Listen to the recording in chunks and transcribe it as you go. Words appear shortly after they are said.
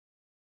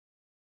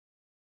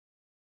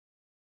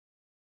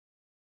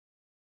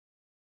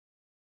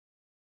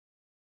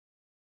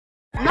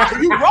No,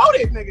 you wrote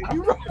it, nigga.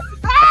 You wrote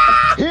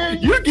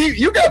it.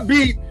 You got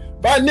beat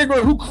by a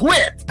nigga who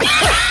quit.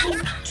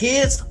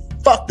 Kids,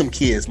 fuck them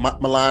kids,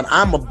 Milan.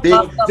 I'm a big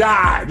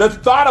die. The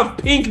thought of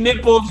pink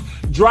nipples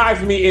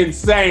drives me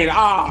insane.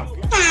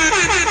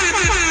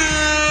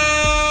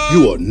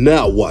 You are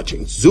now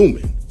watching Zoom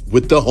In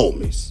with the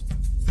homies.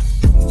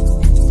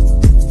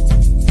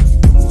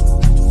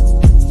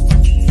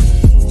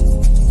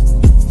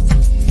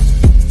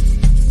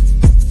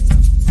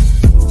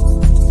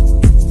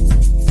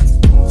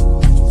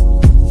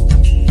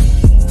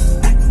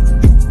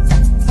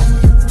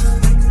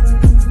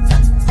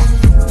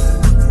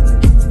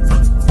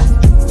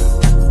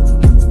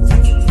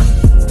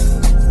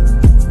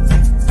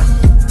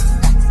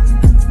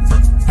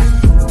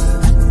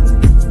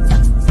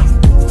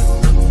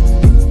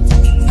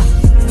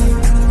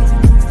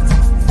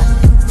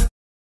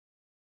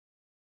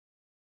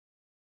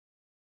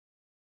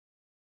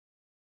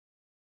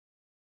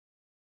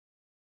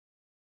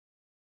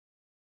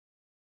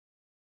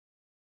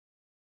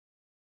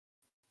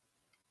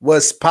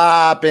 What's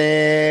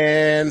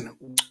poppin'?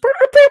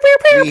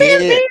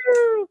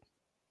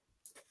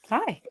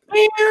 Hi.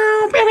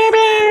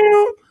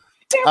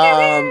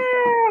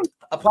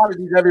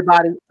 Apologies,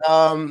 everybody.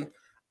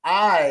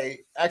 I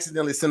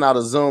accidentally sent out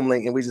a Zoom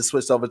link and we just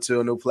switched over to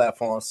a new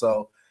platform.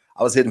 So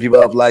I was hitting people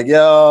up like,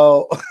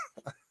 yo,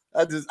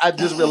 I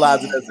just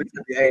realized it at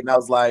 6:58 and I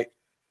was like,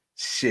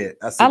 shit.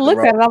 I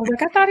looked at it. I was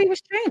like, I thought he was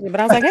changing,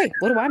 but I was like, hey,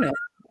 what do I know?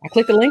 I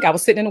clicked the link. I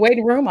was sitting in the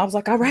waiting room. I was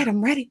like, all right,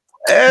 I'm ready.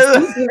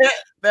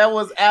 That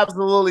was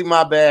absolutely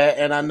my bad.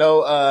 And I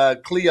know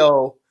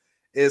Cleo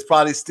is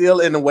probably still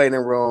in the waiting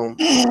room.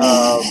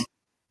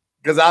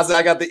 Because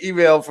I got the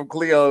email from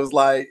Cleo. It was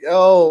like,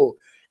 yo,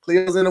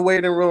 Cleo's in the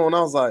waiting room. And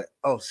I was like,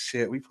 oh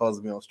shit, we supposed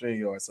to be on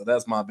StreamYard. So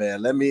that's my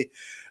bad. Let me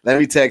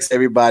text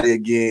everybody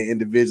again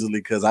individually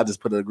because I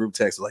just put in a group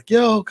text like,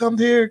 yo, come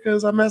here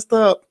because I messed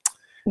up.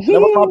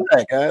 Never call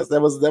back, guys.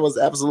 That was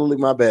absolutely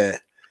my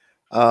bad.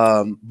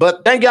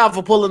 But thank y'all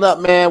for pulling up,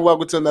 man.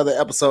 Welcome to another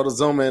episode of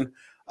Zoom In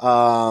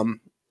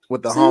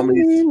with the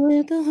homies.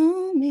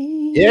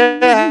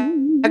 Yeah,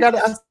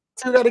 I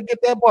still gotta get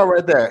that part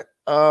right there.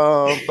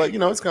 But you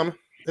know, it's coming.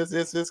 It's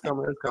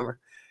coming. It's coming.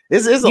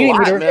 It's a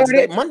lot, man.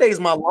 Today, Monday is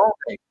my long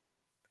day.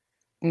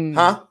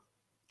 Huh?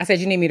 I said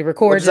you need me to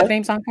record your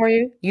theme song for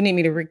you. You need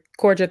me to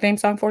record your theme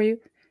song for you.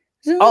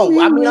 Oh,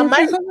 I mean, I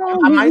might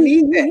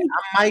need that.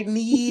 I might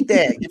need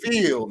that. You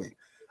feel me?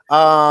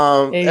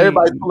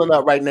 Everybody's pulling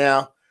up right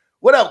now.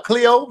 What up,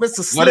 Cleo?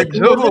 Mr. Slick. What's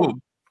going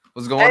on?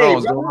 What's going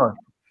on?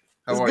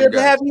 It's good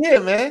to have you here,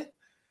 man.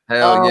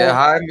 Hell yeah.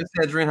 Hi, Miss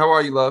Adrienne. How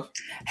are you, love?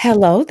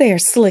 Hello there.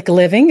 Slick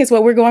Living is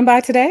what we're going by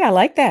today. I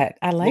like that.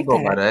 We'll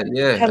go by that.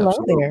 Yeah. Hello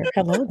absolutely. there.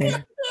 Hello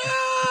there.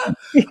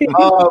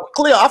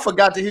 Cleo, I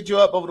forgot to hit you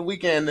up over the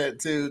weekend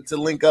to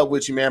link up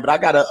with you, man. But I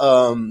gotta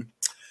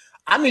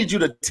I need you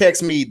to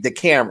text me the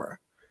camera.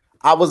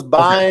 I was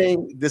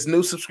buying this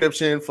new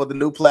subscription for the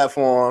new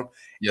platform,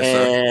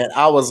 and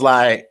I was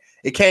like,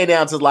 it came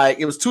down to like,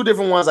 it was two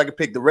different ones I could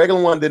pick. The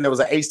regular one, then there was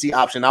an HD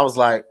option. I was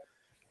like,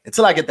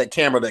 until I get that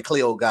camera that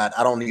Cleo got,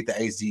 I don't need the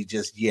HD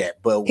just yet.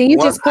 But can you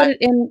just put it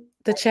in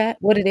the chat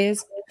what it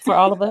is for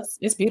all of us?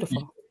 It's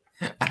beautiful.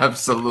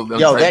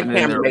 Absolutely. Yo,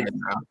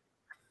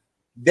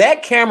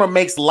 that camera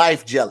makes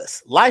life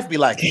jealous. Life be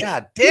like,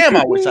 God damn,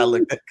 I wish I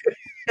looked at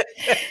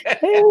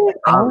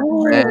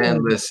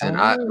man, listen,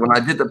 when I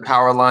did the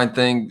power line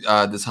thing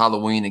this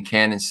Halloween, and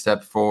Canon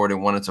stepped forward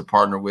and wanted to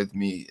partner with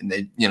me, and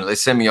they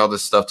sent me all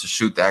this stuff to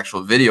shoot the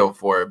actual video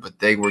for it, but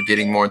they were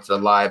getting more into the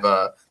live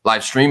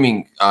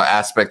streaming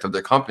aspect of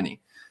their company.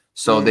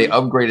 So they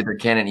upgraded the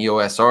Canon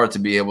EOS R to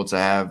be able to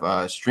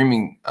have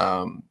streaming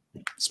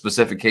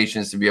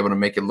specifications to be able to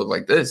make it look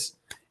like this.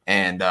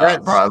 And bro,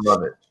 I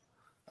love it.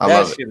 I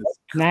love it.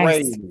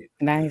 Crazy.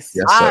 Nice.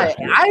 Yes,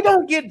 I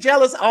don't get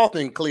jealous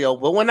often, Cleo,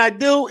 but when I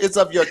do, it's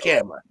of your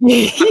camera. I'll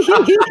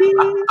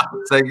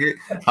take it.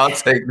 I'll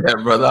take that,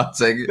 brother. I'll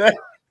take it.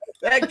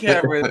 That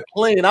camera is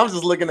clean. I was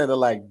just looking at it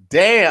like,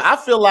 damn. I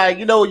feel like,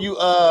 you know,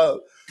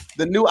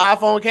 the new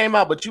iPhone came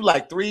out, but you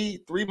like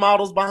three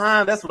models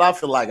behind. That's what I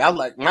feel like. I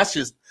like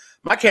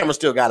my camera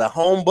still got a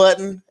home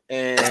button,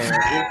 and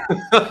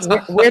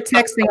we're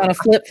texting on a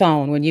flip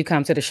phone when you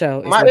come to the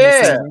show. My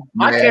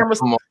camera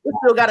still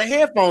got a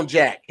headphone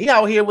jack. He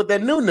out here with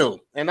that new,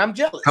 and I'm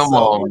jealous. Come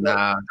on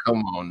now.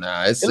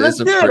 It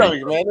looks good on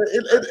you, man.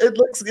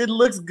 It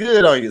looks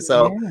good on you.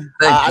 So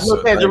I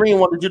know Tangerine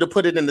wanted you to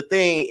put it in the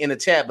thing in the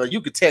chat, but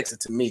you could text it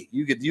to me.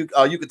 You could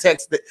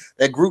text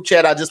that group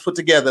chat I just put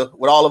together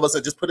with all of us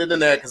and just put it in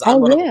there because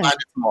I'm gonna find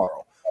it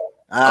tomorrow.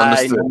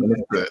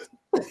 Understood.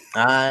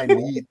 I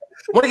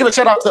want to give a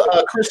shout out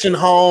to Christian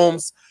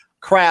Holmes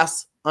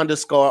Crafts _ on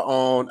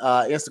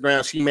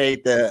Instagram. She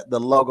made the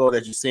logo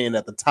that you're seeing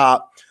at the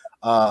top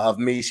of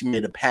me. She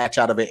made a patch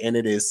out of it, and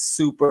it is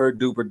super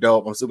duper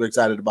dope. I'm super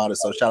excited about it.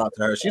 So shout out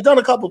to her. She's done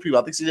a couple people.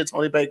 I think she did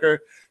Tony Baker.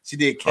 She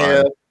did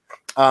Kev.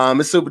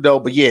 It's super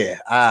dope, but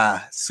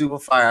yeah, super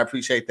fire. I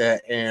appreciate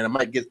that, and I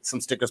might get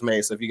some stickers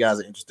made. So if you guys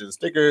are interested in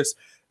stickers,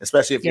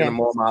 especially if you're in the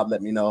MooreMods,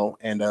 let me know,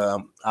 and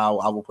I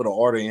will put an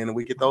order in, and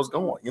we get those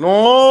going. You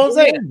know what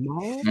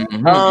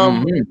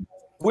I'm saying?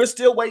 We're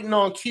still waiting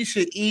on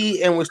Keisha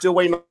E, and we're still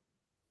waiting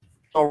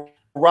on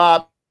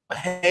Rob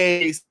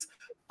Hayes.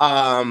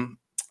 I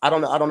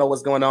don't know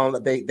what's going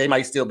on. They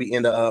might still be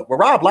in the. Well,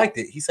 Rob liked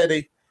it. He said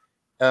he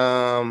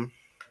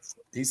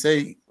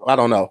said I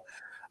don't know.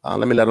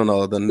 Let me let him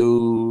know the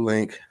new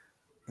link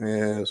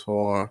is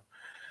for.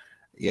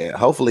 Yeah,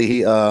 hopefully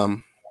he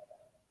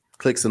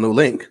clicks the new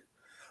link.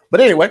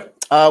 But anyway,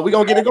 we're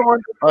gonna get it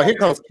going. Here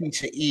comes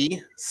Keisha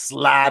E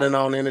sliding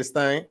on in this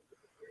thing.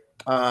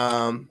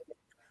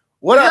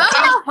 What up?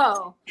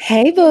 Oh,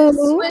 Hey, boo.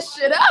 switch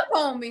it up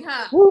on me,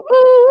 huh?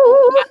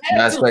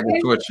 Last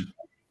second switching.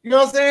 You know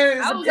what I'm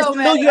saying? I was It's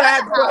over new. at You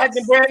the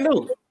acting brand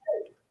new.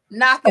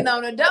 Knocking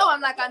on the door.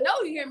 I'm like, I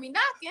know you hear me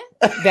knocking.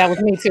 That was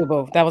me too,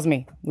 boo. That was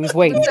me. We was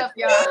waiting. What's up,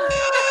 y'all?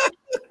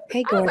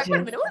 Hey, I was like, gorgeous.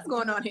 wait a minute, what's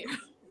going on here?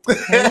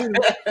 Hey,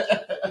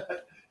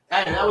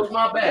 that was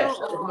my bad. That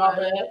was my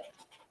bad.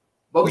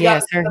 But we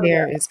Yes, got her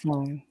hair is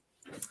flowing.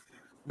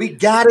 We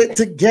got it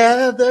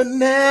together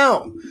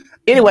now.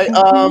 Anyway,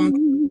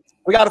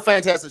 we got a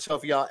fantastic show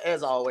for y'all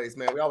as always,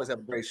 man. We always have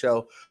a great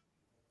show.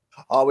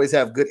 Always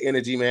have good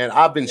energy, man.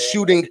 I've been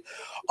shooting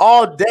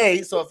all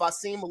day, so if I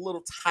seem a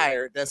little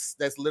tired, that's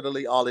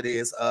literally all it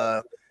is.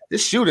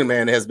 This shooting,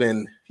 man, has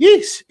been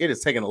yeesh, it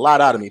has taken a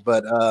lot out of me,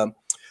 but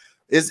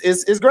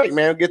it's great,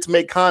 man. We get to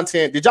make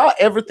content. Did y'all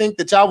ever think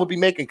that y'all would be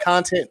making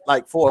content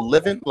like for a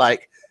living?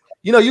 Like,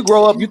 you know, you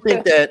grow up, you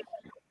think that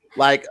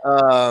like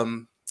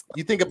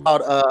you think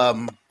about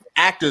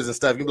actors and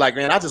stuff. You're like,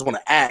 man, I just want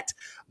to act.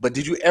 But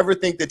did you ever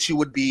think that you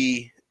would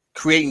be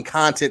creating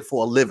content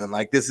for a living?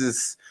 Like this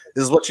is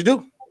what you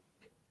do?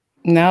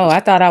 No, I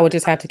thought I would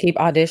just have to keep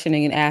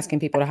auditioning and asking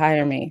people to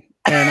hire me.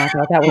 And I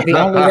thought that was the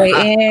only way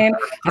in.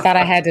 I thought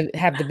I had to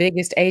have the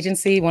biggest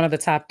agency, one of the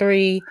top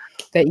 3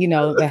 that, you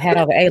know, that had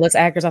all the A-list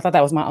actors. I thought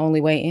that was my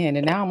only way in.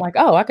 And now I'm like,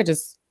 oh, I could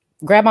just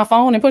grab my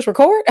phone and push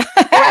record.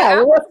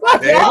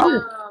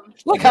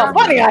 Look how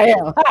funny I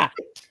am.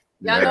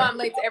 Y'all know I'm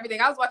late to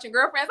everything. I was watching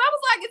Girlfriends. I was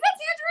like, is that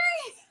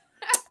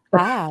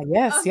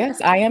Tangerine?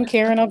 Yes. I am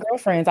Karen on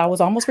Girlfriends. I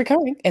was almost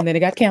recurring, and then it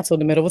got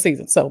canceled in the middle of the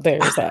season. So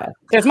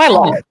there's my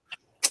life.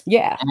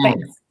 Yeah,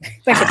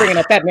 thanks for bringing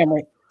up that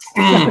memory.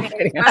 But I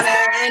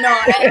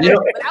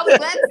was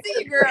glad to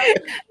see you, girl.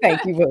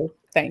 Thank you, boo.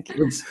 Thank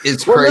you.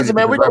 It's Well, crazy, listen,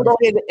 man. We're gonna go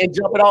ahead and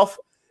jump it off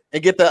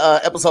and get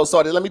the episode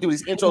started. Let me do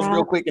these intros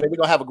real quick, and then we're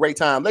gonna have a great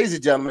time, ladies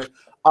and gentlemen.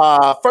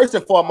 First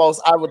and foremost,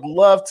 I would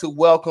love to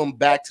welcome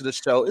back to the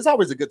show. It's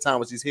always a good time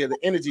when she's here. The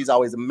energy is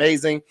always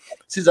amazing.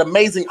 She's an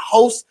amazing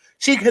host.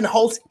 She can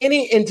host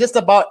any and just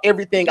about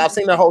everything. I've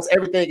seen her host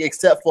everything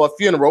except for a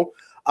funeral,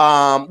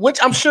 which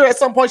I'm sure at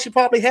some point she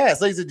probably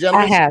has. Ladies and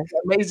gentlemen, I have. she's an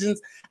amazing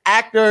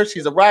actor.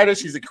 She's a writer.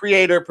 She's a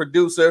creator,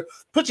 producer.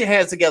 Put your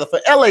hands together for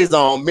LA's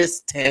own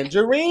Miss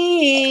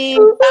Tangerine.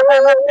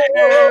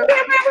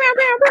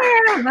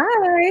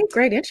 Hi.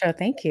 Great intro.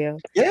 Thank you.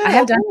 Yeah, I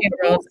have done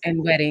funerals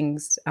and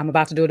weddings. I'm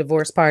about to do a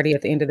divorce party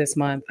at the end of this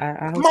month.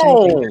 I Come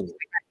on.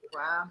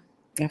 Wow.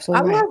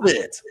 Absolutely. I love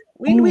it.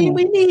 We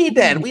need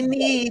that. We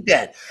need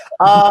that.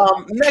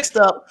 Next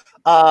up,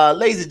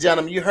 ladies and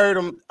gentlemen, you heard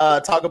him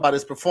talk about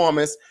his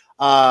performance.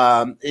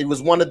 It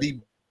was one of the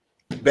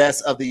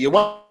best of the year,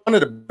 one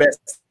of the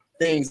best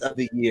things of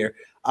the year.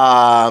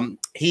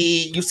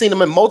 You've seen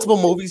him in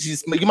multiple movies. You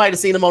might have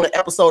seen him on an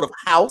episode of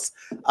House.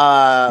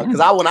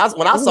 Because when I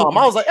saw him,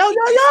 I was like, yo,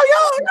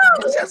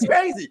 it's just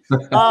crazy.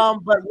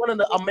 But one of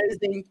the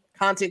amazing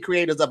content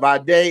creators of our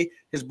day.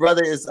 His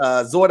brother is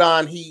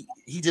Zordon. He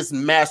just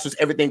masters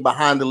everything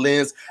behind the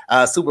lens.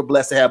 Super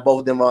blessed to have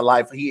both of them on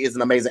life. He is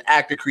an amazing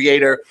actor,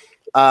 creator,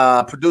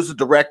 producer,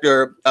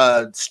 director,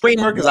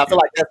 streamer, because I feel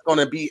like that's going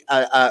to be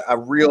a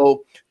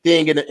real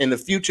thing in the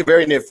future,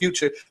 very near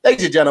future.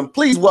 Ladies and gentlemen,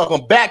 please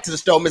welcome back to the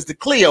show, Mr.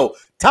 Cleo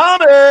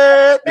Thomas.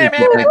 Thank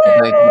you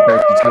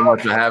so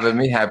much for having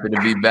me. Happy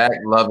to be back.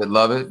 Love it.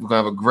 We're gonna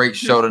have a great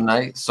show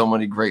tonight. So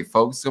many great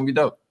folks. It's gonna be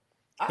dope.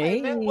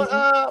 Hey. Man,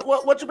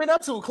 what you been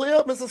up to,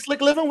 Cleo? Mr.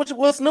 Slick Living?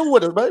 What's new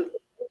with us, baby?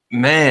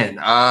 Man,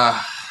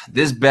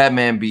 this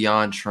Batman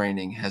Beyond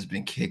training has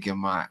been kicking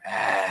my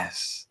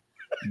ass.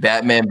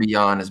 Batman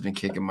Beyond has been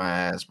kicking my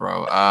ass,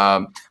 bro.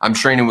 I'm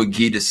training with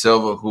Guy De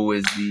Silva, who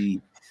is the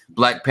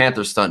Black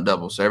Panther stunt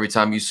double. So every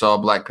time you saw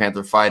Black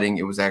Panther fighting,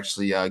 it was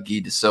actually Guy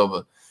De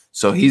Silva.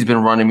 So he's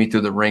been running me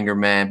through the ringer,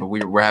 man. But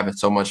we're having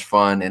so much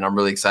fun, and I'm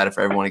really excited for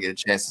everyone to get a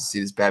chance to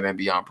see this Batman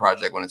Beyond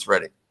project when it's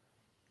ready.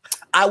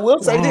 I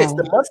will say this: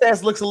 the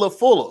mustache looks a little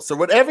fuller. So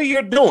whatever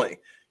you're doing,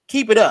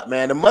 keep it up,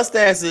 man. The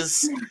mustache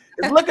is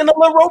looking a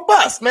little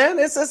robust, man.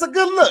 It's a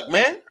good look,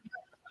 man.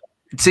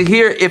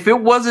 Tahir, if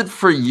it wasn't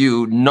for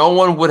you, no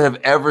one would have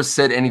ever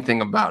said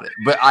anything about it.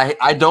 But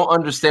I don't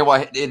understand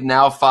why it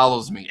now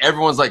follows me.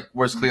 Everyone's like,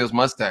 where's Cleo's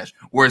mustache?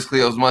 Where's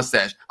Cleo's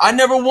mustache? I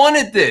never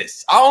wanted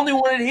this. I only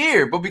wanted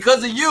here. But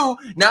because of you,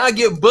 now I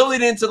get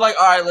bullied into like,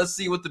 all right, let's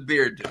see what the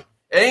beard do.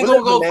 It ain't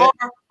gonna go far.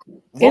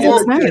 It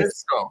looks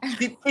nice.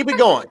 Keep it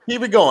going.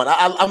 Keep it going.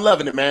 I'm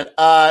loving it, man.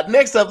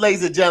 Next up,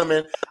 ladies and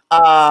gentlemen,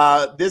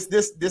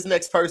 this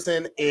next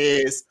person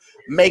is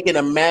making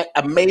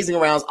amazing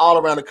rounds all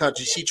around the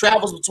country. She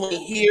travels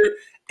between here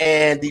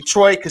and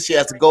Detroit because she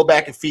has to go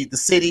back and feed the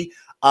city.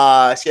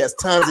 She has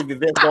tons of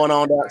events going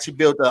on there. She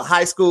built a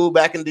high school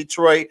back in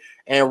Detroit,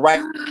 and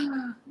right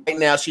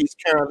now she's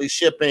currently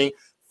shipping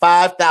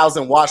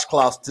 5,000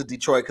 washcloths to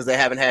Detroit because they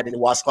haven't had any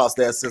washcloths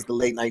there since the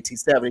late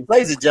 1970s.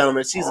 Ladies and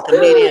gentlemen, she's a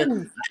comedian,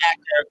 an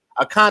actor,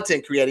 a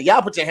content creator.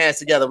 Y'all put your hands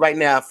together right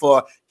now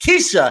for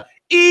Keisha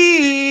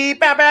E.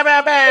 Bow, bow,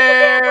 bow,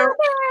 bow.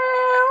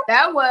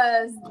 That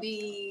was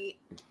the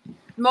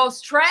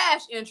most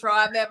trash intro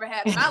I've ever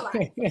had in my life.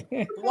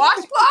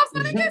 Washcloths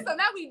in this, so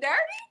now we dirty?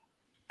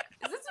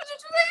 Is this what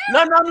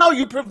you're saying? No.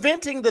 You're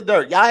preventing the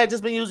dirt. Y'all had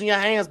just been using your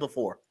hands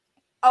before.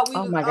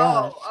 Oh my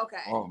God. Oh, okay.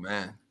 Oh,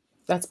 man.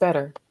 That's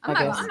better. I'm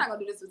not gonna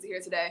do this with you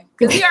here today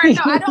because you already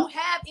know I don't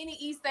have any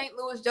East St.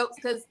 Louis jokes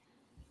because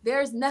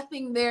there's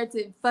nothing there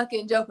to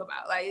fucking joke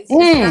about. Like it's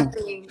just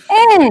nothing.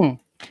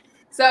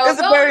 So I'm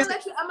gonna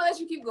let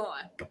you keep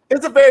going.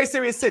 It's a very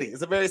serious city.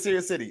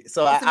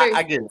 So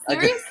I get it.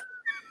 Serious?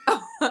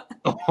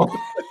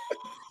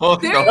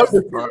 Don't do that.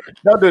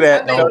 Don't do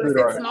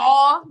that.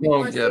 Small.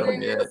 Don't get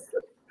them yet.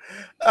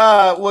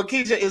 Well,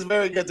 Keisha, it's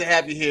very good to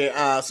have you here.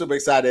 Super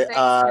excited.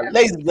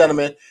 Ladies and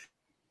gentlemen,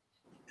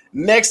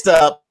 next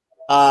up,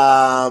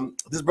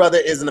 this brother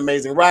is an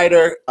amazing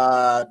writer,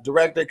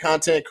 director,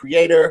 content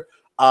creator.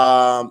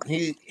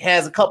 He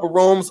has a couple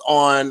rooms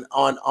on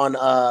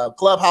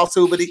Clubhouse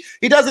too, but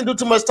he doesn't do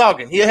too much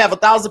talking. He'll have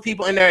 1,000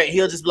 people in there, and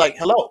he'll just be like,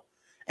 "Hello,"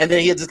 and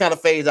then he'll just kind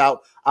of phase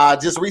out.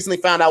 Just recently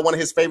found out one of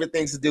his favorite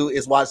things to do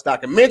is watch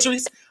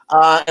documentaries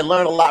and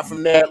learn a lot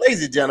from there.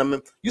 Ladies and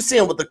gentlemen, you see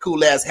him with the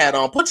cool ass hat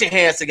on. Put your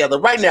hands together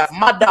right now for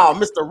my dog,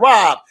 Mr.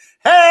 Rob.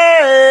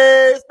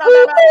 Hey,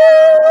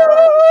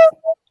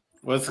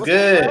 what's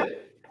good?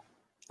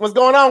 What's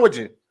going on with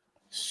you?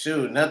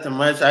 Shoot, nothing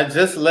much. I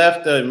just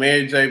left the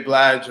Mary J.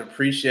 Blige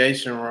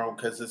appreciation room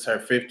because it's her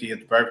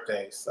 50th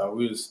birthday. So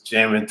we was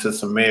jamming to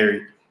some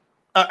Mary.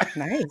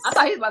 Nice. I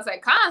thought he was about to say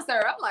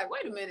concert. I'm like,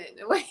 wait a minute.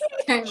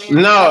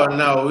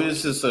 No, it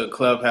was just a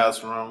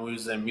Clubhouse room. We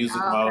was in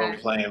music mode,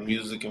 playing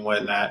music and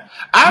whatnot.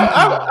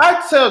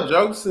 I tell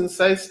jokes and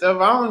say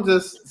stuff. I don't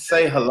just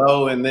say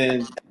hello and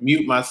then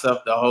mute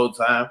myself the whole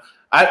time.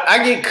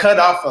 I get cut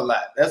off a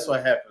lot. That's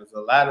what happens.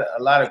 A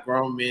lot of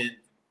grown men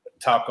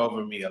talk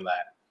over me a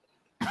lot.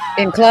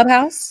 In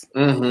Clubhouse?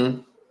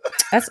 Mm-hmm.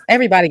 That's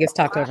everybody gets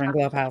talked over in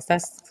Clubhouse.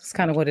 That's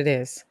kind of what it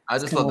is. I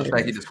just love the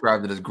fact he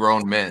described it as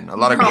grown men. A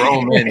lot of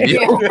grown men.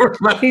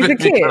 He's a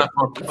kid.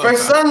 For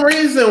some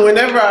reason,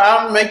 whenever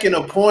I'm making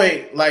a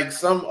point, like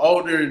some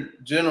older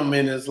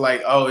gentleman is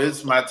like, "Oh,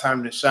 it's my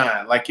time to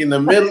shine." Like in the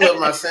middle of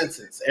my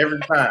sentence, every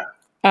time.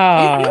 You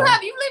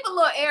leave a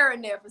little air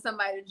in there for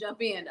somebody to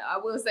jump in. Though I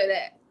will say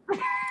that.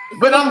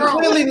 But I'm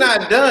clearly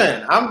not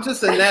done. I'm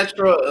just a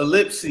natural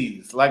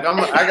ellipses. Like I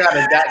got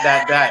a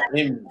dot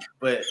in me,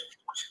 but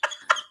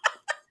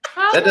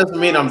that doesn't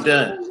mean I'm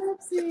done.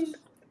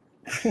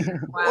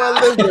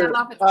 Well, listen,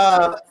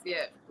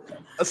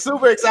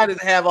 super excited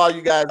to have all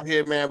you guys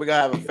here, man. We're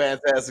gonna have a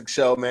fantastic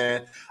show,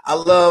 man. I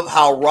love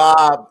how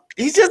Rob.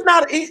 He's just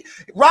not.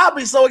 Rob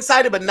is so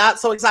excited, but not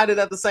so excited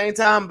at the same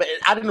time. But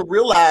I didn't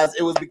realize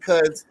it was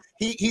because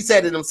he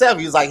said it himself.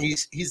 He was like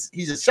he's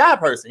a shy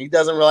person. He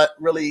doesn't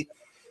really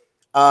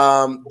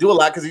do a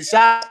lot because he's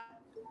shy.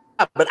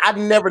 But I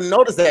never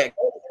noticed that,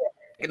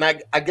 and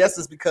I guess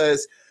it's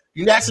because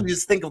you naturally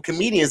just think of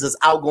comedians as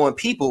outgoing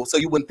people, so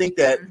you wouldn't think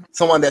that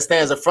someone that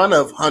stands in front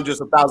of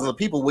hundreds of thousands of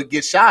people would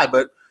get shy.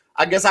 But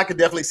I guess I could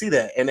definitely see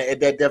that, and that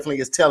definitely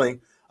is telling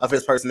of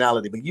his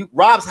personality. But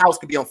Rob's house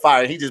could be on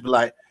fire, and he'd just be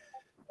like,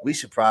 "We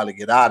should probably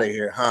get out of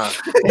here, huh?"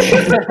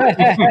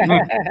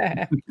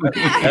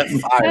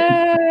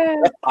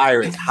 that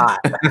fire is hot.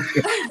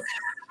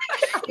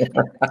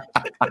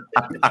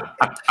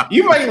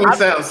 You making me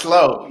sound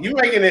slow. You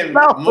making it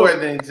more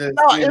than just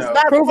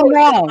Prove him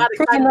wrong.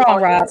 Prove him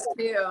wrong, Rob.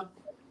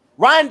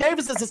 Ryan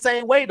Davis is the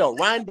same way though.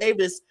 Ryan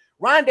Davis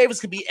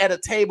could be at a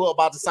table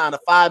about to sign a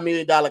 $5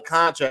 million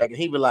contract, and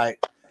he'd be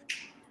like,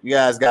 "You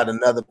guys got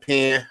another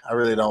pen? I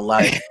really don't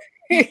like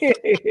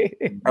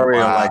it. I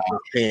really don't like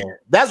this pen."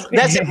 That's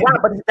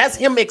but that's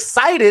him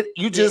excited.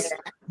 You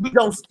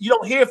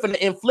don't hear it from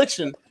the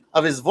inflection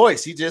of his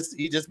voice. He just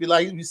be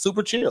like, he's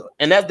super chill,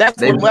 and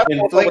that's what I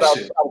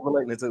was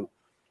relating to.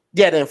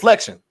 Yeah, the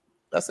inflection.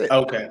 That's it.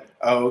 Okay.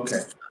 Oh, okay.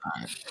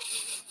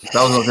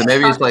 That was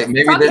maybe it's like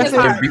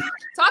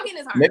talking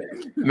is hard.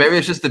 Maybe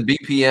it's just the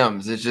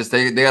BPMs. It's just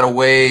they got a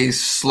way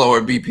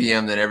slower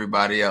BPM than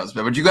everybody else.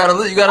 But you gotta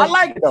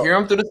like it, hear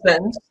them through the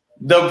sentence.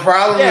 The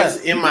problem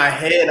is in my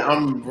head,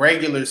 I'm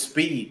regular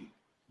speed.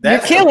 You're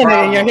killing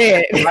it in your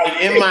head.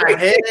 Like in my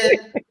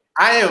head,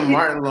 I am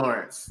Martin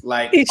Lawrence.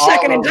 Like he's all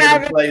checking over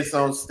and the place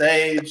on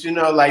stage,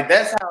 like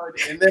that's how it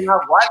is. And then I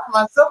watch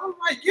myself, I'm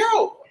like,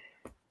 yo,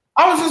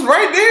 I was just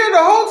right there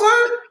the whole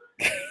time.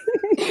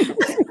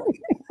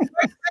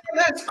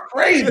 That's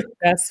crazy.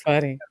 That's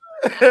funny.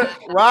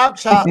 Rob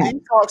he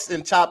talks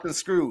in Chopped and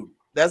Screwed.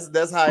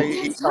 That's how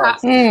he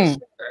talks.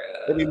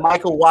 Maybe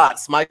Michael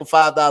Watts, Michael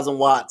 5,000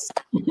 watts.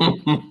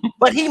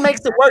 But he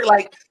makes it work.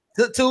 Like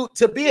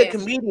to be a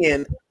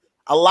comedian,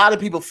 a lot of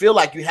people feel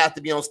like you have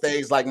to be on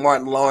stage like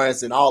Martin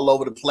Lawrence and all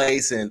over the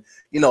place and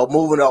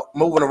moving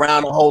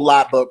around a whole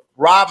lot. But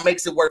Rob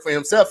makes it work for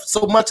himself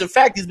so much. In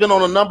fact, he's been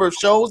on a number of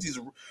shows. He's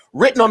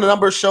written on a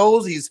number of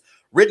shows. He's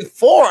written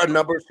for a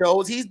number of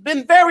shows. He's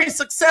been very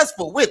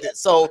successful with it.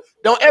 So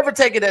don't ever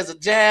take it as a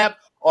jab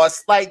or a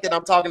slight that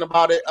I'm talking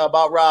about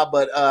Rob.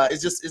 But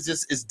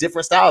it's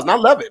different styles, and I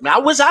love it. Man, I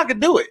wish I could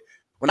do it.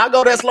 When I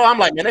go that slow, I'm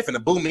like, man, they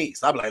finna boo me.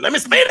 So I'm like, let me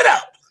speed it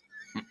up.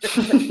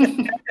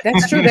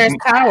 That's true. There's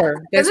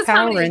power. There's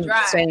power in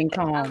staying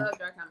calm. I love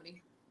dry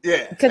comedy.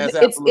 Yeah, because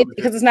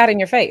it's not in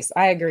your face.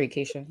 I agree,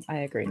 Keisha. I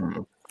agree.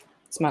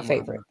 It's my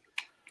favorite.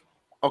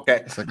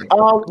 Okay. So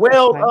we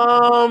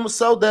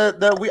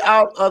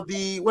out of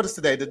the, what is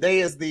today? Today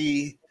is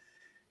the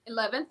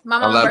 11th. My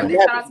mama's birthday.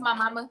 Shout out to my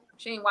mama.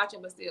 She ain't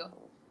watching, but still.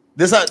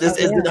 Is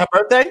it her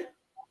birthday?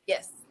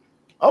 Yes.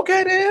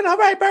 Okay then. All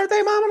right,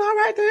 birthday, mama. All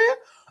right then.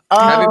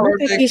 Happy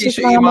birthday,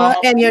 Keisha, mama.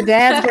 And your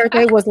dad's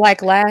birthday was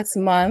like last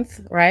month,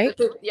 right?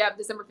 Yeah,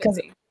 December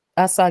 15th.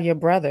 I saw your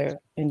brother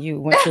and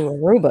you went to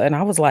Aruba, and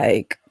I was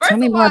like, tell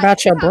me more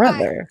about your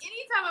brother.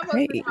 Anytime I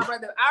post with my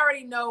brother, I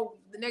already know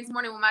the next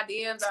morning when my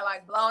DMs are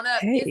like blown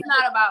up, it's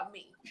not about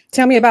me.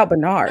 Tell me about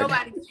Bernard.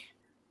 Nobody.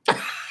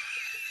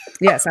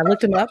 Yes, I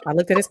looked him up. I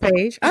looked at his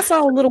page. I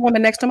saw a little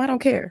woman next to him. I don't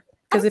care.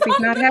 Because if he's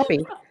not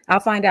happy, I'll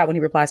find out when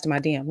he replies to my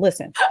DM.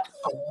 Listen.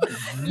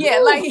 Yeah,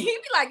 like he'd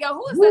be like, yo,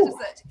 who is such and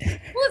such?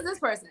 Who is this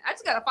person? I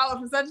just gotta follow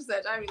from such and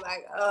such. I'd be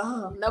like,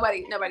 oh,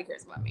 nobody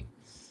cares about me.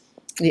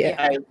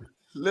 Yeah.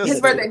 Listen,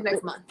 his birthday's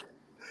next month.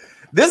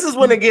 This is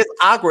when it gets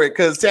awkward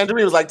because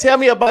Tangerine was like, tell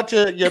me about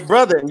your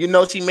brother. And you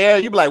know she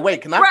married. You be like,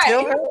 wait, can I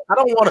tell her? I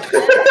don't want to.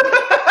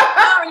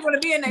 I don't even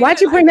want to be in there.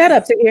 Why'd you bring that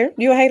up to here?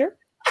 You a hater?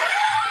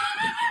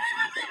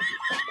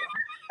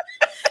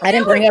 I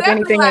didn't bring up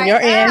anything on your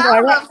end. I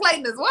don't know if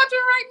Clayton is watching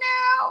right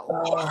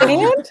now.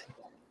 And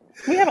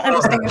we haven't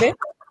understood it.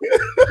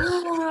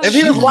 If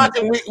he was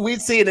watching,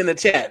 we'd see it in the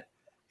chat.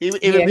 He'd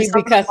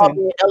be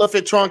cussing.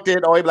 Elephant trunked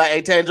it, or he'd be like,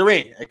 hey,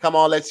 Tangerine, hey, come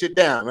on, let's shit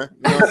down, man.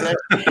 You know what I'm saying?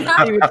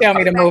 He would tell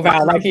me to move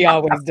out like he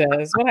always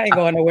does. Well, I ain't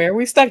going nowhere.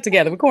 We stuck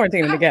together. We're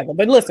quarantining together.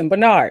 But listen,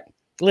 Bernard,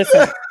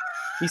 listen.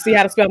 You see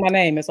how to spell my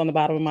name? It's on the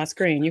bottom of my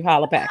screen. You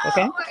holler back,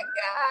 okay? Oh, my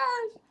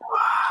gosh.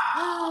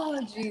 Oh,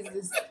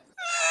 Jesus.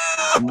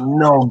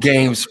 No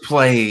games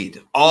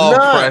played. All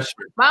pressure.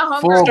 My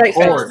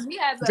homegirl, he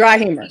has dry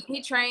humor.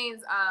 He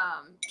trains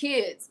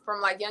kids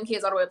from like young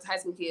kids all the way up to high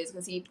school kids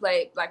because he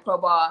played like pro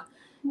ball.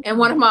 And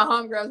one of my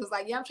homegirls was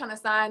like, yeah, I'm trying to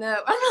sign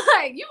up. I'm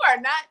like, you are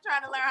not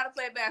trying to learn how to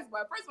play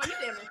basketball. First of all,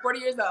 you're damn 40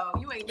 years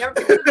old. You ain't never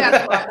played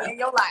basketball in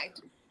your life.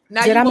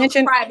 Now Did you I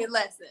mention private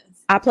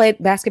lessons? I played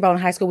basketball in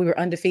high school. We were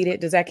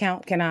undefeated. Does that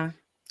count? Can I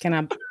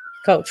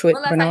coach with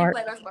Bernard? Time you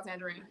played basketball,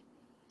 Tangerine?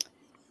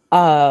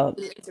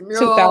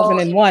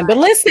 2001. But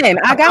listen,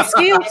 I got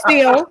skills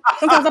still.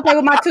 Sometimes I play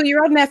with my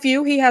 2-year-old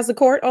nephew. He has the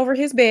court over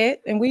his bed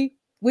and we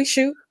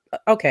shoot.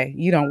 Okay,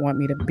 you don't want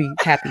me to be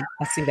happy.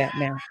 I see that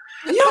now.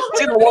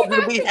 You don't want me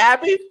to be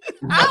happy?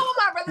 I don't want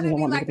my brother to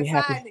be like a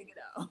side nigga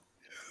though.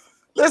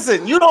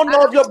 Listen, you don't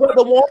know if your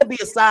brother want to be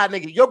a side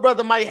nigga. Your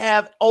brother might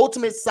have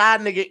ultimate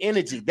side nigga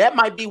energy. That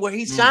might be where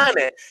he's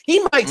shining at.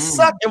 He might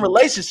suck in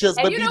relationships,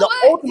 but be the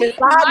ultimate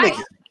side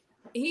nigga.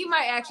 He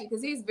might actually,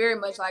 because he's very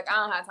much like, I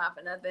don't have time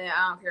for nothing.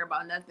 I don't care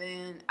about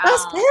nothing.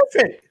 That's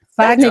perfect.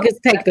 Side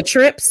niggas take the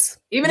trips.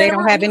 Even they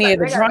don't have any of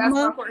the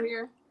drama.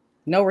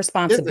 No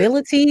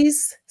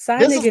responsibilities.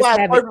 This is why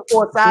it's perfect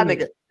for a side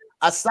nigga.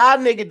 A side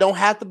nigga don't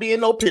have to be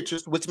in no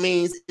pictures, which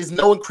means there's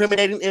no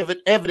incriminating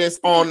evidence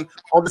on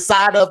the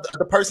side of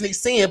the person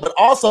he's seeing, but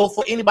also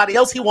for anybody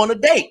else he want to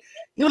date.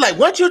 You're like,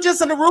 weren't you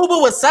just in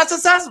Aruba with such and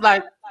such?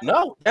 Like,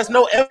 no, there's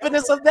no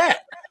evidence of that.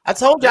 I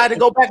told you I had to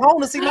go back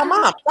home to see my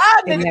mom.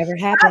 Side it never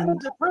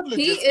happened.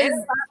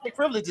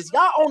 Privileges.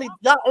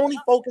 Y'all only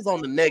focus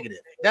on the negative.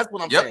 That's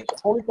what I'm saying.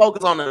 Only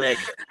focus on the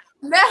negative.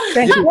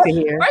 Thank you,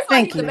 Tahir. First of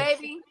all, he's a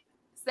baby.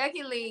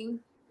 Secondly,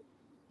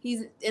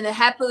 he's in a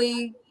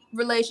happy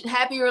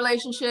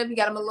relationship. He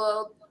got him a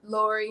little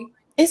Lori.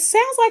 It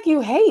sounds like you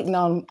hating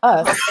on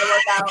us.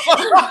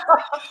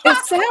 It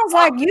sounds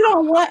like you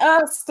don't want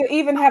us to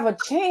even have a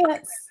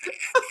chance.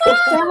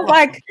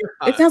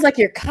 It sounds like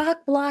you're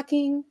cock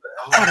blocking.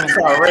 It's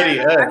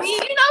already us. I mean, you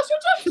gotta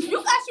shoot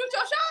your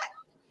shot.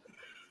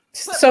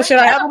 So should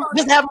I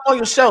just have him on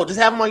your show? Just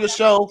have him on your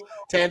show,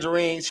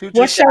 Tangerine.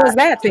 What show is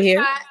that,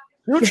 Tahir?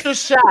 Shoot your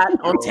shot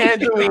on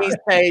Tangerine's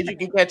page. You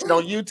can catch it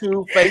on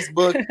YouTube,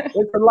 Facebook.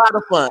 It's a lot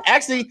of fun.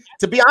 Actually,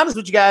 to be honest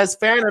with you guys,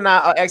 Farron and I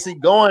are actually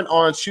going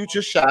on Shoot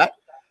Your Shot.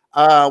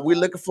 We're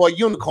looking for a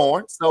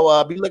unicorn,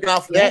 so be looking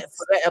out for that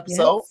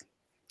episode. Yes.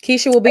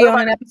 Keisha will be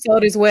on an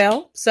episode as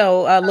well,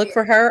 so look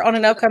for her on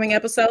an upcoming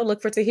episode.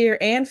 Look for Tahir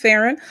and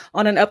Farron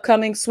on an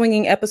upcoming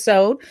swinging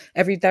episode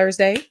every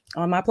Thursday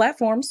on my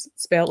platforms,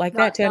 spelled like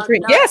that.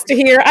 Tangerine. Yes,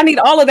 Tahir. I need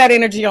all of that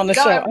energy on the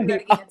show.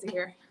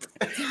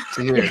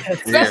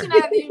 Especially now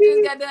that you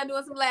just got done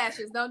doing some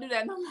lashes. Don't do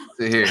that no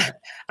more.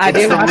 I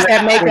did watch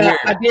that makeup.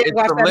 I did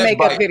watch that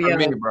makeup video.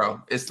 Me,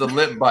 bro. It's the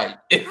lip bite.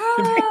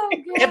 Oh,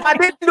 if I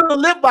didn't do the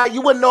lip bite,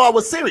 you wouldn't know I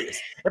was serious.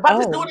 If I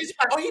just do this,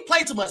 like, oh, he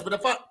played too much. But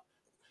if I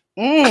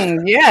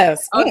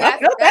yes.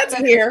 That's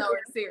here.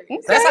 Okay.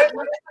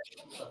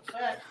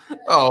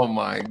 Oh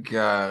my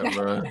God,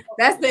 bro.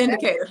 That's the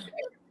indicator.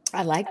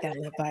 I like that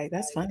lip bite.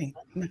 That's funny.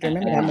 I have to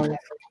remember that move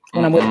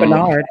when I'm with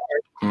Bernard.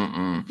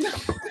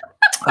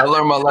 I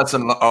learned my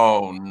lesson.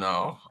 Oh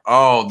no.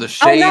 Oh, the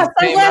shades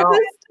came out.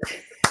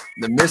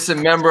 The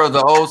missing member of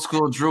the old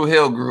school Drew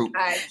Hill group.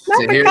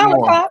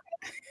 TahirMoore.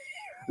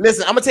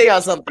 Listen, I'm gonna tell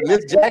y'all something.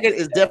 This jacket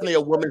is definitely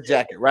a woman's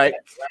jacket, right?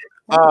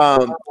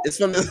 It's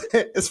from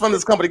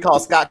this company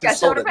called Scott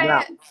Soda.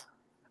 Now,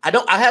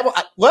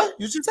 what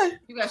you should say?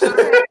 You got shoulder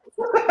pads?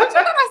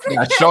 You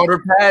got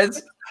shoulder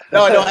pads?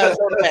 No, I don't have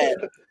shoulder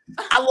pads.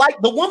 I like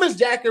the woman's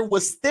jacket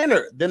was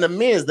thinner than the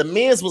men's. The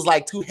men's was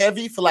like too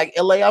heavy for like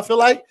LA, I feel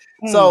like.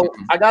 So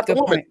I got the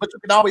woman, but you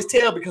can always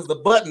tell because the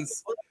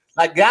buttons,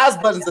 like guys'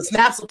 buttons, the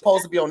snaps are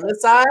supposed to be on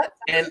this side,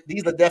 and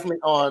these are definitely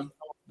on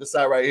the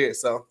side right here.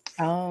 So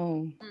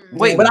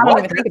wait, but I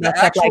don't think the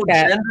actual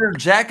like gender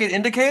jacket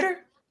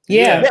indicator?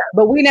 Yeah,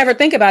 but we never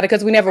think about it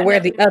because we never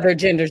wear the other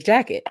gender's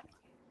jacket.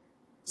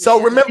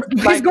 So remember,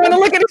 he's going to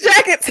look at the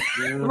jackets.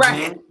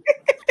 Right.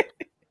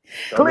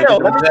 Cleo,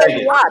 let me tell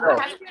you why.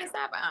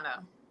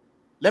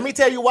 Let me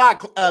tell you why,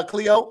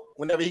 Cleo.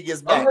 Whenever he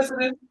gets back.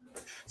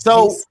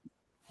 So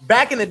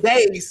back in the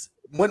days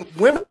when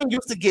women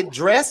used to get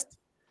dressed,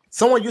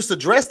 someone used to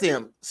dress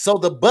them. So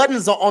the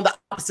buttons are on the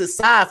opposite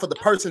side for the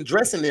person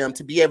dressing them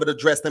to be able to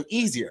dress them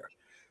easier.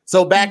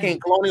 So back in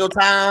colonial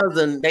times,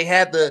 and they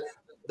had the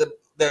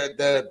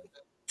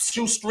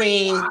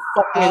shoestring,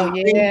 all of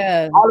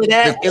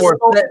that.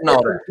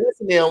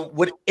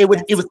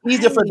 It was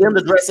easier for them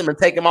to dress them and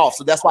take them off.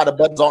 So that's why the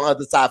buttons on the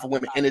other side for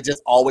women, and it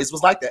just always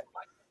was like that.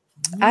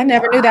 I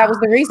never knew that was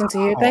the reason to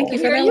hear. Thank you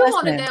for that. You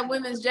wanted that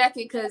women's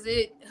jacket because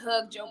it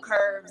hugged your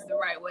curves the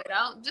right way.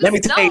 Let me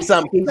tell you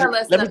something.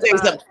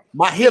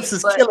 My hips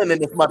is killing in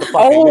this motherfucker.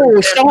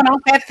 Oh, showing off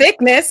that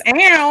thickness.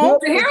 Ow.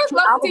 Here's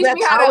what teach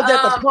me how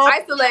to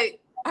isolate.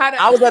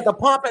 I was at the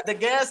pump at the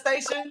gas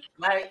station,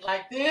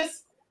 like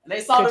this. And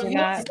they saw the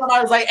hips.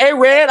 Somebody was like, "Hey,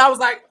 Red." I was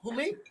like, "Who,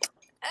 me?"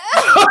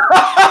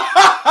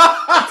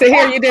 So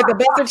here you did the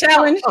buster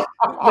challenge.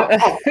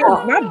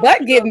 My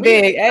butt getting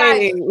big.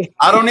 Hey,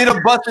 I don't need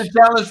a buster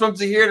challenge from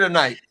Tahir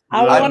tonight.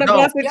 I want a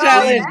buster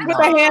challenge. Put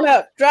the hand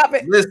up. Drop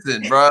it.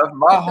 Listen, bro,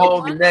 my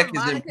whole neck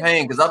is in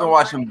pain because I've been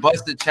watching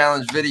busted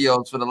challenge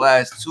videos for the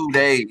last 2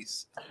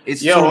 days.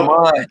 It's too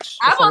much.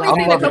 I've only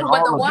seen a couple,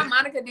 but the one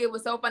Monica did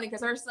was so funny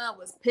because her son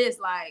was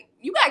pissed. Like,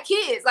 you got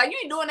kids. Like, you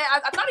ain't doing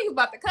that. I thought he was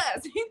about to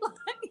cuss.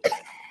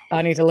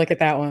 I need to look at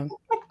that one.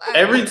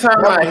 Every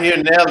time I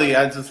hear Nelly,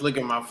 I just look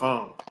at my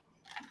phone.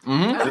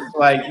 It's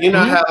like, you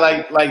know how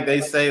like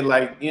they say,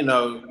 like, you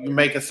know, you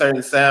make a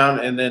certain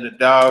sound and then the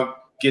dog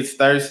gets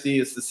thirsty.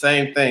 It's the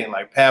same thing,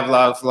 like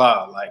Pavlov's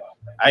law. Like,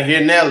 I hear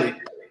Nelly.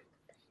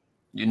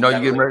 You know you're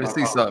getting ready to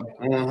see something.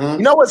 You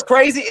know what's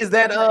crazy is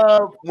that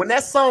when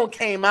that song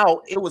came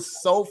out, it was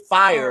so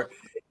fire.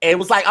 It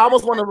was like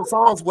almost one of the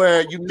songs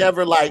where you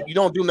never you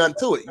don't do nothing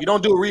to it. You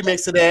don't do a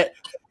remix to that.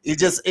 It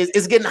just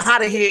it's getting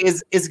hotter here.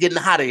 It's getting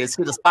hotter. It's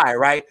hit the spire,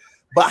 right?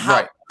 But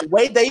how the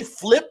way they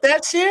flipped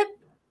that shit,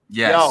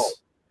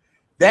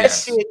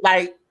 shit,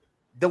 like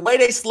the way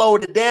they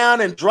slowed it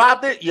down and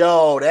dropped it,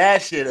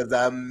 that shit is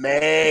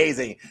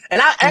amazing.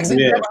 And I actually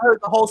never heard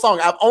the whole song.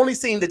 I've only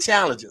seen the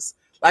challenges.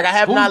 Like, I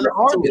have not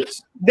listened to it.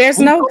 There's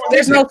no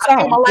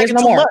song. There's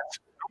no more. I'm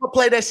gonna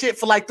play that shit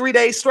for like 3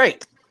 days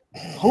straight.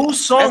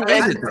 Whose song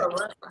is it?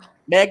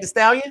 Meg Thee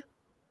Stallion.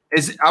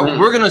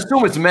 We're gonna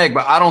assume it's Meg,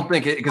 but I don't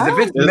think it, because if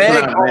it's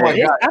Meg, oh my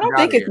God, I don't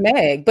think it's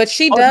Meg, but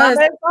she does.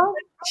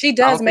 She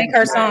does make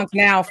her songs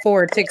now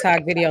for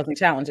TikTok videos and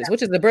challenges,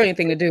 which is the brilliant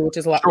thing to do, which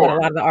is what a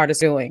lot of the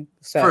artists are doing.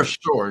 So for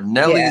sure,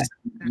 Nelly's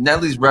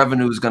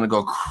revenue is gonna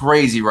go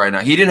crazy right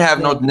now. He didn't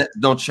have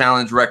no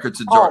challenge record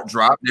to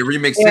drop. They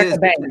remixed his.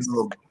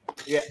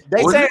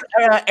 They say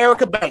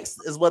Erica Banks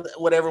is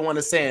what everyone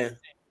is saying.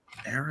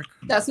 Erica.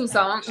 That's who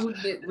song. Who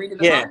did read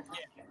the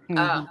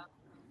song?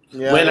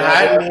 When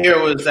Hide in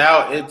Here was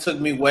out, it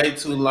took me way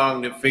too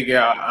long to figure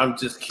out I'm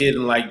just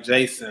kidding like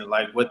Jason,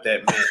 like what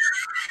that meant.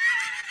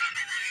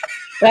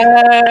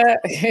 I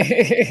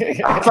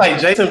was like,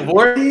 Jason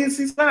Voorhees?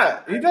 He's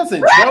not. He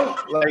doesn't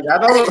joke. Like, I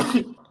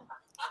don't.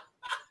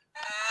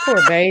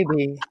 Poor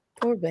baby.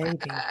 Poor baby.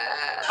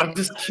 I'm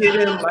just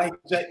kidding. Like,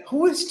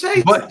 who is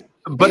Jason? But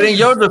in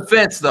your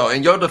defense, though,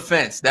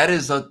 that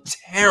is a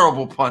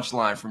terrible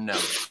punchline from Nelly.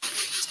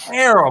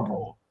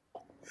 Terrible.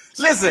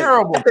 Listen,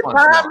 at the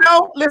time,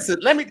 though,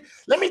 let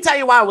me tell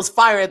you why I was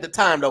fire at the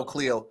time, though,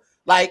 Cleo.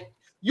 Like,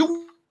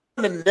 you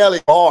were in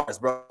Nelly bars,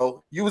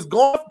 bro. You was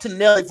going to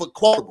Nelly for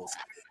quotables.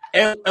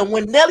 And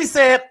when Nelly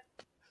said,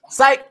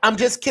 "Psych, I'm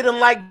just kidding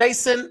like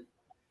Jason,"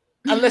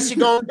 unless you're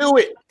gonna do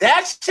it.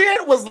 That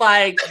shit was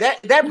like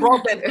that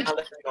brought that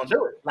unless you're gonna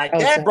do it. Like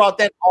that brought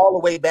that all the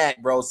way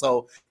back, bro.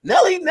 So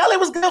Nelly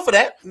was good for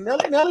that.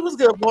 Nelly was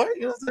good, boy.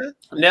 You know what I'm saying?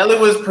 Nelly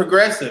was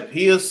progressive.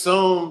 He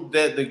assumed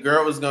that the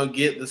girl was gonna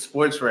get the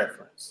sports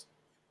reference.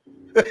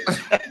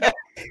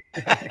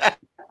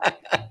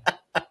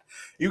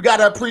 You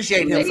gotta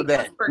appreciate him for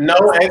that. No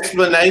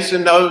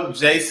explanation, no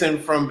Jason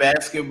from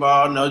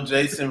basketball, no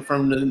Jason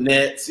from the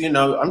Nets. You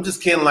know, I'm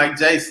just kidding like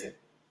Jason.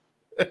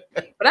 But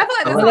I feel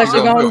like unless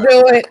you're gonna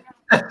do it.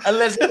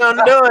 Unless you're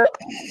gonna do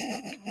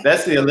it.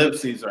 That's the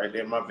ellipses right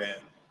there, my bad.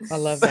 I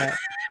love that.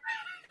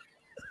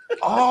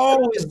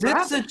 Oh, is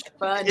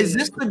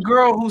this the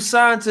girl who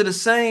signed to the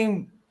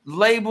same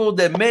label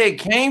that Meg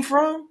came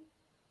from?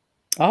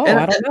 Oh,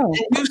 I don't know.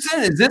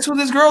 Houston, is this who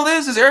this girl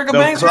is? Is Erica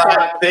Banks?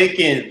 Plot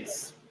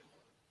thickens.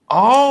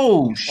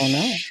 Oh,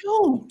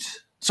 shoot.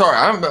 Sorry,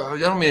 I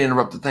don't mean to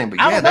interrupt the thing, but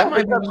yeah, that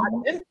might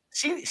be.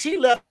 She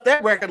left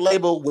that record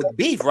label with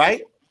beef,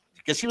 right?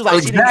 Because she was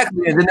like,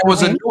 exactly. And then there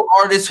was a new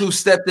artist who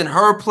stepped in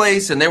her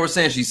place, and they were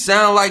saying she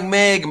sounded like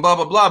Meg and blah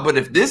blah blah. But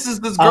if this is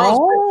this girl's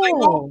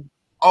single,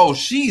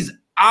 she's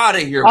out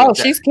of here. Oh,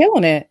 she's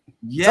killing it.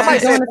 Yeah,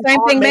 somebody's doing the same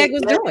thing Meg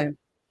was doing.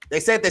 They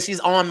said that she's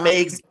on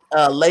Meg's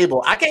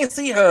label. I can't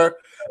see her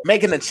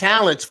making a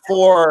challenge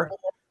for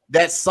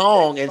that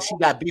song, and she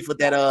got beef with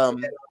that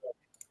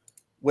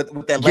with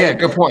that label. Yeah,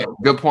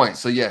 good point.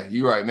 So yeah,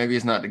 you're right. Maybe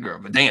it's not the girl,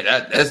 but dang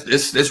it,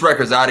 this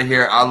record's out of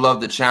here. I love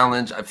the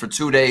challenge. For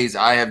 2 days,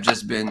 I have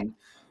just been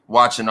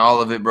watching all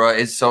of it, bro.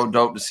 It's so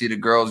dope to see the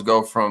girls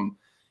go from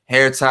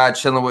hair tied,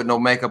 chilling with no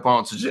makeup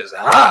on, to just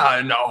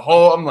in the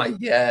hole. I'm like,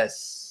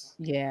 yes.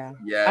 Yeah.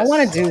 Yes. I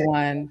want to do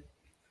one.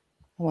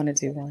 You gonna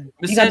do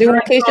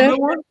one, Keisha?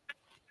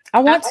 I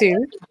want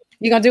to.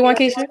 You gonna do one,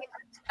 Keisha?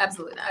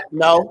 Absolutely not.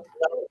 No.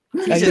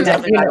 Keisha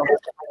definitely not.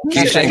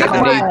 Keisha ain't got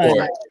the need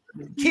for it.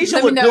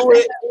 Keisha would do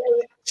it.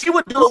 She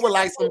would do it with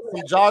like some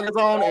joggers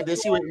on, and then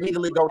she would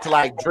immediately go to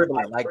like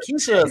dribbling. Like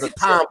Keisha is a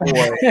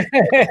tomboy,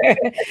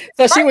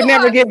 so she would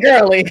never get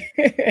girly.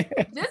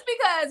 Just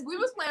because we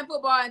was playing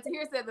football and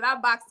Tahir said that I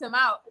boxed him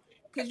out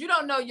because you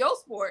don't know your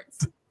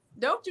sports.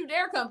 Don't you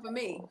dare come for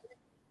me.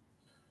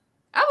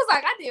 I was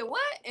like, I did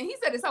what? And he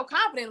said it so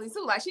confidently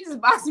too. Like she just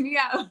boxed me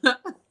out.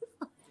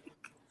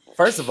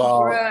 First of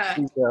all,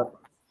 Keisha,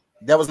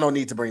 there was no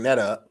need to bring that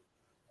up.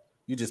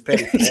 You just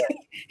paid for that.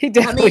 He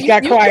definitely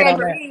got quiet on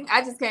that.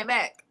 I just came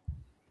back.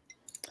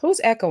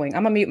 Who's echoing?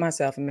 I'm gonna mute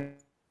myself.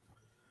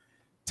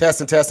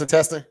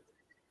 Testing.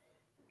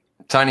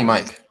 Tiny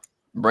Mike.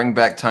 Bring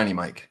back Tiny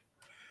Mike.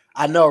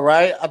 I know,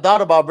 right? I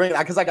thought about bringing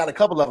because I got a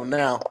couple of them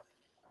now.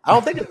 I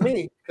don't think it's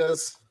me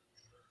because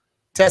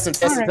testing.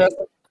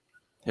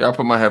 Yeah, I'll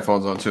put my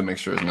headphones on too. Make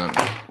sure it's not.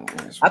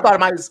 I thought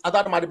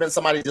it might have been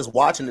somebody just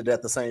watching it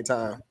at the same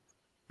time.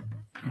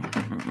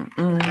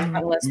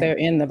 Unless they're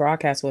in the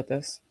broadcast with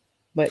us.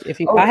 But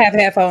if I have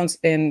headphones,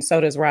 and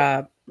so does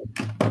Rob.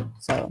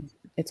 So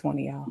it's one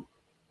of y'all,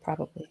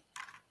 probably.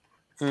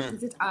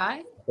 Is it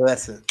I?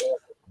 Bless it.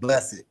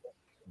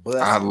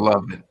 I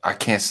love it. I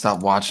can't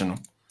stop watching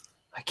them.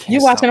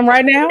 You watching them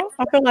right now?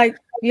 I feel like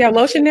you have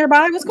lotion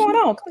nearby. What's going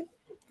on?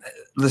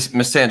 Listen,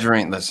 Miss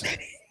Tangerine, listen.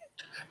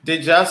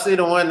 Did y'all see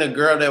the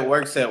girl that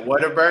works at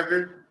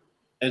Whataburger?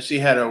 And she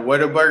had her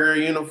Whataburger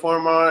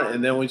uniform on,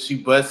 and then when she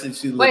busted,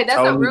 she looked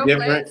totally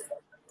different. Place?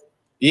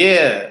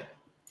 Yeah.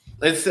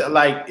 It's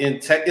like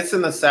it's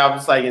in the South.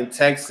 It's like in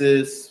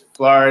Texas,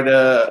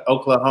 Florida,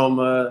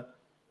 Oklahoma.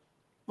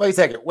 Wait a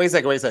second.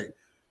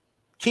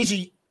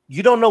 Keisha,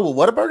 you don't know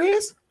what Whataburger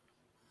is?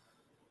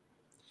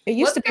 It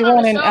used to be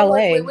one in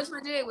LA. Which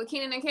one did with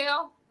Keenan and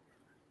Kel?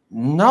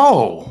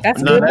 No.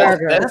 That's Good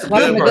Burger. That's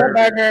Good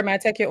Burger. May I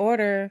take your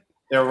order?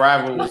 Their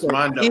rival was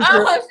Mondo.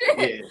 Oh, shit.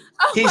 Yeah.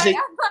 Keisha.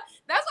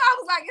 That's why I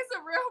was like, it's a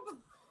real.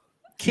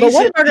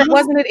 Keisha, but Whataburger,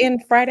 wasn't it in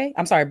Friday?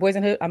 I'm sorry, Boys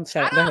and Hood. I'm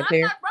sorry. Go ahead,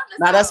 here.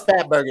 Nah, that's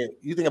Fat Burger.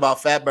 You think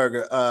about Fat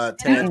Burger,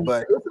 Tans,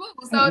 but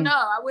so no,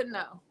 I wouldn't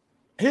know.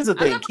 Here's the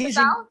thing,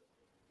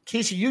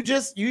 Keisha,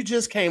 you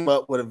just came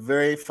up with a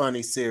very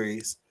funny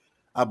series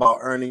about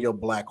earning your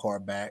black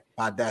card back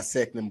by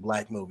dissecting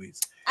black movies.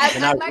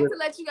 I'd like to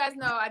let you guys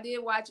know I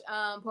did watch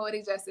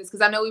Poetic Justice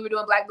because I know we were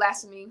doing Black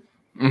Blasphemy.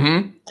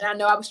 And I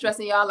know I was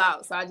stressing y'all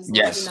out, so I just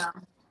wanted to know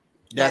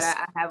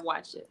that I have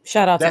watched it.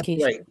 Shout out to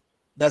Keisha. Great.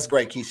 That's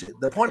great, Keisha.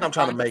 The point I'm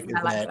trying to make is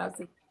that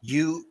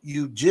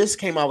you just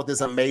came out with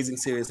this amazing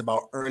series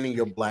about earning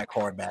your black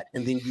card back,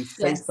 and then you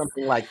say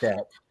something like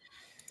that,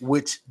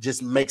 which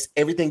just makes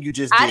everything you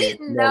just did. I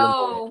didn't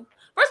know.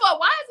 First of all,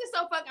 why is it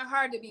so fucking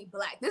hard to be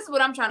black? This is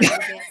what I'm trying to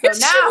understand. So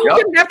now you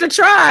didn't have to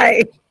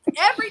try.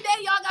 Every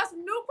day, y'all got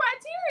some new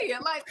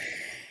criteria. Like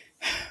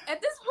at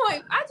this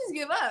point, I just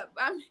give up.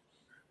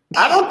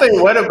 I don't think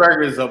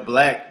Whataburger is a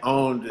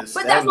black-owned establishment.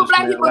 But that's what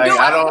black people do.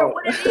 I don't know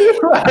what it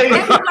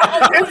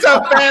is. It's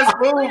a fast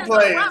food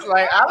place.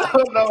 Like I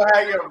don't know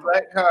how your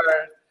black card.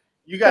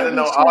 You got to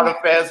know all the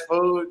fast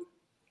food.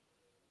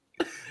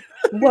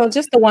 Well,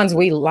 just the ones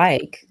we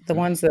like, the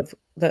ones that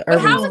the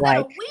urbans like.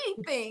 How is that a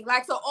we thing?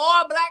 Like so,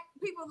 all black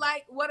people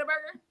like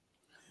Whataburger?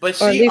 But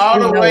she all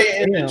the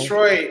way in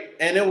Detroit,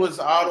 and it was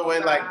all the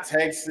way like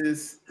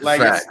Texas.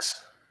 Like,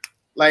 facts.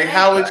 Like,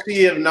 how would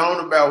she have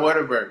known about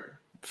Whataburger?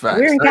 Facts.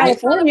 We're in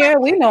California.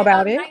 We know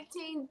about it.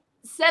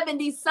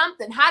 1970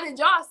 something. How did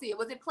y'all see it?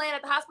 Was it playing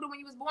at the hospital when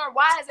you was born?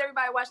 Why has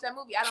everybody watched that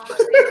movie? I don't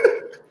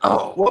understand.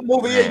 Oh, what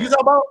movie is you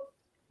talking about?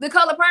 The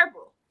Color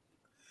Purple.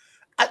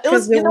 It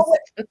was, you know what?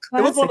 It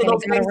was one of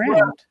those things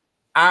where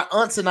our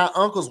aunts and our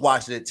uncles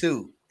watched it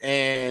too,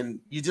 and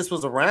you just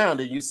was around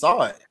and you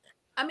saw it.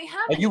 I mean, how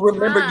and you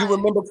remember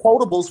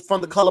quotables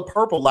from The Color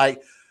Purple,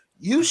 like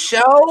 "You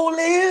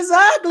surely is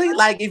ugly."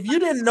 Like if you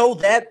didn't know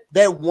that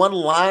one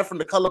line from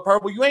The Color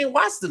Purple, you ain't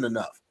watched it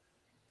enough.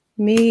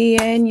 Me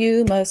and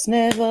you must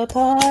never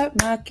part,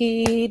 my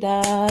key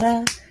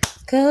dada,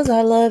 cause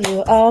I love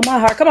you all my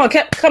heart. Come on,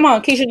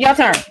 Keisha, your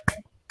turn.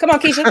 Come on,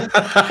 Keisha,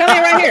 come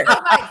in right here.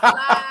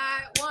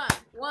 Slide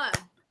one.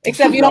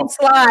 Except you don't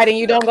slide and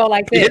you don't go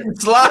like this. You didn't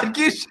slide,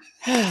 Keisha.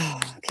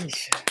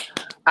 Keisha.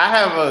 I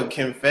have a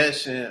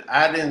confession.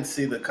 I didn't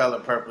see The Color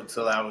Purple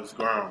till I was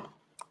grown.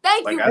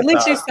 Thank you. At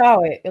least you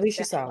saw it.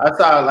 I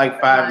saw it like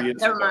 5 years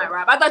ago. Never mind,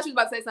 Rob. I thought you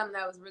was about to say something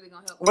that was really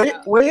going to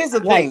help. Well, here's the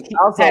thing.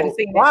 Also,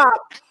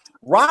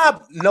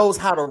 Rob knows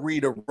how to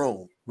read a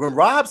room. When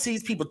Rob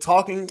sees people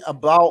talking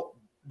about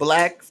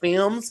black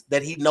films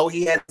that he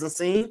hasn't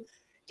seen,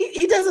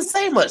 he doesn't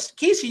say much.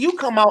 Keisha, you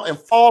come out and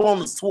fall on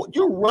the sword.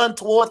 You run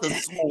toward the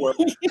sword.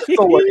 And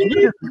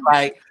you just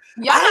like,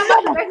 y'all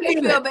not about to make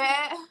me feel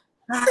bad.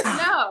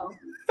 No.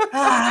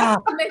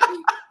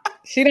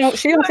 She don't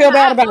feel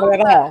bad about it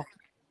at all.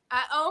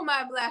 I own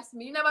my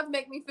blasphemy. You're not about to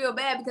make me feel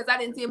bad because I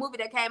didn't see a movie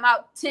that came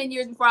out 10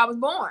 years before I was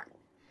born.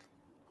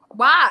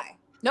 Why?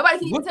 Nobody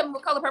can even tell me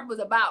what Color Purple was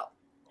about.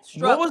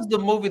 What was the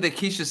movie that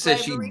Keisha said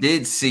she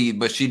did see,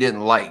 but she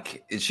didn't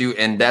like?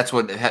 And that's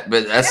what.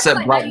 But that's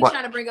like now you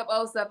trying to bring up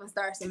old stuff and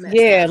start some mess.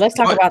 Yeah, let's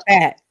talk about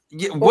that.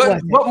 Yeah,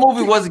 what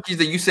movie was it, Keisha,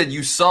 that you said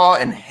you saw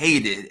and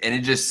hated, and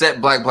it just set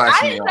black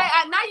blasphemy off?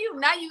 I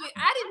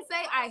didn't say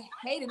I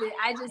hated it.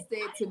 I just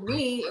said to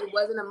me it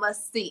wasn't a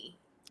must see.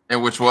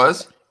 And which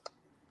was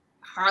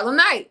Harlem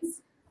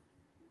Nights.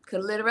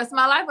 Could live the rest of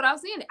my life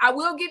without seeing it. I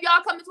will give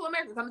y'all Coming to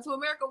America. Coming to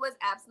America was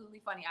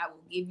absolutely funny. I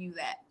will give you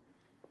that.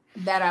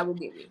 That I will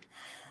give you.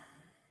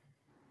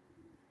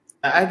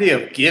 The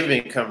idea of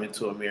giving Coming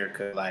to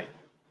America, like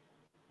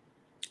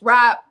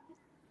Rob,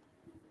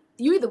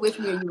 you either with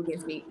me or you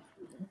against me.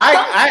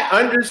 I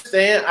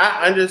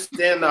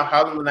understand the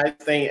Harlem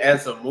Nights thing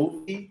as a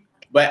movie,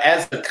 but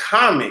as a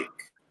comic,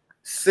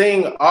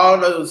 seeing all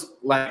those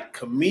like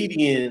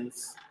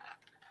comedians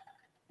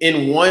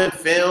in one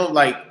film,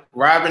 like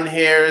Robin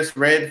Harris,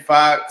 Red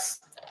Fox,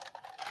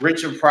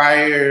 Richard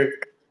Pryor,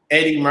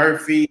 Eddie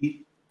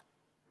Murphy,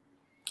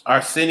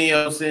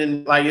 Arsenio's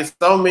in, like it's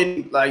so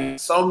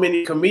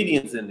many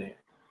comedians in there.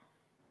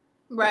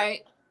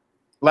 Right.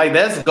 Like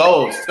that's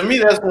goals. To me,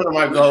 that's one of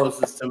my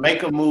goals is to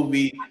make a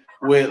movie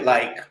with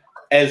like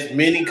as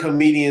many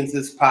comedians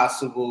as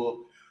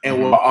possible,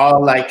 and we're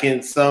all like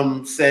in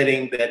some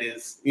setting that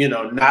is,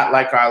 not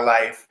like our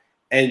life,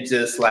 and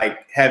just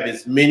like have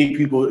as many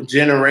people,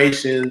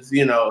 generations,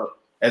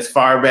 as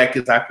far back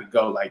as I could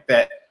go. Like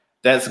that.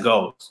 That's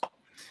goals.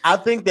 I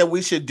think that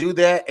we should do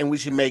that, and we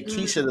should make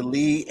Keisha the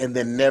lead, and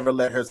then never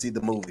let her see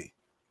the movie.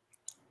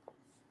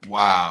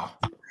 Wow.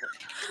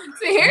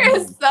 Tahir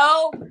is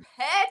so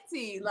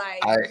petty.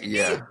 Like,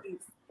 yeah.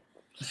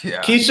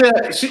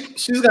 Keisha,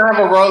 she's gonna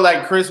have a role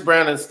like Chris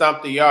Brown in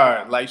Stomp the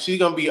Yard. Like she's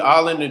gonna be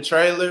all in the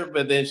trailer,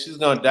 but then she's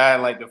gonna die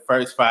in like the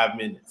first 5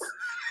 minutes.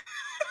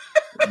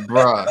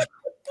 Bruh.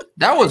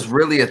 That was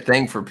really a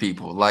thing for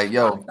people. Like,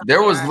 yo,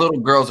 there was little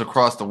girls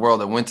across the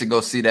world that went to go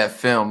see that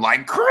film.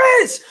 Like,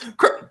 Chris,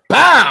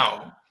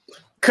 bow.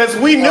 Because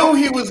we knew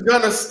he was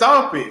going to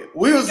stomp it.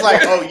 We was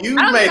like, oh, you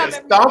made a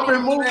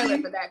stomping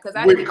movie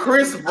with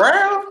Chris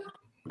Brown?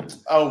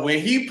 Oh, when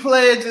he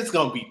pledged, it's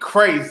going to be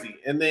crazy.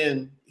 And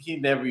then he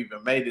never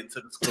even made it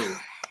to the school.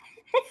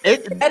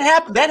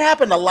 That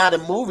happened a lot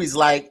in movies.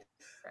 Like,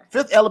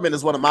 Fifth Element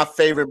is one of my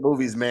favorite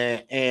movies,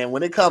 man. And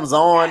when it comes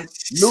on,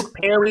 Luke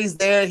Perry's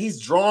there. He's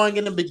drawing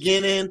in the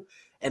beginning,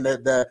 and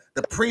the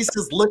priest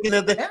is looking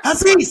at the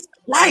Aziz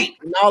light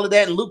and all of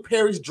that. And Luke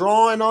Perry's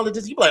drawing all of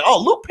this. You be like,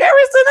 oh, Luke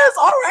Perry's in this?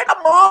 All right,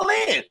 I'm all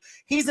in.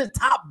 He's in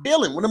top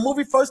billing. When the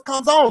movie first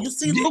comes on, you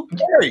see Luke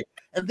Perry,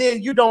 and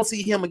then you don't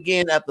see him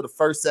again after the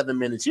first 7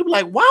 minutes. You be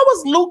like, why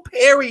was Luke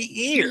Perry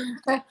here?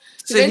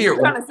 Sit here.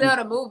 Trying to sell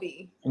the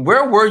movie.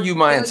 Where were you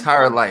my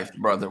entire life,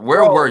 brother?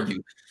 Where were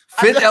you?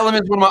 Fifth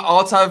Element is one of my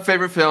all-time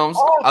favorite films.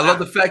 I love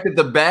the fact that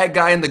the bad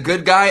guy and the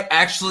good guy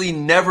actually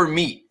never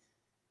meet.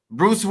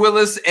 Bruce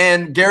Willis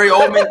and Gary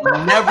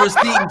Oldman never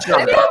see each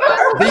other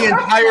the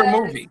entire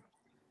movie.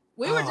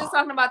 We were just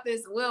talking about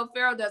this. Will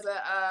Ferrell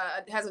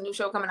has a new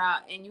show coming out,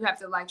 and you have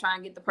to like try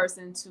and get the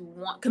person to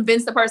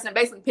convince the person,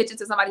 basically pitch it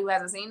to somebody who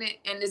hasn't seen it.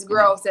 And this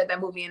girl said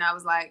that movie, and I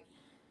was like,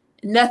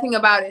 nothing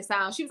about it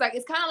sounds. She was like,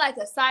 it's kind of like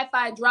a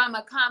sci-fi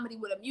drama comedy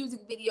with a music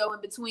video in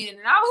between it.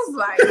 And I was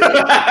like,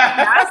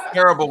 that's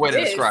terrible way to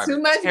describe it.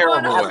 Too much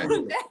terrible going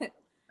on.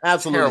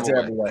 Absolutely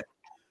terrible way.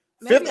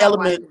 Fifth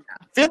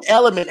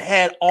Element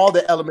had all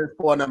the elements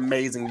for an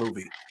amazing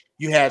movie.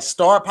 You had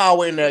star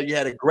power in there. You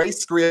had a great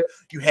script.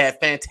 You had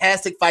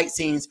fantastic fight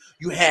scenes.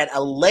 You had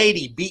a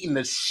lady beating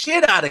the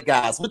shit out of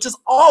guys, which is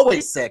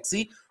always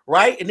sexy,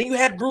 right? And then you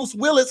had Bruce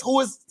Willis, who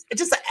is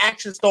just an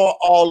action star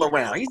all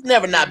around. He's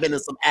never not been in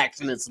some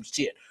action and some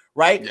shit,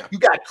 right? Yeah. You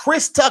got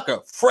Chris Tucker,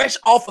 fresh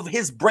off of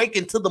his break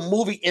into the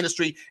movie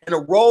industry in a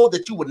role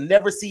that you would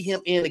never see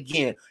him in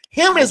again.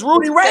 Him as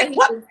Rudy Ray.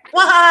 What?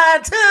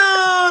 1,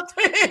 2,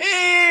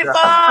 3, 4.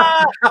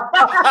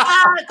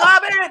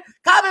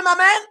 Come in, my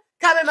man.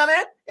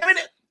 I mean,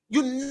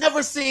 you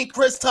never seen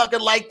Chris Tucker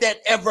like that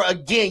ever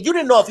again. You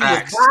didn't know if he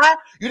was bi.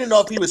 You didn't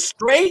know if he was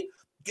straight.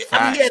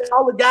 I mean, he had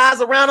all the guys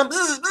around him,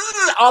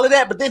 all of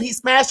that. But then he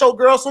smashed old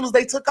girl as soon as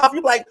they took off.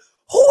 You're like,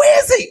 who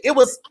is he? It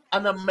was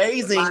an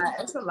amazing.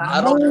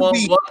 I don't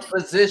want one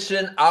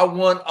position. I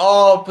want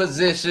all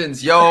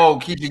positions. Yo,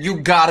 Keisha, you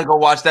gotta go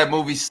watch that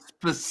movie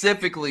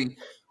specifically.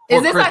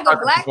 Is this like a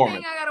black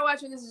thing I gotta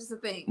watch, or this is just a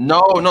thing?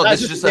 No,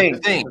 this is just a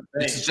thing.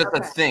 This is just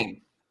a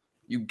thing.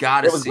 You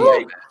gotta see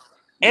it.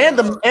 And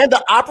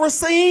the opera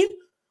scene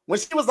when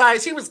she was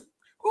like, I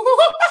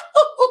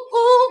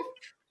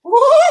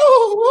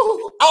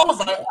was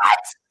like, what?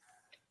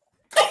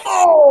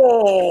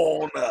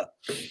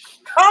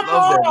 Come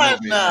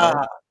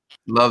on.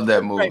 Love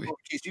that movie.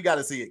 Keisha, you got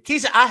to see it.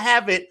 Keisha, I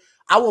have it.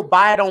 I will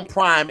buy it on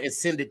Prime and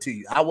send it to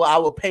you. I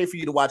will pay for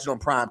you to watch it on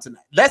Prime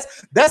tonight.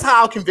 That's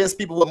how I'll convince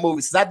people with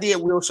movies. Because I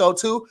did Wheel Show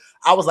too.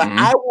 I was like,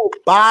 I will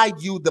buy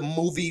you the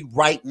movie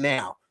right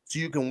now so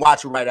you can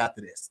watch it right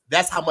after this.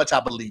 That's how much I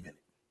believe in it.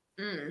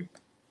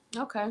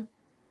 Okay.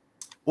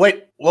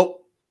 Wait.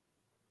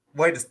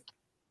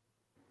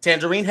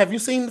 Tangerine, have you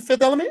seen The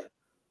Fifth Element?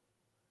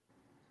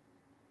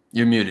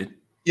 You're muted.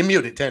 You're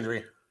muted,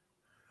 Tangerine.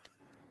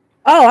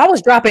 Oh, I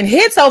was dropping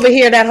hits over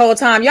here that whole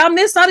time. Y'all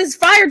missed all these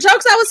fire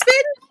jokes I was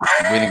spitting? I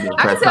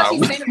can tell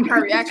she's seen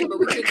her reaction, but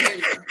we couldn't hear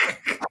you.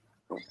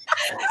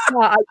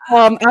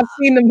 I've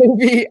seen the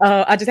movie.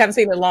 I just haven't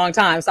seen it in a long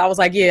time. So I was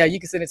like, yeah, you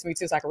can send it to me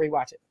too so I can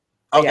rewatch it.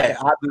 Okay,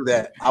 I'll do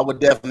that. I would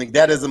definitely.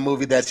 That is a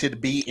movie that should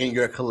be in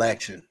your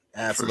collection.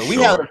 Absolutely. Sure.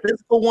 We have the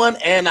physical one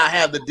and I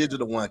have the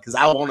digital one because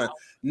I want to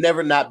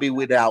never not be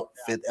without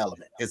Fifth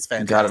Element. It's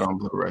fantastic. Got it on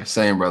Blu-ray.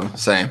 Same, brother.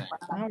 Same.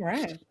 All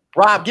right.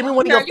 Rob, give me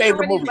one of your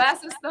favorite movies.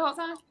 Glasses the whole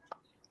time?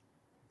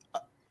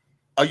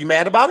 Are you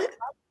mad about it?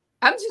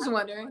 I'm just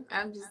wondering.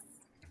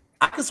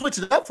 I can switch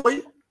it up for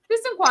you.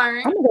 Just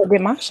inquiring. I'm gonna go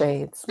get my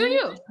shades. Do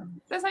you?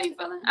 That's how you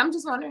feeling? I'm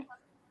just wondering.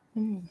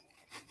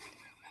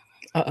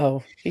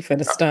 He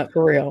finna stunt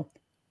for real.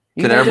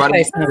 Can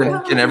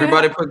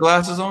everybody put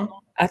glasses on?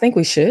 I think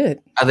we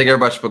should. I think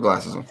everybody should put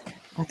glasses on.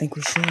 I think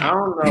we should. I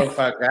don't know if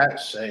I got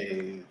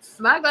shades.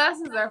 My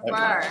glasses are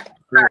fire.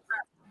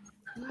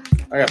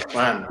 I got to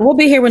find them. We'll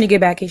be here when you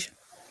get back, Keisha.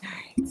 All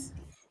right.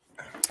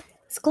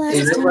 It's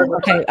glasses.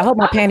 Okay, I hope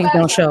my panties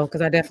don't show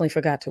because I definitely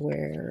forgot to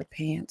wear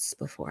pants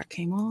before I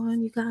came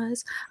on, you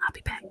guys. I'll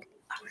be back.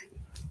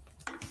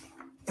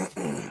 All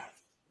right.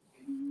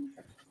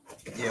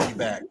 Yeah, we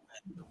back.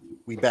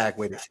 We back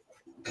with it.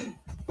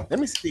 Let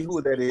me see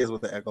who that is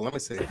with the echo. Let me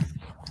see.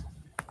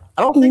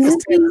 I don't think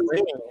it's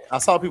Tangerine. I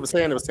saw people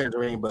saying it was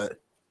Tangerine, but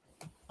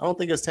I don't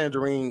think it's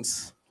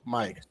Tangerine's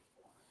mic.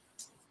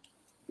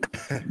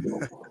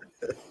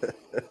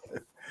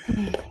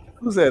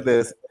 Who said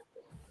this?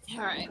 All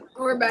right,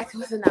 we're back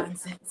with the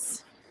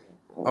nonsense.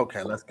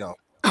 Okay, let's go.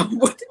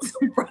 What is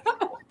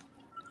wrong?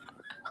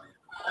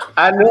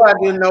 I knew I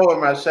didn't know what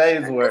my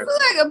shades were.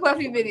 It's like a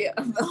puffy video,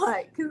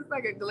 like because it's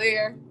like a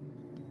glare.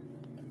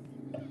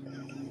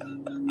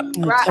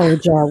 I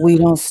told y'all we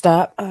don't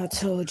stop. I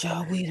told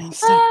y'all we don't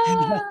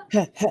stop.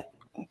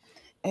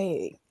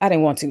 Hey, I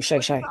didn't want to, Shay.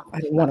 I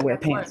didn't want to wear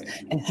pants.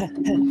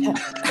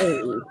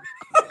 Hey.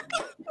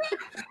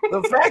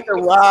 The fact that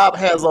Rob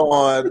has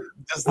on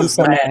just I'm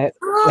so mad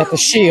at the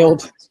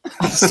shield.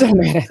 I'm so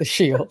mad at the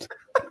shield.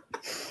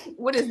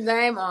 With his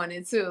name on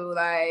it too,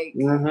 like.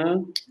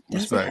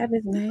 Does it have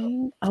his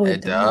name? Oh,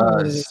 it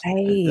does.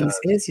 Hayes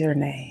is your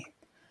name.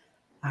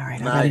 All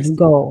right, nice. I gotta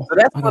go. So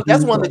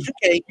that's one that you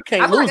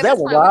can't lose that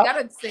one, Rob.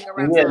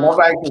 Yeah,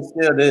 nobody can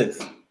steal this.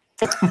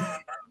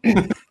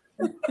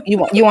 You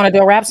want to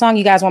do a rap song?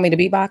 You guys want me to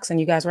beatbox and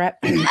you guys rap?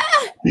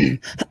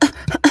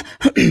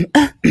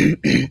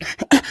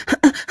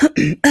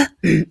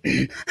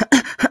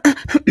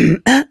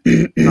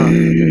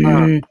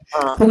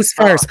 Who's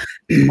first?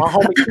 My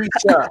homie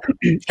Keisha.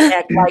 She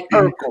act like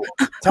Urkel.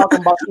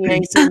 Talking about she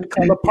ain't seen the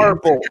color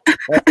purple.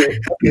 That's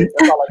it. That's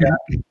all I got.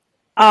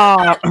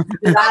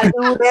 Did I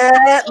do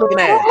that? Look at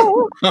that.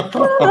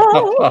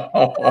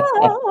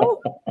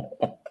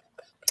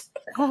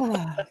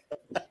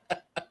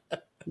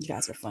 You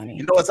guys are funny.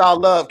 You know it's all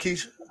love,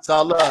 Keisha. It's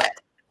all love.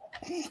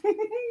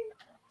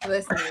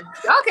 Listen,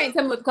 y'all can't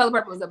tell me what the color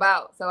purple is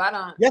about, so I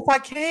don't. Yes, I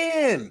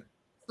can.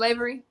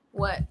 Slavery?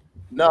 What?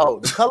 No,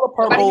 the color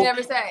purple. Nobody can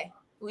ever say.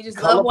 We just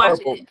love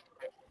watching it.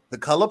 The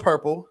color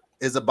purple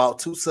is about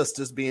two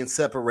sisters being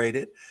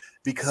separated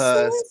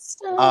because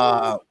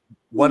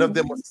one of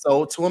them was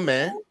sold to a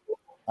man.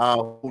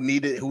 who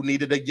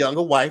needed a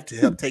younger wife to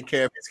help take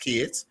care of his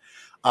kids.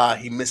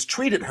 He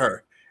mistreated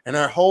her, and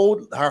her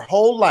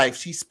whole life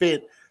she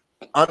spent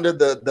under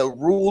the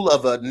rule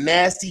of a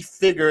nasty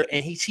figure,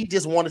 and she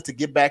just wanted to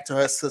get back to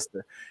her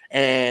sister.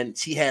 And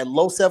she had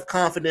low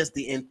self-confidence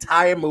the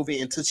entire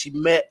movie until she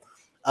met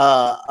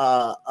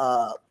a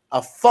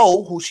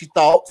foe who she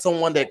thought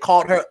someone that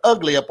called her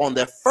ugly up on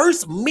their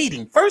first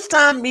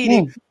time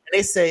meeting. And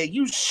they say,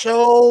 "You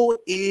show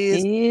is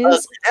ugly."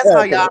 That's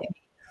how y'all.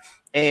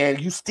 And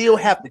you still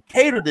have to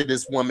cater to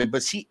this woman,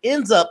 but she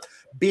ends up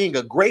being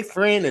a great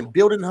friend and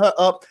building her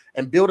up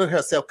and building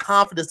her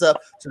self-confidence up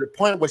to the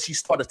point where she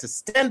started to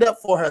stand up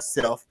for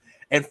herself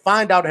and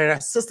find out that her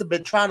sister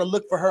been trying to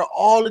look for her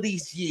all of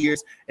these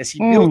years, and she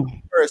built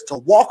the courage to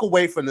walk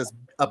away from this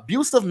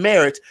abusive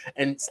marriage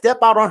and step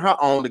out on her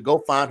own to go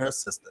find her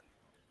sister.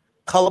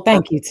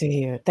 Thank you,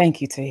 Tahir.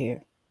 Thank you,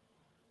 Tahir.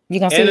 You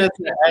gonna see it's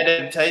an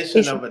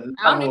adaptation of a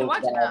novel by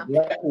a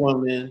Black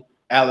woman,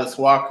 Alice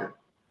Walker.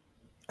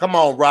 Come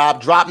on,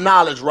 Rob. Drop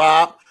knowledge,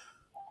 Rob.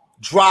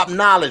 Drop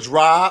knowledge,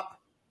 Rob.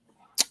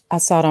 I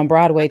saw it on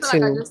Broadway too.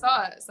 Like I just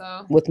saw it,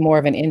 so with more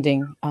of an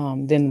ending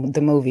than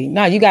the movie.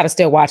 No, you got to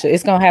still watch it.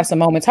 It's gonna have some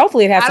moments.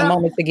 Hopefully, it has some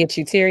moments to get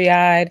you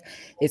teary-eyed.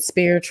 It's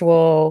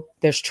spiritual.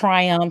 There's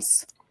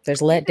triumphs.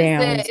 There's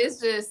letdowns.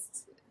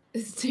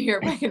 It's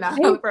tear breaking out.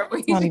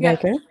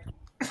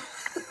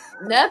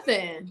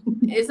 Nothing.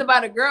 It's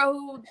about a girl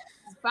who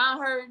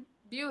found her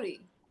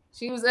beauty.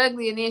 She was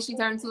ugly, and then she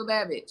turned into a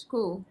bad bitch.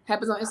 Cool.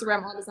 Happens on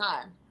Instagram all the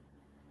time.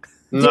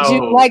 No. Did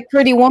you like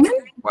Pretty Woman?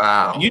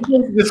 Wow. You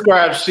just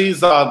described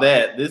She's All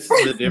That. This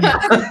is a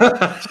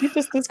different. You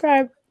just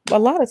described a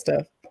lot of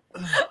stuff.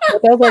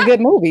 But those are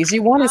good movies.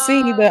 You want to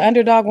see the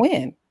underdog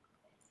win.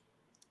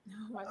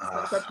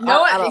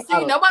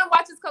 Nobody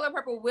watches Color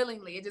Purple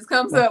willingly. It just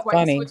comes up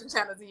while you're switching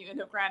channels and you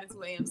end up crying into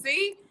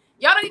AMC.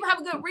 Y'all don't even have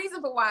a good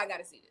reason for why I got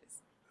to see this.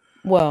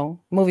 Well,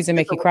 movies that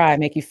make you cry,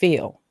 make you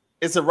feel.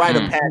 It's a rite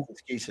of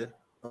passage, Keisha.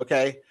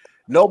 Okay,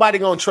 nobody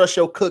gonna trust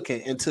your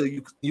cooking until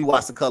you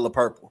watch The Color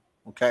Purple.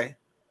 Okay,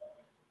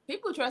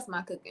 people trust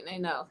my cooking. They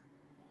know.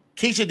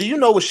 Keisha, do you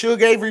know what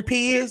Sugar Avery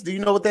P is? Do you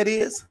know what that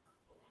is?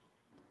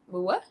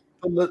 What?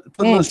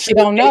 She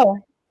don't know.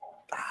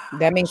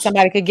 That means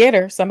somebody could get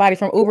her. Somebody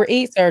from Uber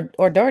Eats or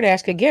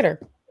DoorDash could get her.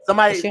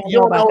 Somebody you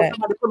don't know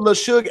somebody put a little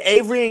Sugar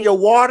Avery in your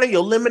water,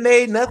 your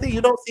lemonade, nothing. You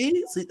don't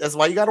see. That's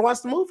why you gotta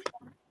watch the movie.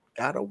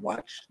 Gotta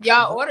watch.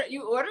 Y'all order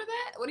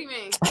that? What do you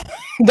mean?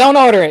 Don't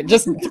order it.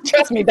 Just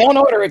trust me. Don't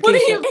order it. What do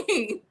you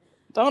mean?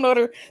 Don't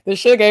order the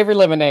Sugar Avery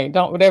lemonade.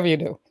 Don't, whatever you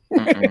do.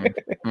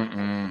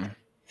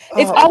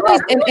 It's always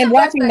and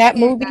watching that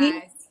movie.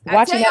 Guys.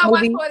 Watching that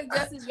movie.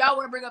 Justice, y'all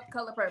want to bring up The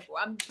Color Purple.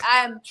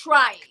 I'm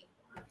trying.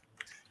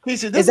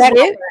 Keisha, is that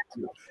it?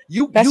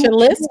 That's your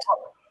list?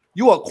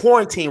 You are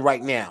quarantined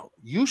right now.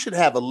 You should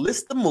have a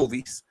list of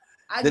movies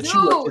you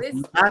are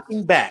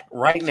knocking back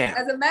right now.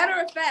 As a matter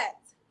of fact.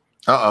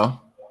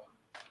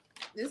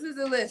 This is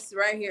the list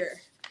right here.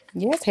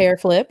 Yes, hair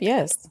flip.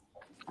 Yes.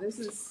 This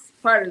is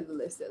part of the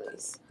list, at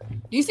least.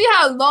 Do you see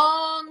how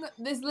long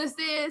this list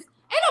is?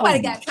 Ain't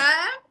nobody got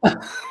time.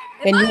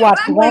 And you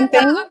watched one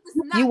thing?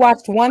 You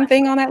watched one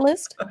thing on that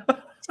list?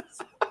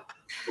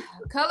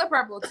 Color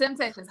Purple,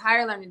 Temptations,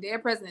 Higher Learning,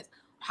 Dead Presidents,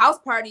 House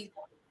Party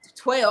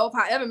 12,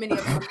 however many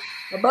of them,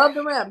 Above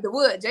the Rim, The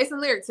Wood,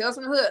 Jason Lyric, Tales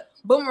from the Hood,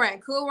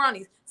 Boomerang, Cool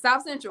Ronnies,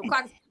 South Central,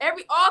 Clock,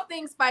 all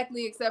things Spike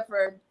Lee except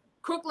for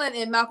Crooklyn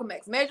and Malcolm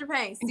X, Major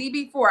Payne,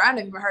 CB4, I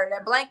never even heard of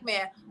that, Blank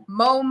Man,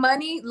 Mo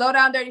Money, Low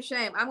Down Dirty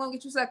Shame, I'm Gonna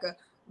Get You Sucker,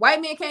 White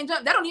Man Can't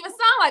Jump, that don't even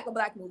sound like a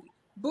black movie.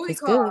 Booty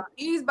Call,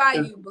 Ease by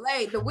You,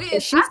 Blade, The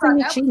Wiz. She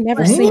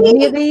never seen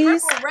any of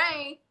these. Purple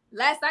Rain,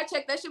 last I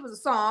checked, that shit was a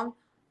song.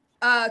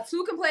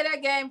 Two Can Play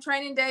That Game,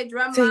 Training Day,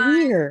 Drumline,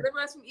 Deliver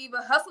Us from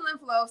Eva, Hustle and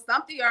Flow,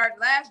 Stomp the Yard,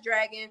 Last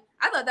Dragon.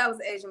 I thought that was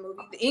an Asian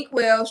movie. The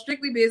Inkwell,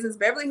 Strictly Business,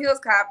 Beverly Hills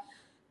Cop,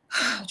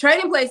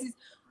 Trading Places.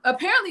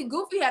 Apparently,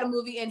 Goofy had a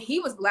movie and he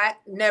was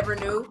black. Never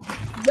knew.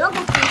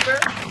 Jungle Fever.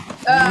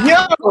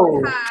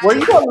 Were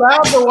you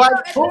allowed to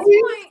watch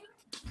movies?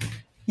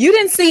 You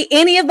didn't see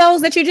any of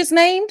those that you just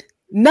named?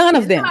 None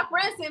of them. My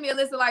friend sent me a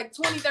list of like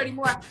 20, 30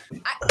 more.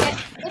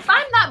 If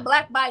I'm not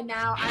black by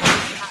now, I'm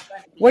not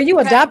black. Were you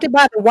adopted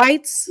by the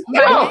whites?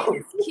 My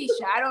name is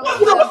Keisha. I don't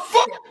know.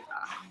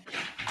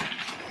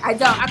 I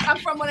don't. I come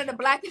from one of the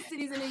blackest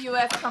cities in the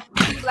U.S. I come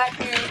from 2 black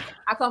parents.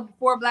 I come from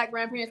 4 black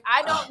grandparents.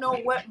 I don't know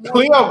what.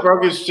 Cleo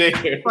broke his chair.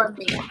 For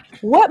me.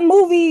 What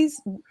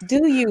movies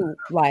do you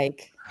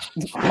like?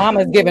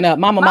 Mama's giving up.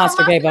 Mama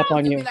Monster gave up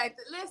on you. Like,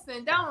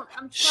 listen, don't.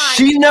 I'm trying.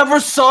 She never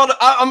saw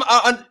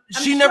the.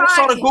 She never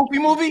saw the Goofy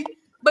movie.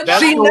 But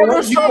she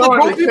never saw the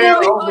Goofy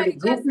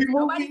movie.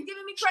 Nobody's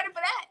giving me credit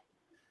for that.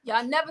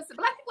 Y'all never said.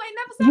 Black people ain't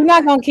never said. You're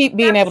not gonna keep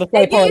being able to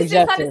play poetic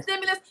justice.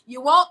 Stimulus,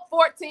 you want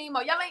 14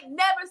 more. Y'all ain't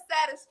never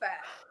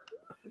satisfied.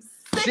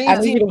 She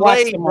ain't seen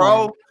Blade,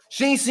 bro.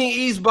 She ain't seen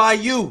Ease by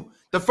You.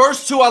 The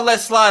first 2 I let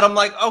slide. I'm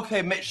like,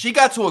 okay, man. She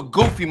got to a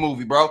Goofy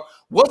movie, bro.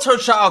 What's her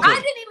childhood? I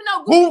didn't even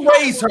know Goofy. Who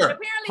raised her?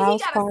 Apparently,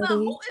 House he got a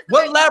son.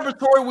 What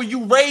laboratory were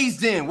you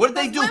raised in? What did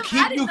they do?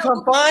 Keep you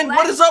confined?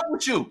 What is up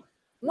with you?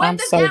 I'm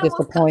so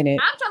disappointed.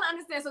 I'm trying to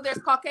understand. So there's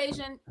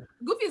Caucasian.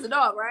 Goofy is a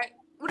dog, right?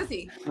 What is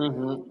he?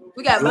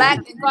 We got black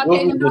and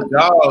Caucasian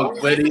dog,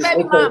 but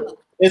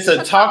it's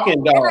a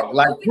talking dog.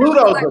 Like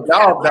Pluto's a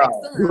dog.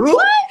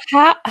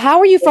 What? How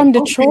are you from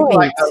Detroit?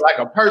 Like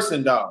a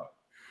person dog.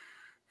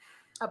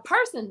 A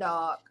person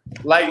dog.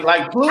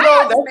 Like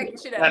Pluto.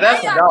 That's a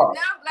dog.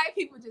 Now black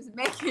people just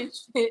making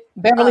shit.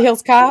 Beverly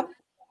Hills Cop.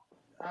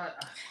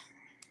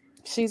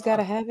 She's got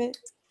to have it.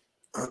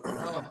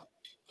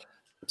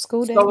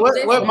 School day. So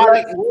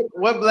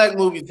what black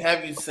movies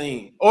have you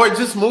seen, or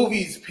just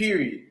movies?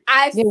 Period.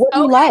 What do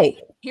you like?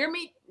 Hear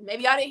me?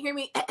 Maybe y'all didn't hear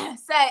me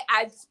say.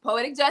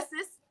 Poetic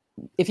Justice.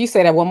 If you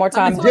say that one more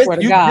time, I swear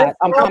to God,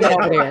 I'm coming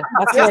over there.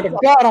 I swear to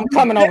God, I'm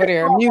coming over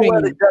there. I'm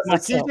muting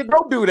myself.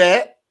 Don't do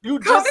that. You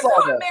just saw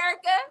that.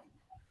 America.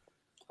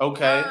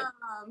 Okay.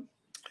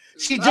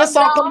 She just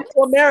saw Coming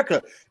to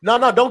America. No,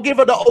 don't give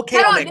her the okay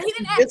on that. He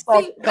didn't ask.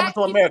 Coming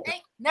to America.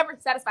 Never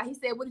satisfied. He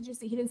said, "What did you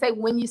see?" He didn't say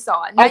when you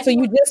saw it. Oh, so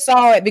you just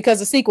saw it because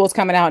the sequel's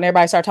coming out and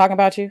everybody started talking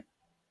about you?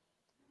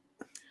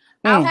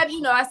 I'll have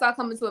you know, I saw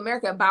Coming to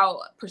America about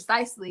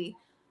precisely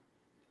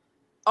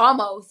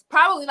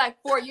probably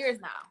like 4 years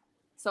now.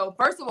 So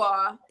first of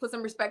all, put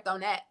some respect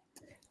on that.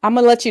 I'm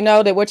gonna let you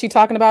know that what you're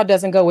talking about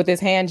doesn't go with this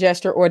hand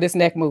gesture or this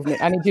neck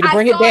movement. I need you to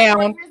bring it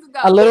down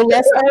a little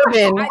less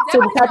urban to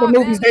the type of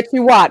movies that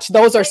you watch.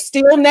 Those are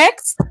still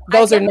necks.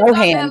 Those are no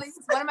hands.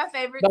 One of my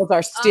favorites. Those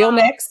are still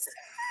necks.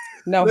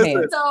 No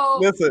hands. So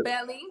listen,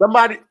 belly.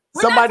 Somebody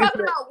We're not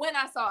talking about when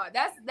I saw it.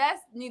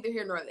 That's neither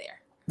here nor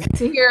there.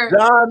 To hear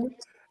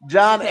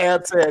John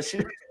Abb says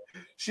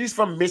she's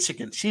from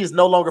Michigan. She is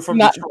no longer from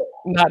Detroit.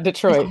 Not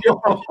Detroit.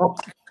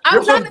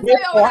 I'm trying to tell you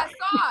what I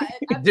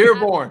saw.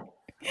 Dearborn.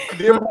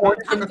 Dearborn,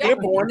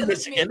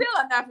 Michigan. Still,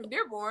 I'm not from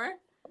Dearborn.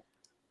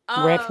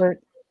 Redford,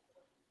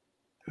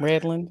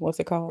 Redland. What's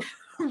it called?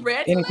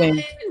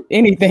 Redland.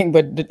 Anything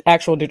but the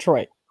actual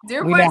Detroit.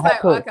 Dearborn is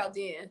like Lockout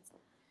Den.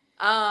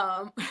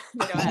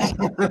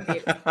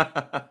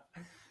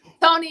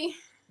 Tony,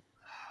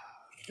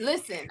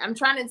 listen. I'm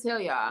trying to tell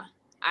y'all.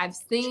 I've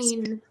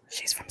seen.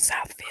 She's from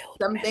Southfield.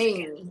 Some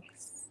things.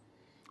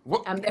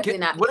 I'm definitely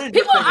not.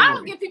 People, I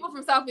don't get people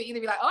from Southfield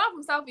either be like, "Oh, I'm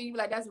from Southfield." You be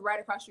like, "That's right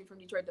across the street from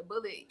Detroit." The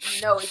bullet,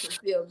 you know, it can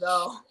still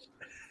go.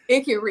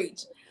 It can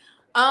reach.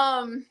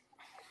 No,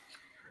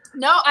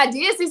 I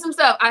did see some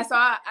stuff. I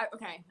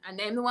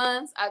named the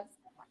ones. I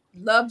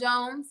love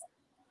Jones.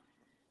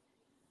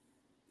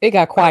 It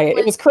got quiet.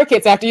 It was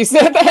crickets after you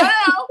said that.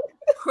 No.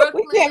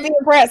 Brooklyn, we can't be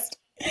impressed.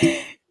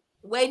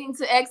 Waiting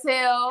to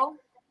Exhale.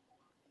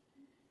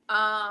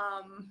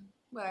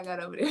 What I got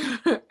over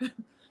there?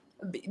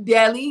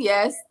 Delhi,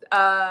 yes.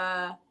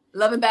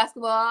 Love and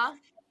Basketball.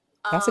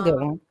 That's a good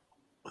one.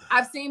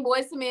 I've seen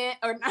Boys to Men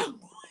or not.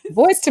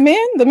 Boys to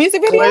Men, the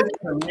music video. Boys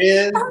to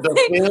Men,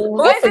 the film.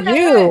 Boys in the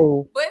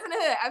Hood. Boys in the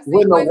Hood. I've seen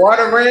when the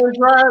water ran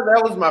dry,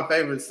 that was my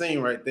favorite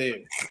scene right there.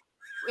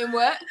 In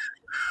what?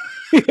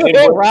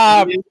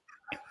 Rob.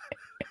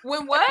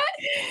 When what?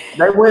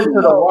 They went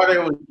to the water.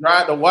 It was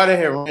dry. The water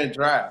had ran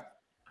dry.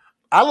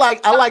 I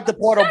like the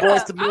part of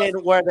Boys to Men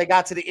where they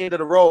got to the end of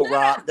the road,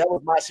 Rob. That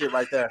was my shit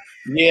right there.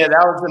 Yeah,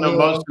 that was an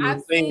emotional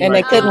thing. And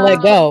they couldn't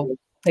let go.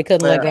 They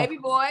couldn't let go. Baby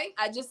Boy,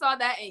 I just saw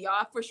that, and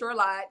y'all for sure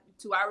lied.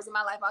 2 hours of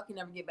my life I can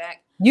never get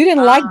back. You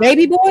didn't like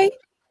Baby Boy?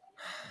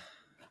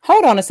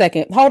 Hold on a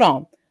second. Hold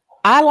on.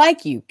 I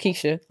like you,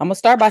 Keisha. I'm gonna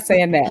start by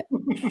saying that.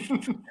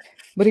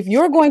 But if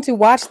you're going to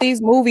watch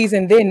these movies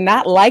and then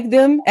not like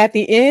them at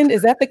the end,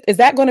 is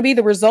that going to be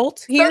the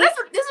result here? So this is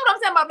what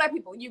I'm saying about black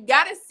people. You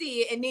gotta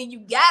see it, and then you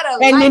gotta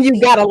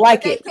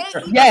like it.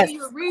 Yes, give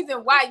you a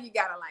reason why you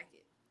gotta like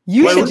it.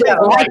 You should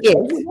just like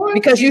it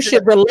because you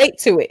should relate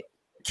to it.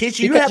 Keisha,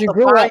 you have to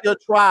find your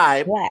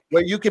tribe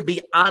where you can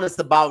be honest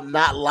about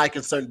not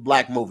liking certain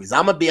black movies.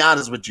 I'm gonna be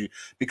honest with you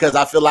because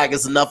I feel like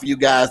it's enough of you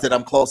guys that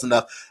I'm close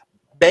enough.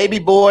 Baby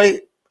Boy,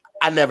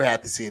 I never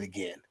had to see it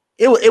again.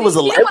 It was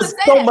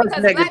so much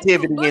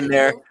negativity in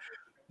there.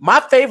 My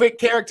favorite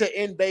character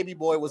in Baby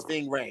Boy was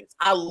Ving Rhames.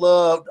 I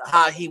loved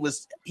how he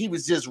was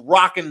just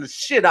rocking the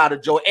shit out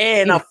of Joe.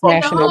 And I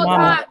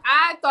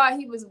thought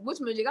he was which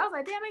magic. I was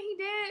like, damn it, he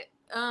did.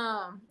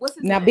 What's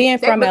his name? Being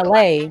from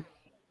LA,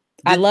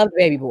 I loved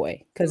Baby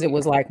Boy because it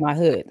was like my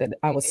hood that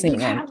I was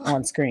seeing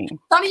on screen.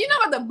 Tony, you know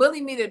about the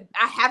bully me that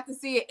I have to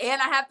see it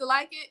and I have to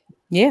like it?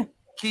 Yeah.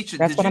 Keisha,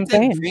 that's what I'm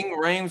saying. Ving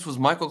Rhames was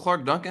Michael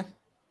Clark Duncan?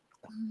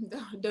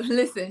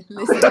 Listen. We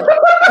move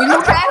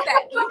past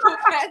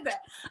that.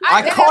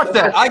 I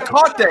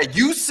caught that.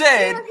 You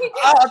said,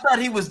 I thought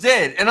he was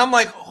dead. And I'm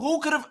like, who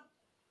could have?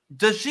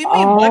 Does she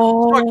mean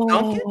Michael Clark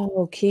Duncan?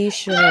 Oh,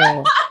 Keisha.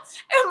 And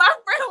my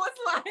friend was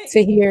like,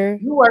 Tahir.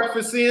 You work for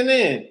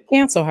CNN.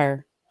 Cancel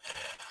her.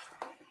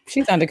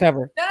 She's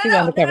undercover. She's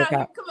undercover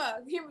cop. Come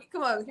on. Here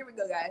we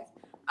go, guys.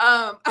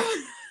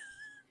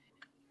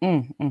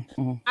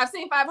 I've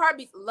seen 5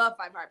 Heartbeats. Love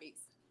 5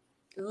 Heartbeats.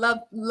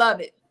 Love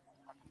it.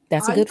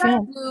 That's a good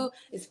film.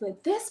 It's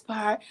with this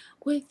part,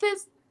 with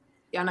this.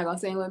 Y'all not gonna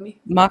sing with me?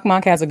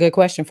 Monk has a good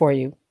question for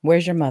you.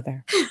 Where's your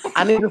mother?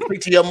 I need to speak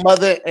to your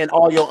mother and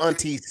all your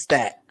aunties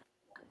stat.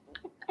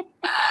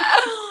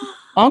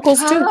 Uncles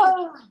too.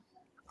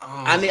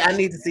 I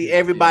need to see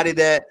everybody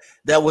that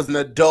was an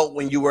adult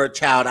when you were a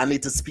child. I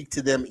need to speak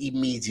to them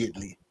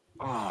immediately.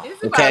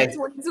 It's about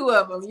 22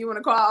 of them. You want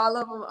to call all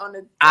of them on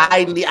the?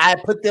 I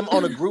put them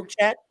on a group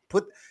chat.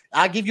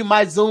 I'll give you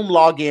my Zoom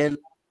login.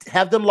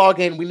 Have them log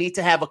in. We need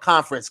to have a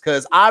conference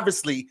because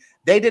obviously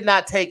they did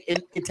not take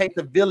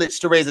the village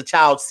to raise a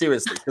child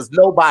seriously because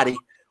nobody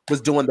was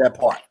doing their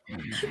part. To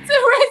raise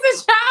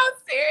a child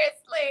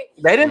seriously.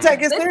 They didn't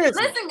take it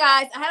seriously. Listen,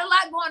 guys, I had a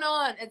lot going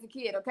on as a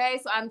kid,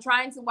 okay? So I'm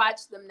trying to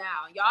watch them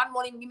now. Y'all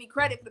won't even give me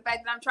credit for the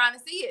fact that I'm trying to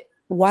see it.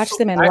 Watch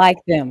them and like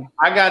them.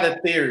 I got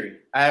a theory.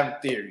 I have a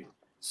theory.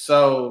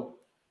 So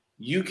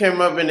you came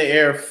up in the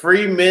air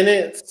 3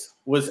 minutes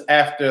was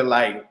after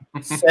like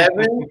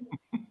 7.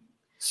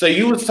 So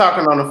you was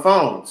talking on the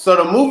phone. So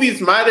the movies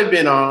might have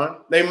been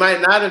on. They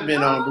might not have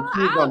been on, but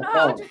you was on the phone. I don't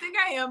know what you think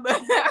I am,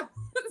 but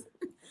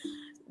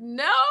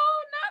no,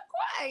 not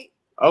quite.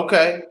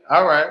 Okay,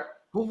 all right.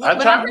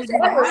 What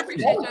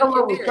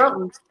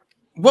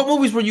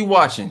movies were you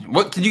watching?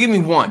 What? Can you give me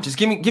one? Just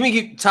give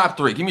me top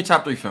 3. Give me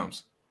top 3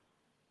 films.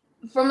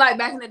 From like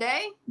back in the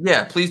day?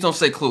 Yeah, please don't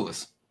say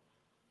Clueless.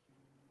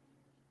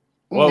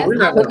 Well, you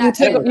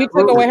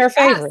took away her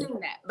favorite. I've seen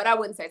that, but I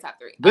wouldn't say top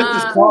 3. This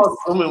is called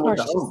Swimming with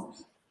the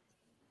Homies.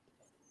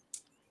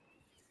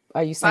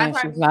 Are you saying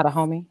she's not a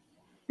homie?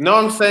 No,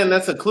 I'm saying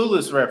that's a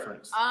Clueless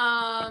reference.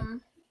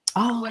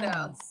 What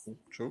else?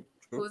 True.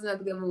 What was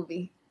another good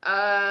movie?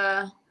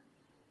 Oh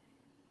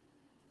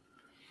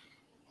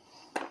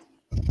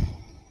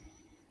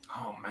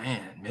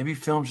man, maybe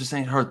films just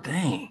ain't her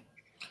thing.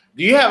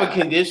 Do you have a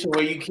condition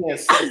where you can't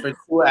sit for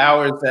 2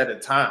 hours at a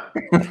time?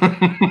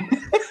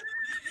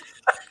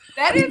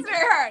 That is very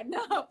hard.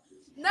 No.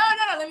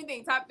 Let me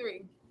think. Top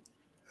 3.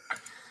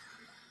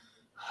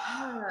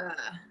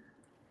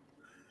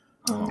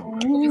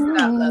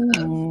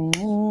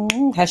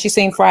 Has she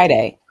seen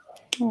Friday?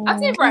 I've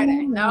seen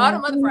Friday. Now all the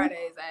other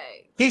Fridays,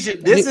 Keisha,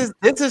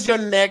 this is your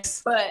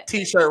next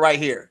T-shirt right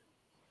here.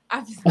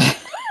 I just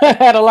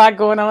had a lot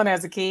going on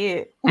as a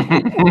kid. No,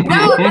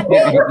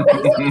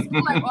 I used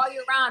to like all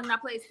year round, and I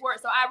played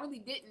sports, so I really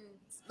didn't.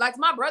 Like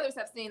my brothers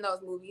have seen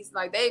those movies,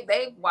 like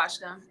they watched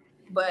them,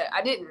 but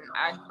I didn't.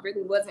 I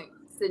really wasn't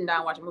sitting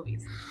down watching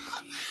movies.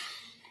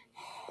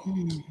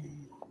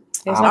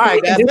 All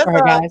right,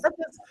 guys.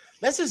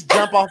 Let's just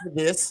jump off of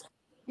this.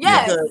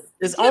 Yes,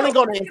 it's only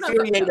going to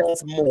infuriate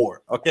us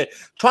more. Okay,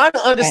 trying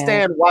to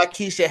understand why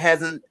Keisha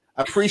hasn't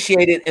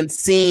appreciated and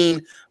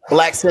seen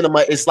Black cinema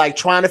is like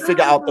trying to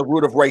figure out the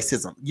root of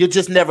racism. You're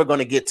just never going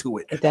to get to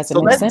it. It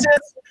doesn't make sense.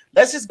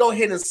 Let's just go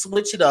ahead and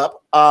switch it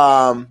up.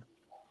 Rob.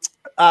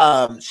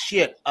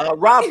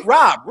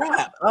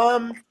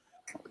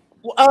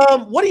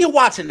 What are you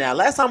watching now?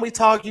 Last time we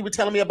talked, you were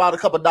telling me about a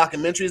couple of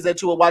documentaries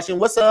that you were watching.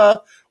 What's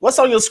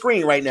on your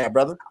screen right now,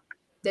 brother?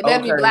 They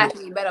better be Black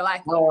and you better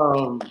like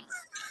them.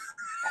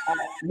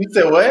 You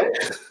said what?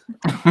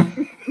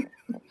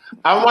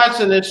 I'm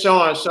watching this show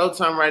on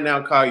Showtime right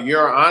now called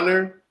Your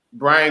Honor.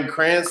 Bryan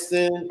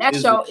Cranston. That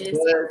show is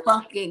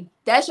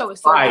so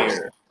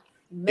fire.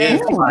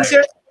 Man.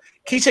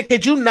 Keisha,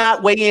 could you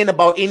not weigh in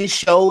about any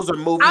shows or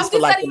movies for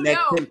like the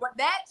next 10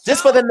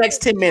 just for the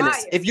next 10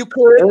 minutes? If you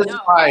could. It's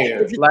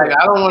fire. Like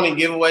I don't want to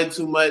give away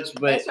too much,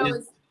 but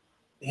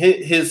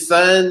his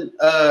son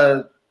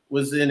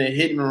was in a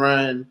hit and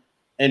run,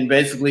 and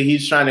basically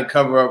he's trying to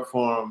cover up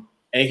for him,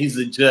 and he's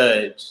a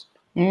judge.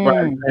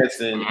 Bryan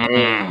Cranston.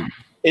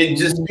 It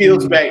just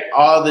peels back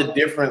all the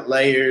different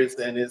layers,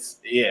 and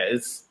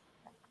it's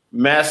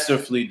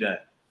masterfully done.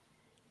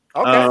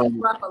 Okay,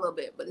 rough a little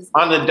bit, but it's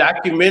on the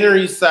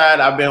documentary side,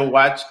 I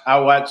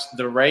watched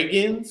the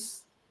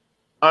Reagans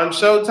on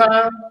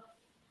Showtime,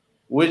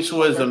 which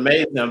was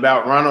amazing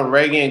about Ronald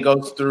Reagan.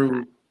 Goes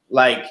through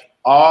like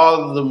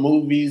all the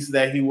movies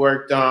that he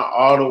worked on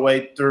all the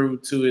way through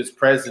to his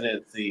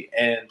presidency,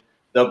 and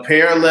the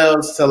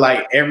parallels to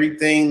like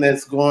everything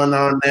that's going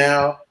on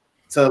now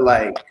to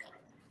like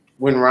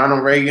when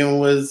Ronald Reagan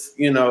was,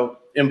 in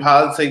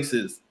politics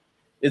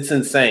it's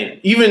insane.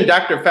 Even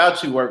Dr.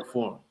 Fauci worked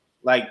for him.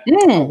 Like,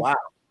 oh, wow.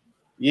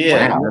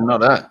 Yeah. Wow, I didn't know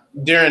that.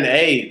 During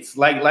AIDS.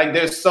 Like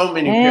there's so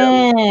many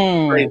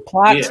parallels.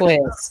 Plot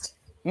twist.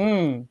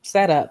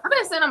 Set up. I've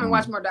been saying I'm gonna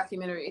watch more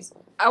documentaries.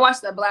 I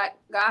watched the Black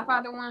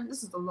Godfather one.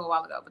 This is a little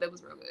while ago, but it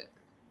was real good.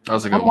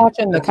 I'm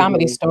watching the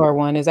Comedy Store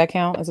one. Does that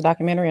count as a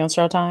documentary on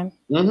Showtime?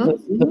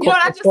 Mm-hmm.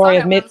 The story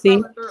of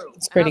Mitzi.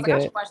 It's pretty good.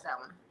 I should watch that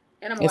one.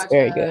 And I'm it's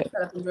very good.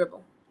 Set Up and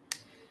Dribble.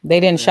 They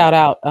didn't shout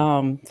out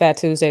Fat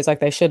Tuesdays like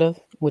they should have,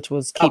 which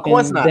was keeping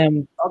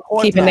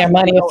their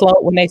money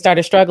afloat when they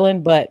started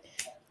struggling. But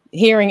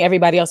hearing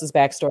everybody else's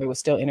backstory was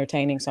still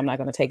entertaining, so I'm not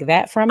going to take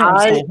that from it.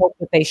 I hope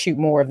that they shoot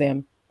more of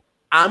them.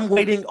 I'm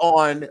waiting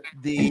on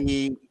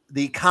the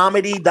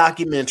comedy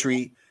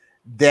documentary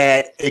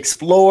that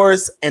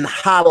explores and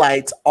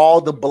highlights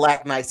all the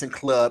Black nights in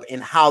club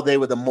and how they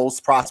were the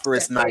most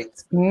prosperous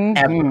nights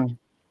ever.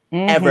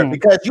 ever,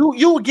 because you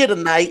will get a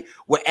night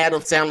where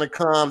Adam Sandler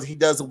comes, he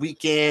does a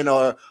weekend,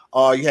 or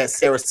you had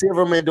Sarah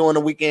Silverman doing the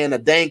weekend, or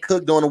Dane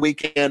Cook doing the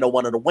weekend, or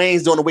one of the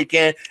Waynes doing the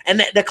weekend,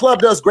 and the club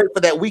does great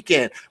for that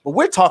weekend. But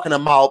we're talking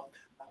about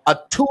a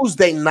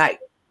Tuesday night.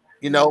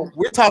 You know,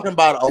 we're talking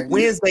about a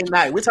Wednesday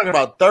night. We're talking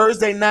about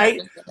Thursday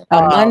night.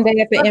 A Monday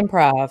at the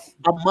Improv.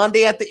 A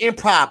Monday at the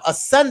Improv. A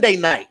Sunday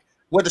night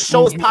where the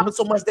show is popping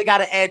so much they got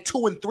to add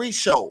 2 and 3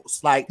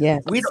 shows. Like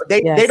they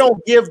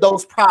don't give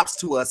those props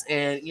to us.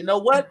 And you know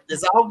what?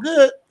 It's all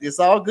good. It's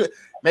all good.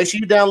 Make sure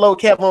you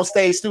download Kev on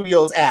Stage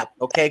Studios app,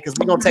 okay? Because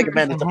we're gonna take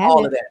advantage of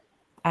all of that.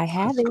 I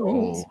have it.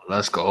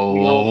 Let's go.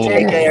 We're gonna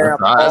take care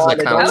of all of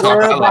that. Don't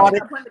worry about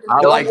it.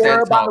 Don't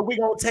worry about it.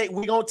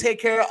 We're gonna take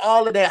care of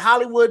all of that.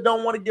 Hollywood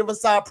don't want to give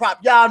us our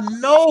prop. Y'all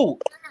know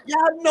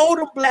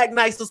the Black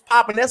Knights was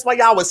popping. That's why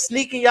y'all was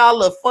sneaking y'all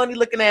little funny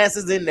looking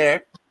asses in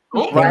there.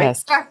 Right?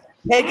 Yes.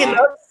 Taking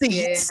up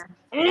seats.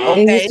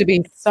 Okay. It used to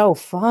be so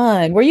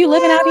fun. Were you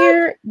living out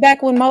here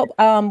back when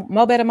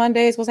Mo Better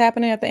Mondays was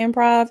happening at the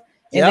Improv?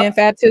 And then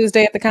Fat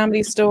Tuesday at the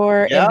Comedy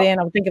Store. And then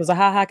I think it was a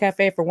Ha Ha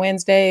Cafe for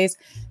Wednesdays,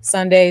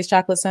 Sundays,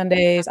 Chocolate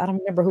Sundays. I don't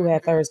remember who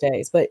had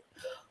Thursdays, but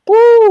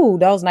woo,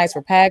 those nights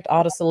were packed.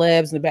 All the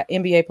celebs, the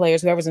NBA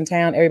players, whoever's in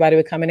town, everybody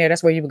would come in there.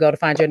 That's where you would go to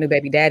find your new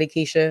baby daddy,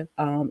 Keisha.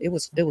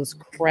 It was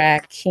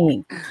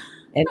cracking.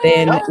 And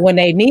then when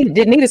they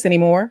didn't need us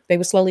anymore, they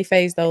would slowly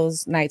phase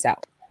those nights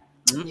out.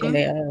 And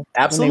they,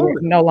 absolutely when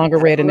they were no longer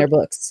read in their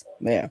books.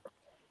 Yeah.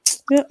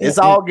 It's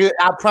all good.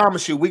 I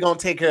promise you, we're gonna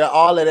take care of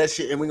all of that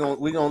shit, and we're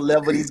gonna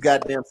level these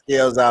goddamn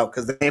scales out,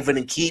 because they ain't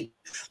gonna keep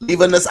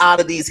leaving us out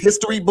of these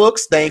history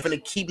books. They ain't gonna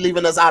keep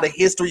leaving us out of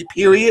history,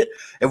 period.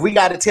 If we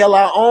got to tell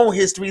our own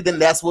history, then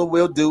that's what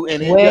we'll do.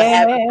 And then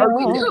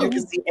you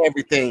can see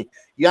everything.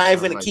 You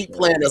ain't gonna keep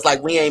playing us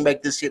like we ain't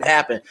make this shit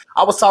happen.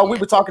 We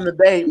were talking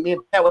today, me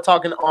and Pat were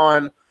talking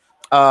on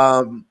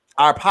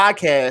our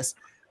podcast,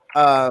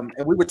 and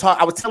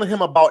I was telling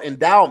him about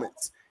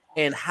endowments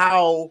and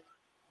how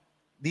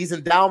these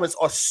endowments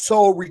are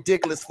so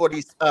ridiculous for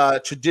these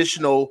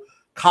traditional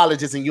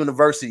colleges and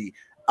university.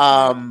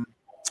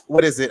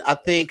 What is it? I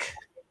think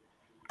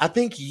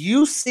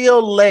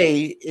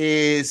UCLA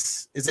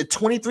is it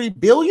 23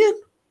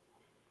 billion?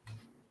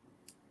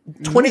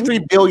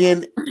 23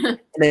 billion in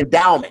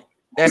endowment.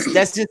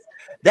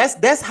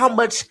 That's how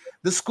much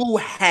the school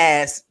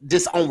has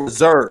just on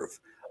reserve.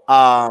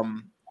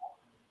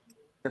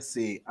 Let's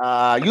see.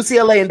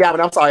 UCLA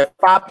endowment, I'm sorry,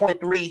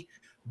 $5.3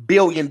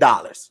 billion.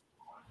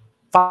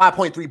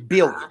 5.3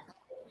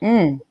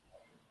 billion.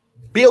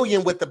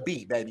 Billion with the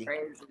B, baby.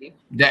 Crazy.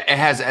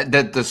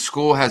 That the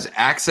school has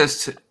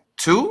access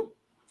to?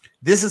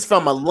 This is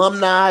from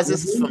alumni,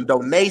 this is from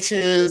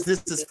donations,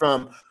 this is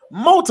from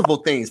multiple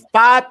things.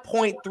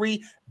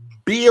 5.3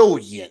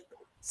 billion.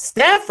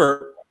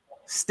 Stanford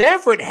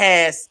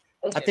has,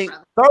 I think,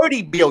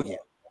 30 billion.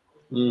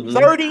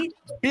 $30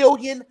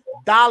 billion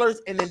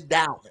in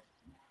endowment.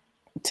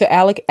 To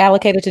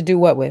allocate it to do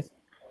what with?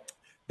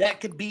 That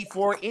could be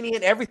for any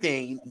and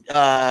everything.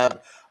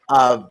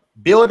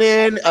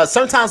 Building.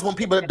 Sometimes when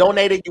people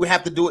donate it, you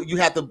have to do it. You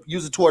have to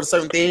use it toward a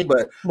certain thing.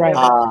 But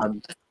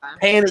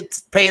paying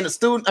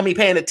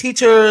the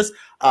teachers,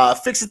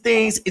 fixing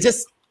things. It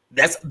just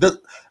that's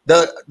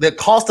the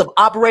cost of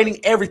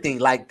operating everything.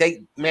 Like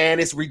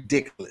it's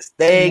ridiculous.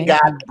 They got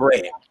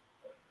bread.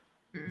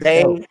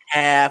 They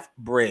have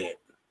bread.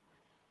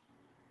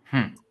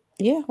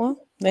 Yeah, well,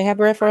 they have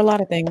bread for a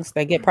lot of things.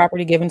 They get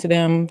property given to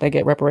them. They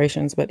get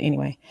reparations. But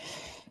anyway,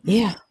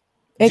 yeah,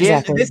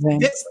 exactly.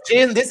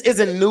 Jen, this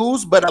isn't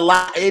news, but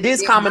it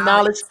is common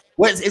knowledge.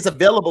 Well, it's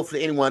available for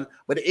anyone,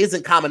 but it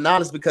isn't common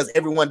knowledge because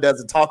everyone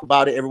doesn't talk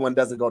about it. Everyone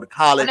doesn't go to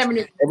college.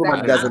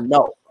 Everyone doesn't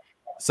know.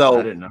 So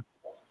I didn't know.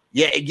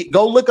 Yeah,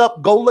 go look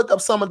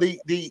up some of the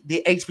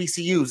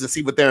HBCUs and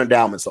see what their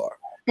endowments are.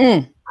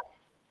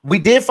 We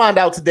did find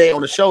out today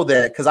on the show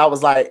that, because I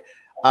was like,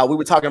 we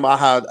were talking about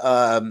how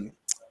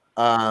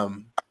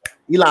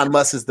Elon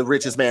Musk is the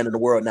richest man in the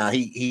world now.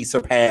 He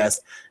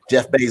surpassed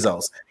Jeff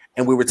Bezos,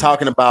 and we were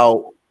talking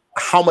about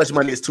how much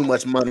money is too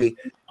much money,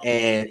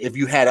 and if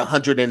you had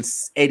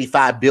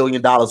 $185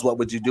 billion, what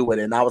would you do with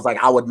it? And I was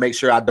like, I would make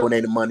sure I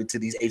donated money to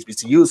these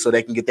HBCUs so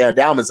they can get their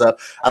endowments up.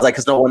 I was like,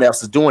 because no one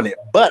else is doing it.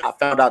 But I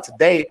found out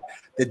today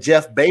that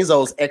Jeff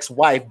Bezos'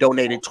 ex-wife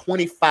donated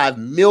 $25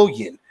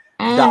 million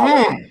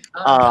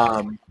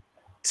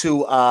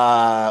to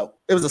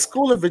it was a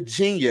school in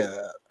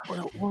Virginia.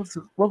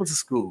 What was the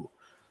school?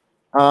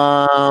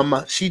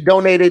 She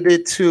donated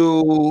it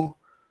to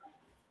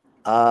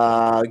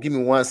give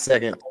me 1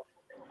 second.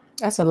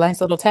 That's a nice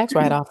little tax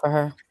write-off for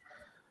her.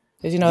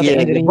 Did you know at the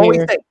end of the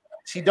year?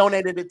 She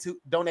donated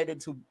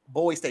to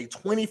Bowie State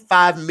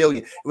 $25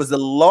 million. It was the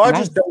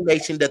largest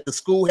donation that the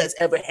school has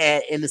ever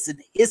had in its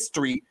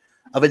history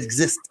of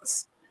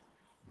existence.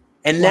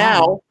 And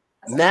now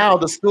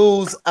the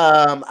schools,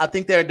 I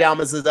think their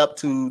endowments is up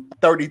to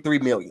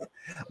 $33 million,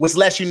 which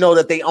lets you know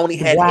that they only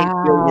had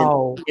 $8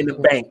 billion in the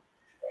bank.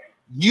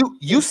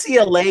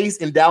 UCLA's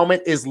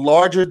endowment is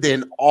larger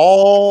than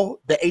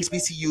all the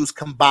HBCUs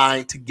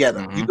combined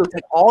together. You can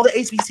take all the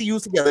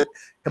HBCUs together,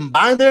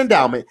 combine their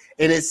endowment,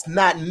 and it's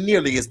not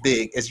nearly as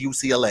big as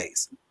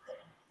UCLA's.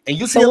 And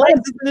UCLA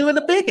is even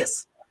the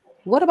biggest.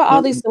 What about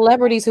all these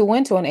celebrities who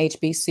went to an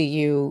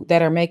HBCU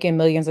that are making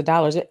millions of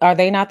dollars? Are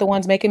they not the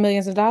ones making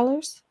millions of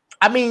dollars?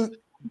 I mean,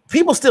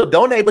 people still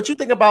donate, but you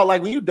think about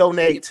like when you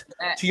donate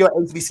to your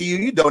HBCU,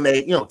 you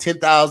donate,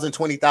 $10,000,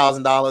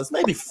 $20,000,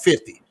 maybe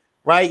 50,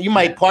 right? You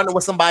might partner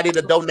with somebody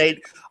to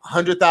donate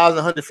 $100,000,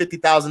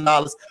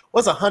 $150,000.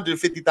 What's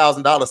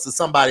 $150,000 to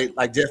somebody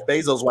like Jeff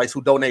Bezos' wife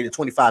who donated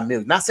 $25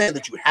 million? Not saying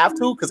that you have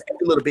to, because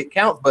every little bit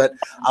counts, but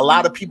a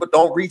lot of people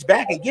don't reach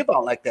back and give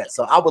out like that.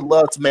 So I would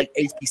love to make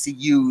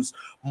HBCUs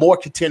more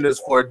contenders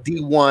for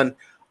D1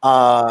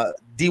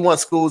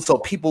 schools, so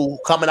people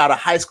coming out of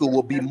high school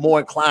will be more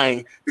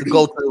inclined to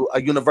go to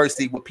a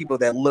university with people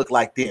that look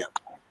like them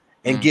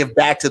and give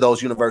back to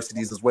those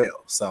universities as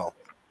well. So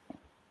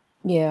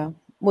yeah,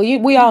 well,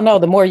 we all know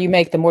the more you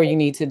make, the more you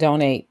need to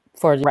donate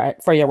for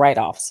your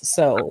write-offs.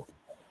 So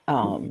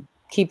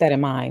keep that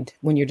in mind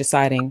when you're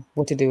deciding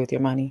what to do with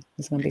your money.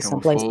 It's going to be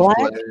someplace black.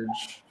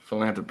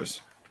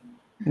 Philanthropist.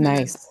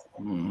 Nice.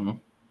 Oh,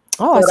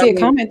 I see a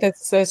comment that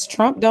says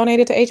Trump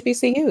donated to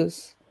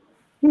HBCUs.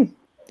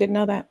 Didn't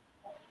know that.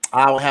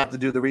 I will have to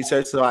do the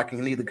research so I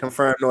can neither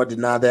confirm nor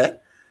deny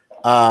that.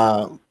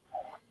 No,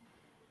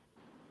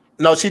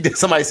 she did.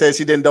 Somebody said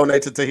she didn't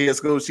donate to Tahir's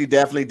school. She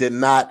definitely did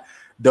not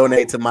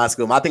donate to my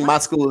school. I think my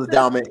school's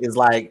endowment is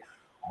like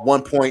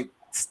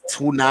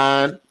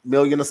 1.29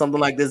 million or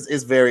something like this.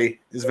 It's very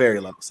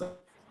low. So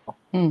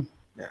yeah.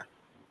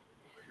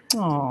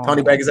 Aww.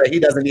 Tony Baker said he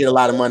doesn't need a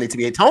lot of money to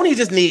be a Tony.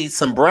 Just needs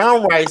some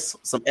brown rice,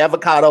 some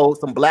avocado,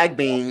 some black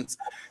beans,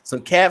 some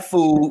cat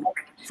food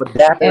for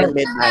dapper at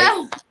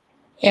midnight,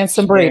 and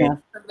some burrito.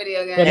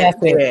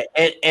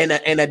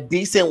 And a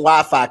decent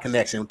Wi-Fi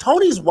connection.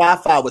 Tony's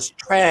Wi-Fi was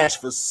trash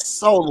for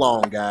so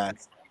long,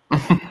 guys.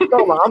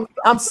 So long.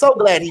 I'm so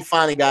glad he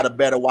finally got a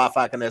better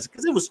Wi-Fi connection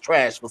because it was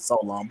trash for so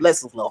long.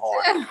 Bless his little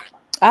heart.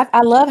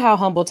 I love how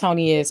humble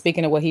Tony is,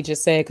 speaking of what he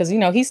just said, because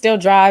he still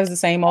drives the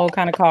same old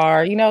kind of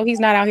car. He's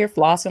not out here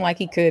flossing like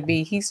he could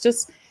be. He's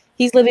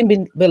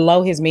living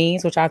below his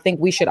means, which I think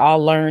we should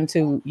all learn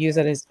to use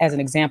it as an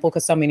example,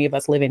 because so many of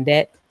us live in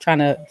debt trying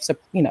to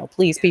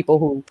please people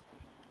who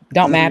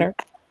don't matter.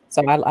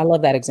 So I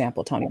love that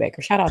example, Tony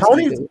Baker. Shout out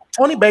to you.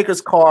 Tony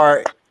Baker's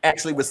car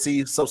actually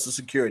receives Social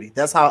Security.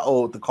 That's how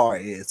old the car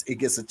is. It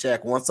gets a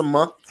check once a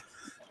month.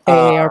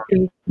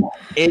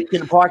 It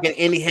can park in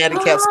any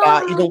handicap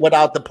spot, even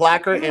without the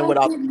placard and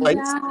without the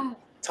plates.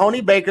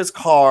 Tony Baker's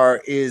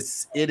car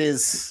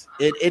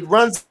it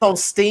runs on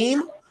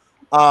steam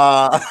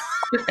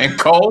and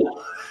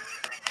coal.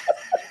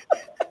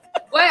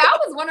 Wait, I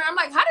was wondering. I'm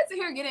like, how did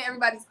Tahir get in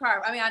everybody's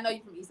car? I mean, I know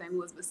you're from East St.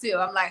 Louis, but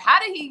still, I'm like, how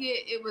did he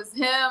get? It was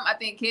him, I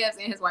think, Kev's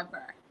and his wife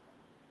car.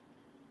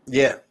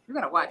 Yeah, you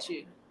gotta watch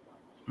you.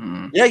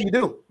 Yeah, you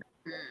do.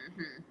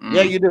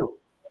 Yeah, you do.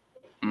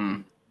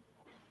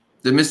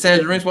 Did Miss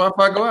Tangerine's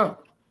Wi-Fi go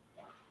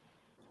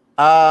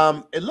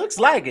out? It looks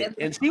like it,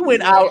 and she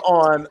went out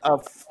on a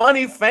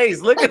funny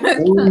face. Look at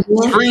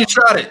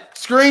Screenshot it,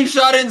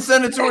 and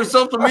send it to her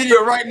social media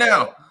right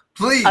now,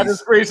 please. I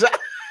just screenshot.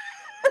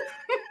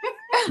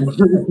 Like,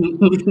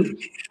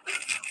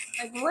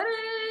 what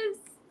is?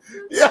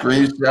 Yeah.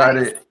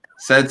 Screenshot it.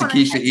 Send it to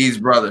Keisha E's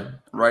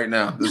brother right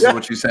now. This is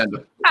what you send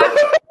her.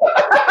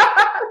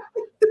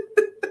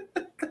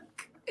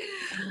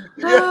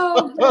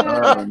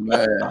 Oh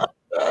man.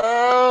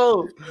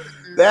 Oh,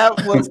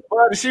 that was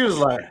funny. She was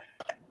like,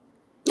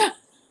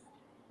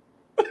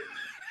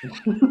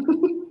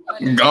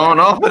 going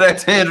off of that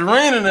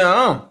tangerine now,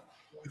 huh?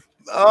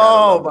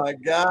 Oh my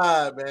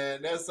God,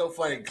 man. That's so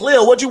funny.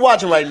 Cleo, what you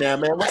watching right now,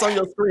 man? What's on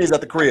your screens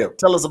at the crib?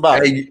 Tell us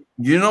about it.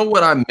 You know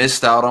what I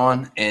missed out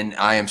on, and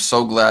I am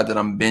so glad that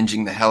I'm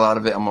binging the hell out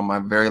of it. I'm on my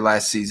very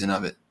last season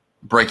of it.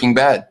 Breaking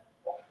Bad.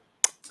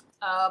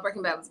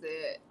 Breaking Bad was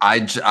good.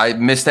 I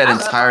missed that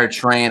entire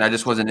train. I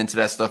just wasn't into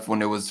that stuff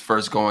when it was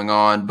first going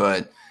on,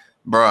 but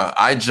bruh,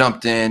 I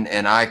jumped in,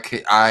 and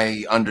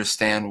I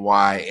understand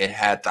why it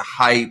had the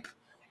hype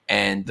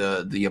and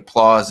the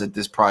applause at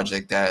this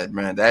project. That,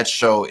 man, that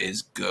show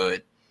is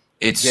good.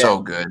 It's so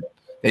good.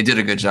 They did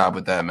a good job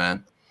with that,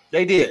 man.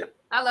 They did.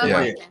 I love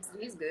Bryan Cranston.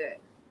 He's good.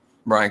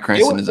 Bryan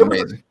Cranston is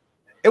amazing.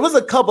 It was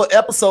a couple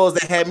episodes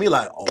that had me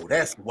like, oh,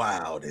 that's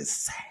wild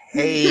as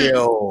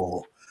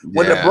hell.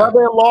 When the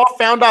brother-in-law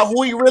found out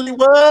who he really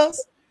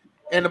was,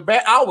 and the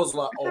back, I was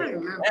like,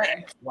 oh,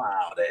 that's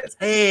wild as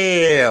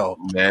hell.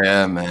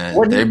 Yeah, man.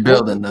 They're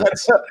building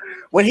us.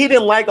 When he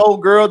didn't like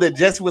old girl that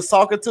Jesse was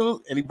talking to,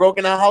 and he broke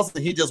in our house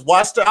and he just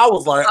watched her, I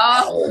was like,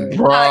 oh,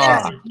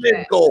 bro,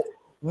 let's go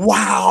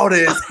wild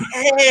as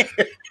hell.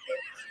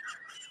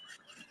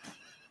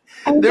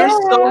 There's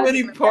so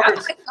many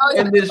parts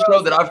in this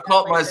show that I've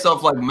caught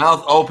myself like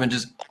mouth open,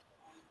 just,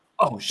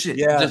 oh shit,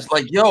 just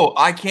like, yo,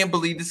 I can't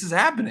believe this is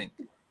happening.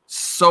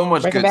 So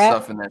much Breaking good Bad?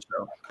 stuff in that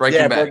show.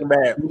 Breaking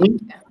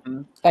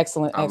Bad.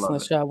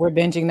 Excellent show. We're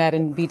binging that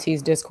in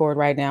BT's Discord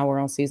right now. We're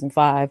on season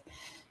 5.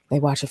 They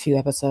watch a few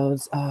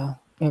episodes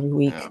every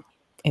week. Yeah.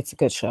 It's a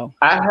good show.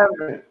 I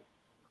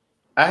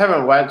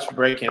haven't watched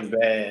Breaking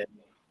Bad,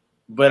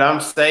 but I'm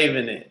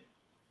saving it.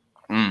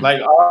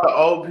 Like all the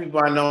old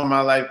people I know in my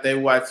life, they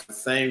watch the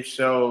same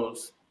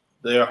shows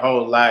their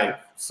whole life.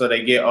 So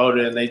they get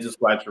older and they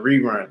just watch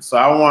reruns. So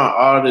I want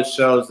all the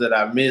shows that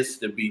I missed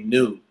to be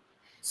new.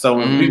 So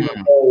when people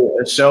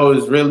say a show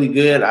is really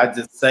good, I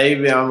just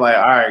save it. I'm like,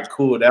 all right,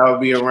 cool. That'll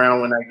be around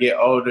when I get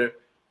older.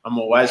 I'm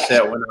gonna watch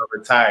that when I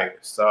retire.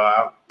 So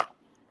I'm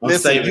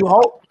listen, you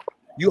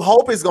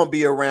hope it's gonna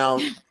be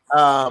around.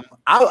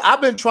 I've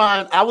been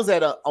trying. I was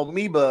at a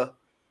Amoeba.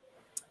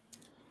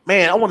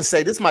 Man, I want to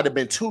say this might have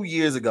been 2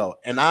 years ago,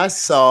 and I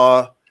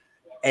saw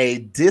a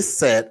disc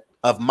set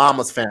of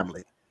Mama's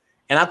Family.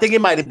 And I think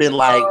it might have been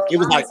like, it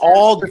was like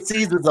all the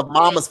seasons of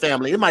Mama's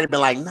Family. It might have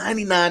been like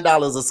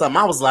 $99 or something.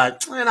 I was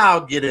like, man,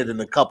 I'll get it in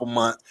a couple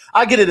months.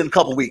 I'll get it in a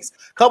couple weeks.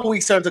 Couple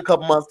weeks turned to a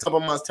couple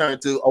months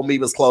turned to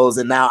Amoeba's closed,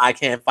 and now I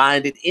can't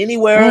find it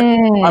anywhere.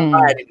 I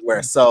buy it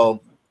anywhere.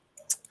 So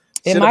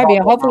it might be.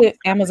 Hopefully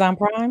Amazon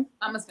Prime.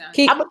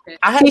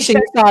 Keisha,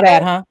 you saw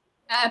that, huh?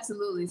 I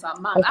absolutely saw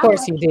Mom. Of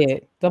course you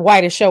did. The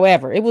whitest show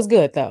ever. It was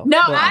good though. No,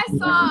 I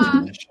saw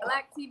a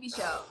Black TV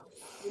show.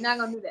 You're not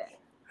gonna do that.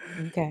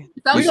 Okay.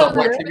 Some shows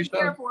I didn't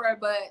care for it,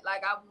 but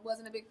like I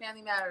wasn't a big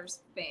Family Matters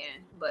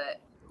fan.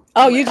 But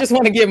you just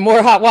want to get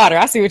more hot water.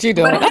 I see what you're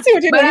doing. I see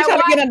what you're doing. You're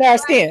trying to get under our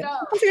skin.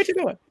 I see what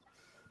you're doing.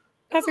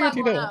 I see what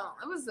you're doing.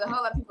 It was a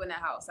whole lot of people in that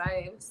house.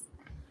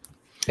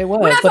 It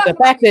was, but the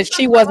fact that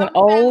she wasn't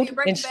old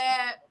and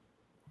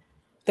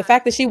the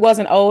fact that she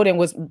wasn't old and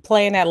was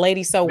playing that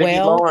lady so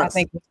well, I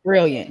think was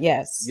brilliant.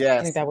 Yes.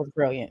 I think that was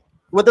brilliant.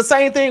 With the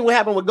same thing what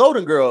happened with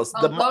Golden Girls.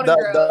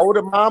 The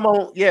older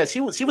mama, she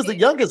was the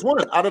youngest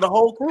one out of the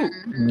whole crew.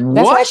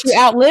 That's why she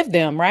outlived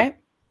them, right?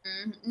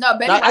 No,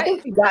 Betty White. I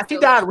think she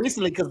died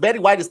recently because Betty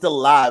White is still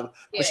alive,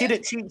 but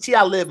she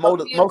outlived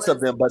most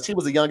of them, but she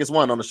was the youngest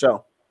one on the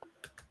show.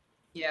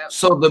 Yeah.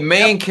 So the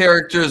main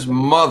character's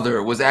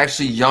mother was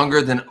actually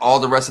younger than all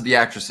the rest of the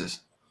actresses.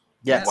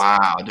 Yes.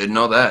 Wow, didn't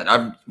know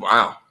that.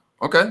 Wow.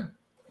 Okay.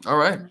 All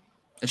right.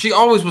 And she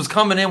always was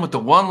coming in with the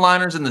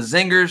one-liners and the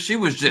zingers. She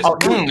was just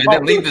and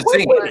then leave the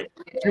scene.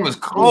 She was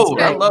cold.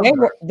 I love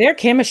her. Their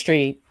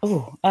chemistry,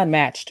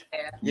 unmatched.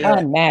 Yeah.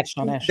 Unmatched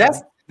on that show.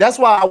 That's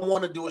why I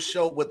want to do a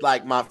show with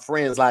like my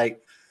friends.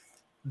 Like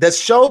the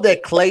show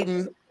that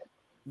Clayton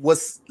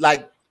was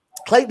like,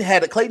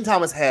 Clayton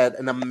Thomas had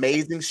an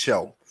amazing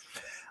show.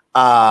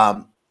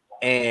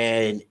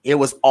 And it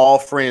was all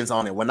friends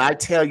on it. When I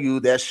tell you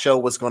that show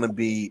was going to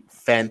be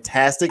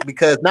fantastic,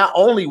 because not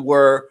only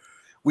were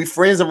we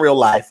friends in real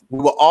life, we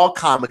were all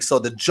comics, so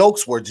the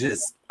jokes were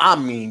just,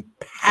 power.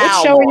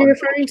 What show are you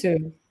referring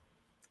to?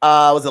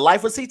 Was it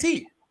Life with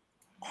CT?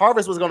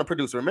 Harvest was going to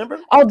produce, remember?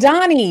 Oh,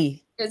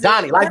 Donnie.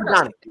 Life with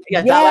Donnie.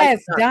 Yeah,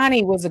 yes,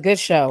 Donnie was a good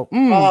show.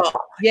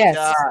 Yes.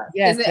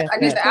 Is it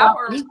the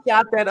hour? We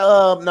shot that.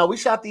 No, we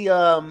shot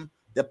the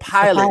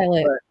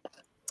pilot.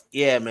 But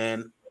yeah,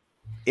 man.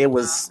 It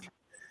was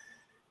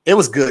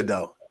good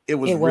though. It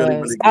was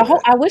really good.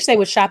 I wish they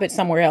would shop it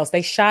somewhere else.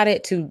 They shot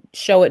it to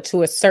show it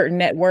to a certain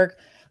network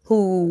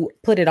who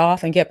put it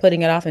off and kept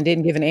putting it off and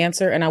didn't give an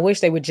answer. And I wish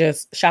they would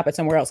just shop it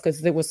somewhere else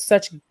because it was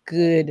such a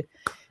good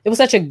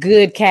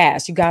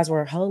cast. You guys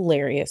were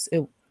hilarious.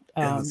 It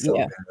was so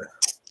good.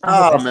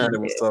 Oh man, it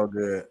was so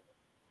good.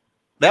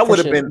 That would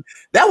have been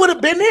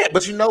it.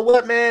 But you know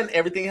what, man?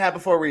 Everything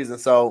happened for a reason.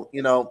 So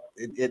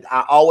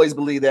I always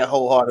believe that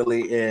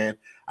wholeheartedly, and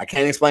I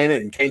can't explain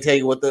it and can't tell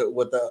you what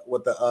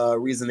the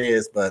reason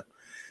is, but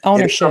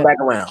ownership. It'll come back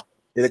around.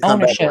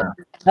 Ownership.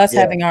 Us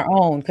having our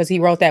own, because he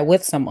wrote that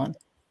with someone.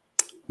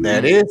 There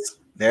it is.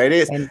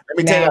 And let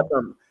me tell you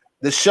something.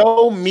 The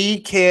show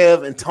me,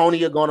 Kev, and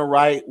Tony are going to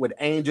write with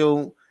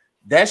Angel.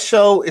 That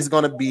show is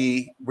going to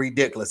be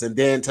ridiculous. And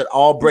then to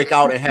all break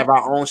out and have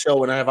our own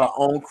show and have our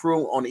own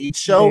crew on each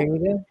show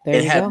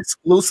and have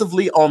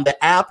exclusively on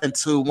the app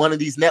until one of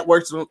these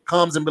networks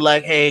comes and be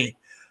like, hey,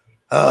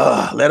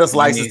 let us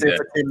license it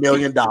for $10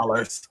 million.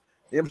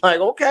 They're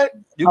like, okay,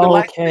 you can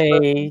license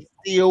it,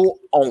 still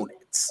own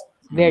it.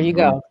 There you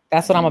go.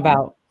 That's what I'm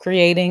about.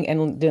 Creating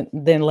and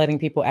then letting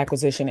people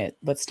acquisition it,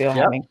 but still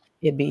having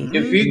it be.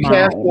 If you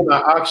cast in an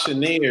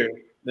auctioneer,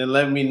 then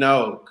let me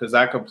know because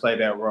I could play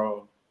that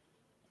role.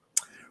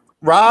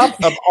 Rob,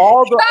 of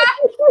all the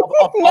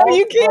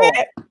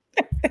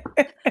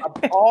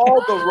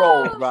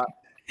roles, Rob.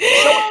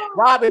 So,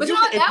 Rob, if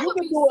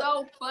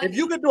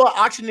you could do an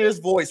auctioneer's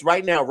voice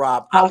right now,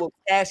 Rob, I will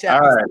cash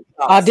out. Right.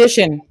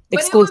 Audition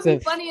exclusive. It would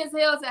be funny as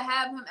hell to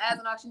have him as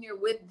an auctioneer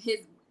with his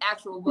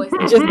actual voice.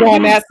 Just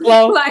going that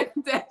slow. Like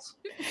that.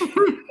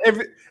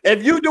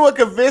 If you do a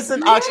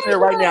convincing auctioneer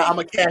right now, I'm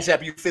gonna cash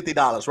out you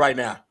 $50 right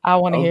now. I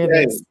want to hear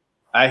this.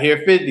 I hear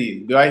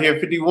 50. Do I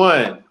hear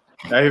 51?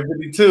 Do I hear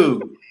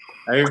 52?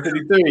 I hear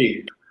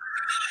 53.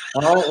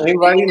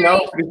 Anybody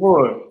know?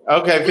 54.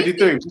 Okay,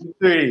 53.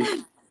 53.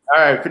 All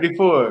right,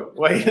 54.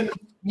 Wait.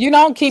 You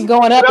don't keep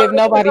going up if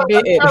nobody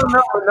bid.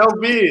 No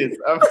bids.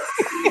 I'm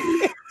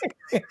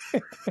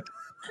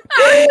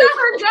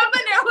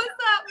jumping there. What's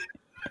up?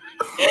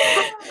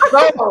 So,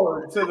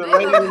 to the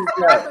lady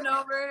jumping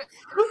over it.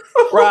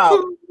 Rob,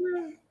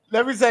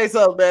 let me say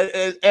something,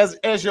 man.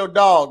 As your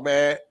dog,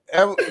 man,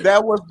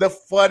 that was the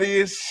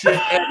funniest shit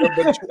ever.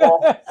 But you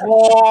are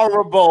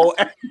horrible.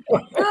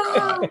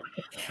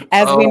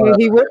 As we knew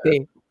he would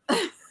be.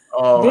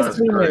 Oh,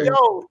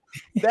 yo,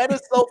 that is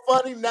so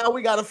funny. Now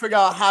we got to figure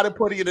out how to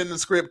put it in the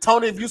script.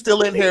 Tony, if you're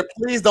still in here,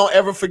 please don't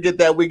ever forget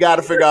that we got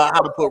to figure out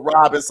how to put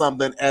Rob in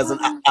something as an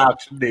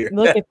auctioneer.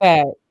 Look at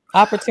that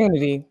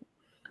opportunity.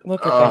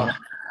 Look at that.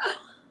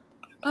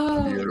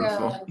 Oh,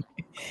 beautiful. God.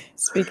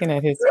 Speaking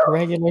of his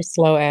regular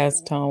slow ass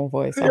tone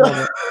voice, I love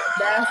it.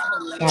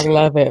 I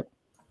love it.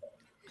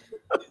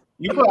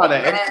 You put out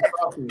an extra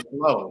talking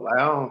slow. Like,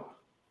 I don't.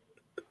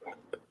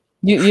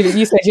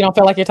 You said you don't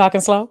feel like you're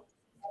talking slow?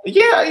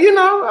 Yeah, you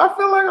know, I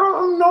feel like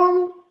I'm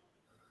normal.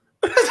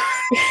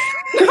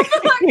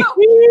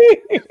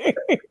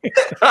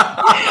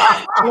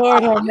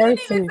 Lord have You mercy.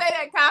 didn't even say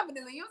that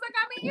confidently. You was like,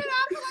 I mean, you know,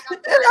 I feel like I'm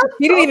good.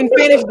 He didn't even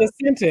finish the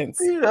sentence.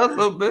 That's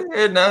a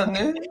bit now,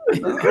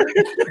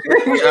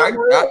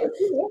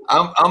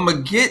 I'm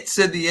gonna get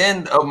to the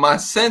end of my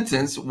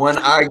sentence when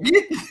I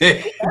get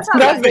there.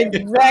 That's the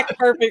exact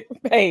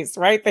perfect pace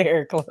right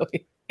there,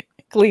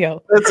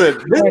 Cleo.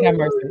 Listen, Lord have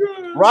mercy.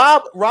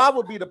 Rob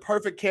would be the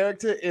perfect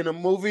character in a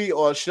movie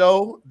or a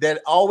show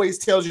that always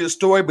tells you a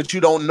story, but you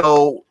don't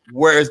know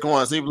where it's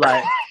going. So you're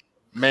like,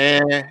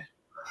 man,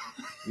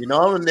 you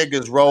know, them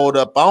niggas rolled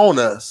up on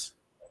us.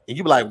 And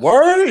you be like,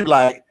 word? You're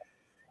like,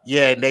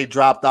 yeah, and they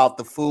dropped off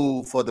the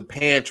food for the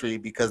pantry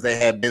because they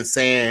had been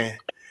saying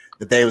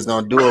that they was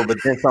going to do it. But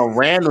then some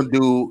random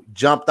dude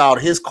jumped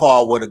out his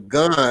car with a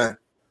gun.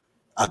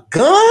 A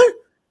gun?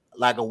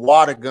 Like a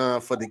water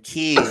gun for the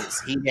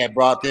kids. He had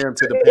brought them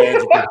to the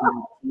pantry because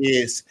the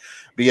kids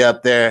be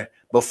up there.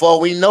 Before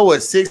we know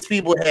it, 6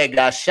 people had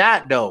got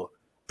shot, though.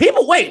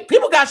 People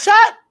got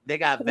shot? They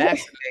got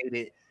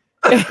vaccinated.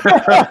 And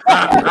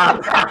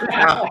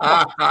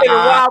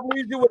Rob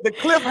leaves you with the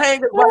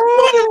cliffhanger. Like,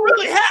 what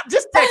really happened?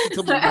 Just text it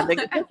to me, my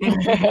nigga.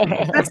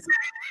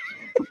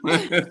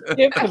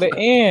 Skip to the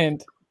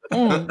end.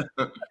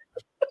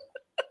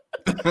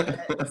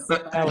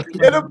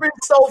 It'll be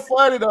so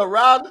funny though,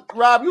 Rob.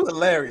 You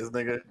hilarious,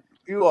 nigga.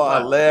 You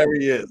are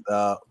hilarious,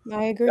 dog.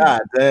 I agree.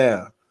 God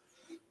damn,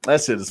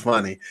 that shit is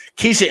funny.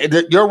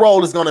 Keisha, your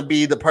role is gonna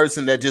be the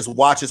person that just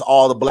watches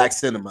all the black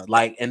cinema,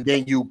 like, and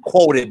then you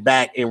quote it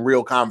back in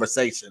real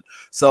conversation.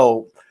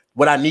 So,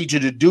 what I need you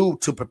to do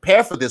to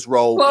prepare for this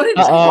role is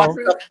watch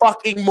the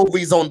fucking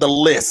movies on the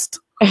list.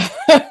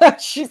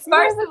 She's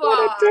First of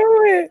all,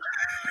 do it.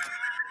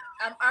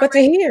 But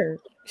to hear.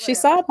 She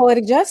saw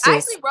Poetic Justice. I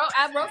actually wrote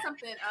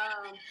something.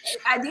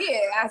 I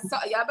did. I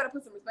saw. Y'all better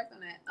put some respect on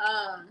that.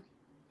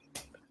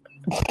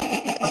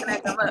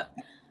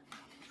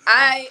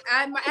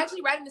 I'm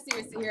actually writing the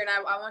series here, and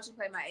I want you to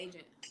play my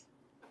agent.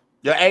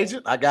 Your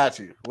agent? I got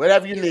you.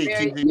 Whatever you need.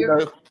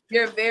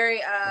 You're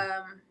very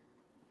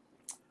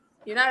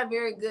You're not a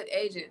very good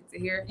agent to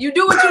hear. You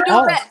do what you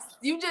do best.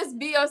 You just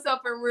be yourself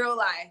in real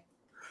life.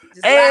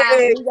 Just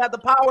hey, you got the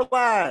power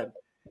line.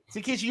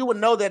 See, Keisha, you would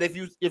know that if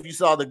you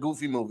saw the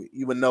Goofy movie,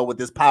 you would know what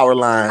this power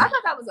line. I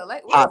thought that was a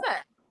Lego. What was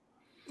that?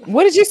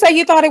 What did you say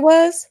you thought it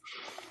was?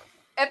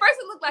 At first,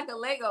 it looked like a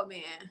Lego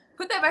man.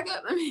 Put that back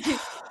up. Let me put it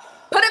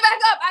back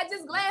up. I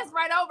just glanced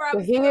right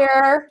over.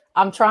 Here,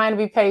 I'm trying to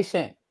be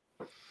patient.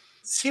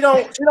 She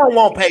don't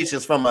want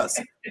patience from us.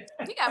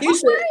 You got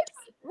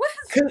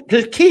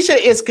Because Keisha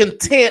is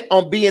content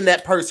on being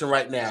that person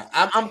right now.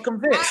 I'm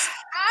convinced.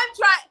 I'm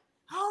trying.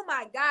 Oh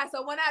my God.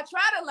 So when I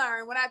try to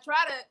learn, I'm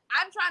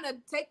trying to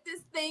take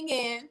this thing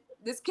in,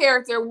 this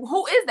character.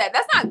 Who is that?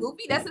 That's not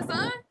Goofy. That's his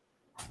son.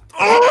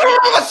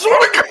 Oh, I swear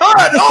to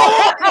God.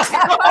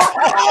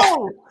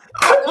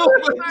 Oh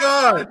my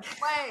God.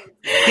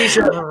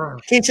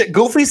 Keisha,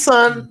 Goofy's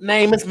son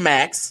name is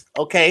Max.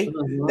 Okay.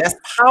 That's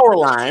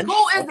Powerline.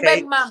 Who is the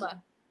baby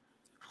mama?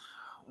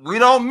 We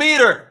don't meet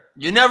her.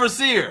 You never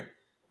see her.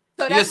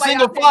 So He's a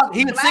single father.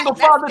 He's a single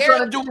father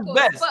trying to do his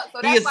best.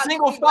 He's a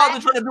single father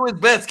trying to do his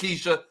best,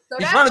 Keisha.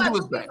 He's trying to do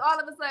his best. All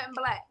of a sudden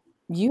black.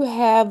 You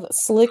have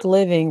Slick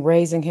Living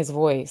raising his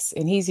voice,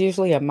 and he's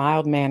usually a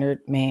mild-mannered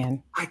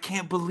man. I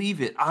can't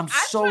believe it. I'm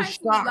so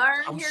shocked.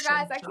 Learn here,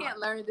 guys. I can't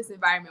learn in this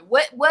environment.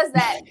 What was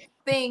that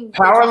thing?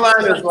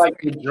 Powerline is like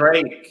the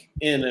Drake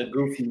in a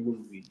Goofy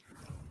movie.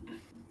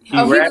 He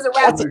was a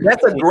rapper.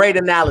 That's a great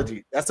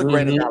analogy. That's a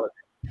great analogy.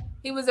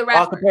 He was a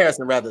rapper.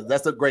 Comparison, rather.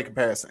 That's a great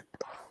comparison.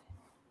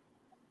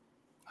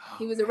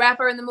 He was a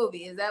rapper in the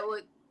movie. Is that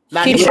what?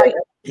 He's like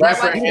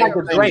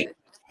a Drake.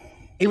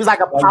 He was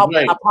like a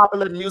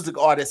popular music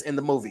artist in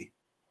the movie.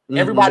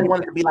 Everybody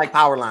wanted to be like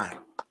Powerline.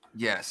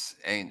 Yes,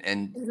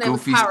 and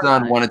Goofy's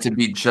son wanted to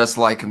be just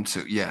like him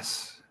too.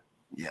 Yes.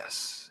 Y'all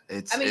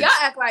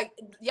act like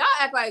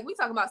we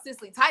talking about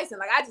Cicely Tyson.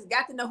 Like I just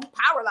got to know who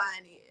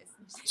Powerline is.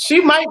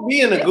 She might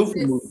be in a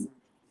Goofy movie.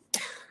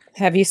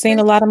 Have you seen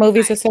a lot of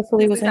movies that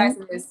Cicely was in?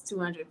 Tyson is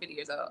 250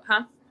 years old,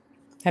 huh?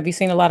 Have you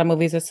seen a lot of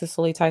movies that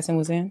Cicely Tyson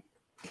was in?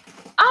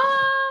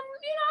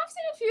 I've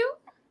seen a few.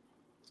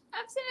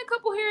 I've seen a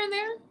couple here and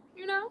there.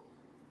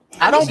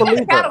 I don't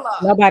believe her.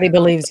 Nobody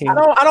believes you.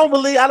 I don't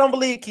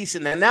believe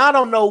Keisha now. I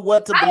don't know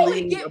what to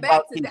believe get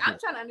about back to that. Keisha. I'm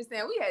trying to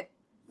understand. We had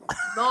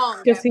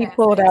long because he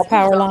pulled out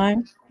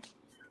Powerline.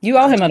 You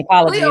owe him an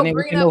apology, and then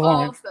we can move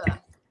on.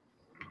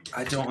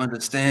 I don't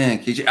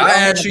understand, KJ. I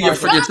asked you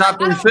for your top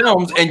 3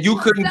 films, and you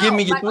couldn't give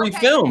me your 3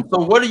 films. So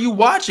what are you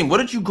watching? What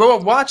did you grow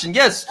up watching?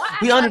 Yes,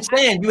 we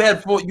understand. You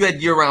had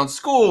year-round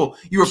school.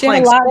 You were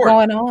playing sports,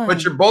 going on.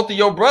 But both of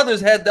your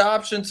brothers had the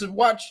option to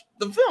watch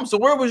the film. So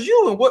where was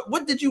you, and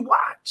what did you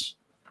watch?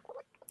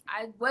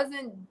 I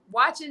wasn't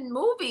watching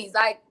movies.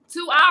 Like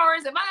 2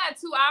 hours. If I had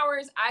 2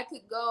 hours, I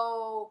could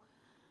go.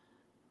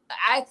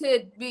 I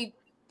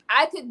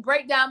could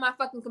break down my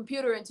fucking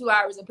computer in 2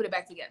 hours and put it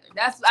back together.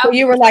 So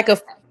you were like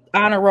a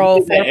honor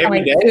roll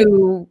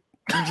 4.2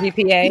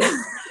 GPA.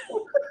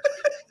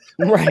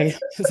 Right.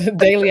 It's a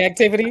daily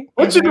activity.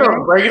 What you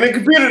doing? Breaking the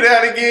computer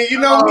down again. You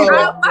know me.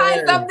 I'll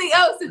find something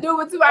else to do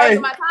with 2 hours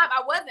of my time.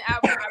 I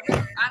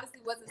really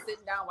honestly wasn't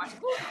sitting down watching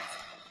movies.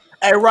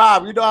 Hey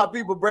Rob, you know how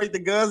people break the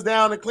guns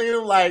down and clean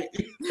them? Like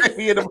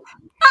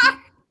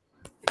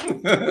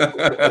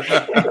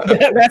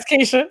that's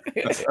Keisha.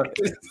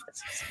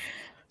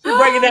 She's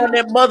breaking down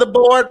that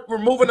motherboard,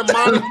 removing the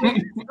monitor,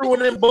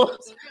 screwing in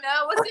books.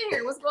 What's in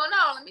here? What's going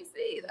on? Let me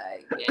see.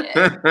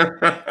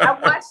 I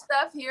watch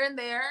stuff here and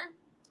there,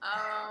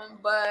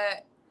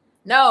 but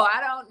no, I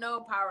don't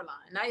know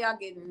Powerline. Now y'all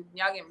getting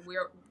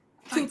weird,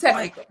 too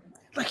technical.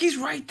 Like he's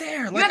right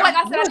there. Like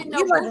I said, I didn't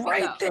know he's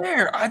right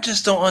there. I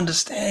just don't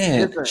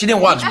understand. She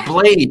didn't watch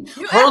Blade.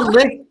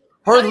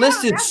 Her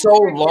list is so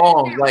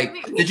long. Like,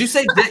 did you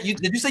say you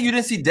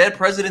didn't see Dead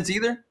Presidents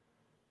either?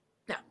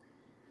 No.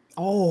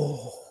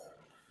 Oh.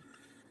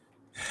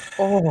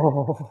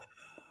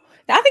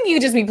 I think you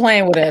could just be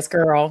playing with us,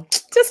 girl.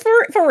 Just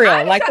for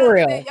real. Like for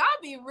real. Y'all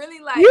be really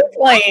like you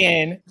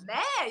playing.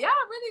 Man, y'all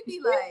really be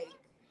like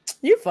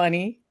you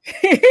funny.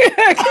 And then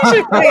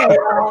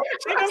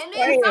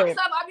some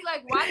stuff I'll be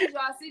like, why did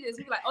y'all see this?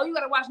 We be like, oh, you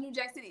gotta watch New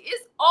Jack City.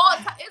 It's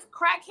it's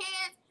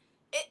crackheads.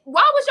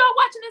 Why was y'all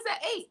watching this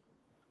at 8?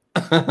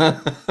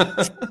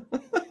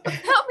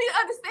 Help me to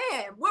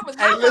understand. What was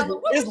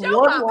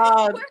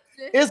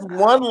It's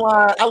one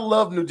line. I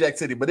love New Jack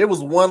City, but it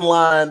was one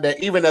line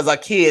that even as a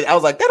kid, I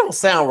was like, that don't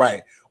sound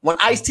right. When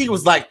Ice-T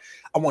was like,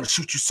 I want to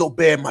shoot you so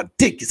bad, my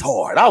dick is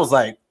hard. I was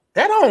like,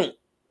 that don't.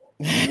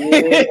 That's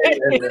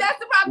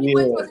the problem. You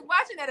wasn't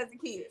watching that as a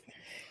kid.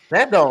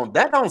 That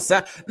don't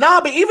sound. Nah,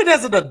 but even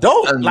as an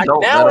adult, as an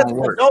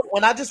adult,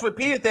 when I just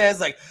repeated that, it's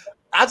like,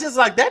 I just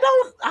like that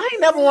don't. I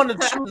ain't never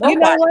wanted to shoot. You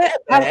know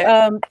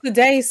what?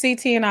 Today,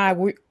 CT and I.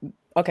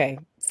 Okay.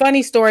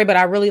 Funny story, but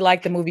I really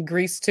like the movie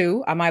Grease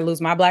 2. I might lose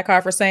my black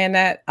card for saying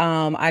that.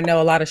 I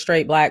know a lot of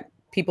straight black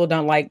people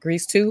don't like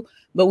Grease 2,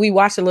 but we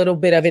watched a little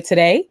bit of it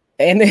today.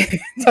 And then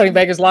Tony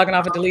Baker's logging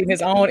off and deleting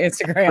his own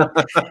Instagram.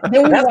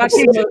 Then we watched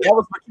that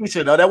was for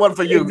Keisha, though. That wasn't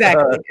for you.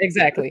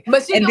 Exactly.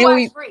 But she can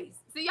watch Grease.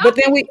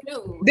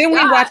 Then we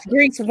watched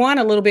Grease 1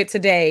 a little bit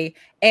today.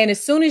 And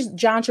as soon as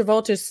John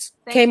Travolta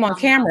came on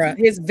camera,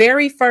 his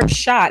very first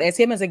shot as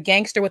him as a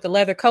gangster with a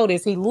leather coat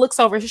is he looks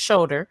over his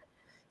shoulder.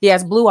 He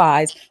has blue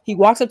eyes. He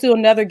walks up to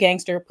another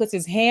gangster, puts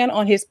his hand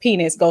on his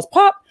penis, goes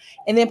pop,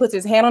 and then puts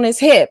his hand on his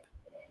hip,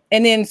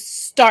 and then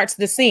starts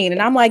the scene. And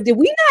I'm like, did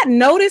we not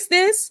notice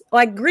this?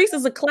 Like, Grease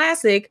is a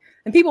classic,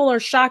 and people are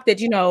shocked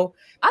that, I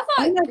thought,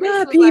 oh my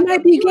God, he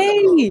might be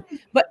gay.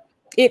 But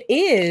it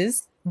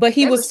is, but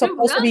he was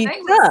supposed to be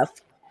tough.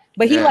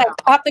 But he like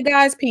popped the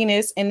guy's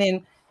penis and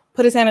then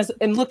put his hand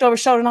and looked over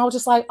his shoulder. And I was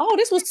just like, oh,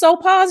 this was so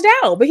paused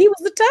out. But he was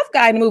the tough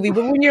guy in the movie.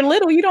 But when you're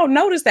little, you don't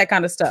notice that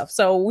kind of stuff.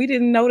 So we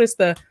didn't notice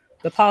the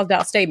paused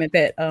out statement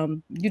that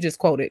you just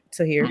quoted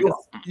to hear.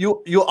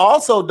 You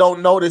also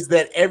don't notice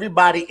that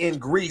everybody in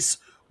Greece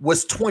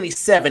was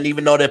 27,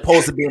 even though they're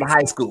supposed to be in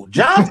high school.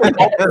 John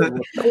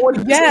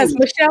yes,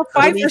 Michelle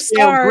Pfeiffer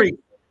starred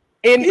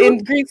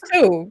in Grease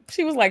too.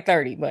 She was like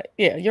 30, but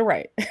yeah, you're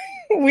right.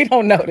 We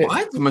don't notice.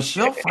 What?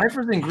 Michelle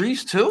Pfeiffer's in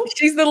Grease too?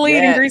 She's the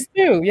lead in Grease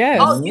too. Yes.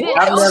 Oh,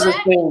 I've never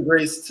seen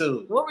Grease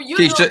too. What were you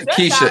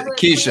Keisha.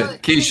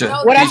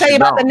 What I tell you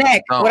about the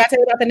neck? What I tell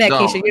you about the neck,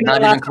 Keisha? You're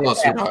not allowed to do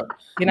that.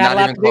 You're not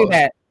allowed to do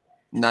that.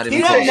 Not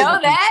even close. You don't know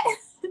that?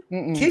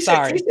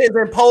 Keisha is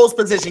in pose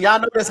position.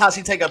 Y'all notice how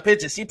she take her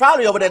pictures. She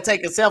probably over there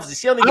taking selfies.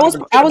 She only. I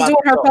was doing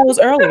her pose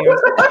earlier.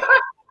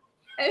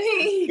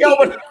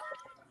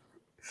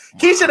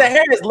 Keisha, the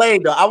hair is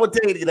laid though. I would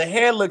tell you, the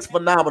hair looks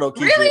phenomenal.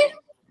 Keisha. Really?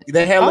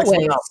 The hair looks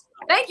phenomenal.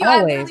 Thank you.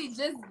 I literally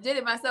just did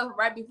it myself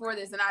right before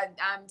this, and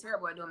I'm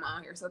terrible at doing my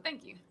own hair. So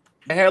thank you.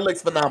 The hair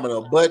looks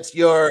phenomenal, but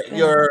your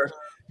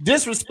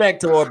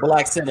disrespect toward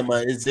black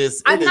cinema is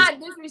just. I'm not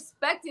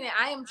disrespecting it.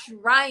 I am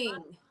trying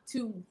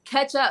to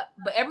catch up,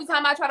 but every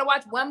time I try to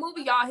watch one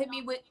movie, y'all hit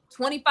me with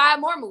 25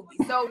 more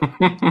movies. So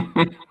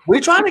we're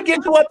trying to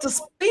get you up to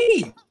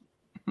speed.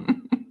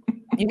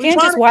 You can't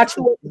just watch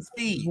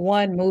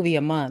one movie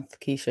a month,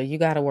 Keisha. You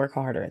got to work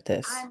harder at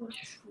this. I'm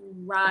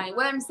trying.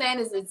 What I'm saying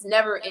is it's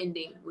never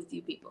ending with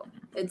you people.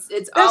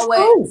 It's always.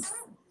 Cool.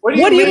 What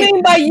do you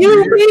mean by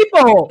you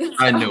people?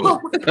 I knew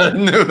it. I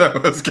knew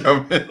that was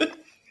coming.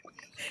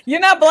 You're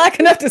not black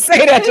enough to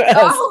say that to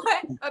us.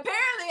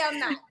 Apparently, I'm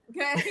not.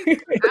 Okay,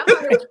 I'm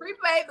on a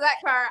prepaid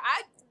black card.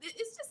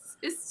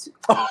 It's.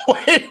 Oh,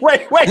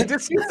 wait.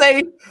 Did she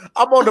say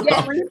I'm on the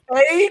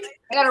prepaid?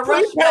 I got a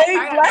rush black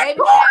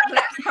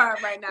card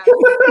right now.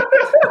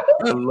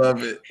 I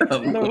love it.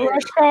 The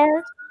rush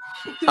card.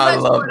 Too much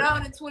going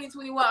on in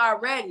 2021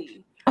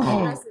 already.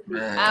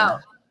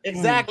 Out.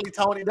 Exactly,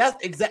 Tony.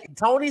 That's exactly.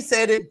 Tony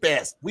said it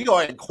best. We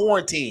are in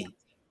quarantine.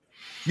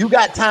 You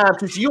got time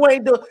to. You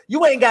ain't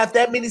got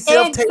that many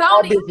self-tape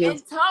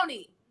business. And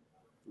Tony,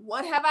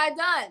 what have I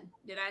done?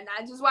 Did I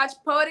not just watch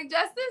Poetic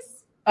Justice?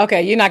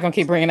 Okay, you're not gonna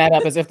keep bringing that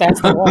up as if that's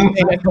the one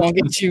thing that's gonna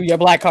get you your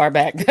black card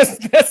back.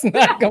 That's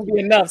not gonna be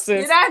enough,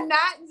 sis. Did I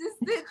not just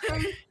sit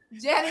through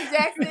Janet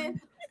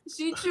Jackson?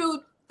 She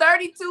chewed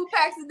 32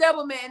 packs of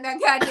Double Mint in that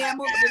goddamn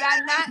movie. Did I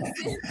not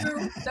sit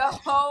through the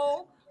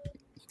whole?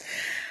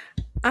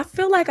 I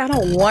feel like I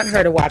don't want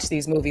her to watch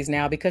these movies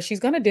now because she's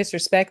gonna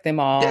disrespect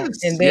them all,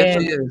 and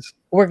then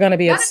we're gonna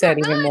be upset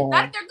even more.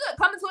 Not if they're good.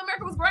 Coming to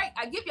America was great.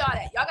 I give y'all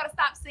that. Y'all gotta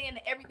stop saying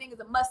that everything is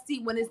a must-see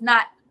when it's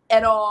not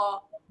at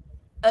all.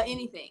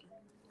 Anything.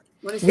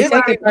 When it's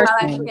can't get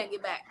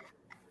back.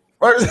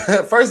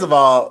 First of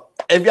all,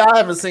 if y'all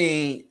haven't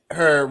seen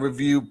her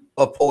review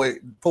of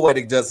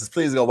Poetic Justice,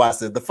 please go watch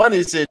it. The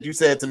funniest shit you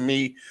said to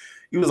me,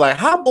 you was like,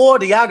 "How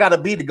bored do y'all gotta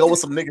be to go with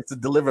some niggas to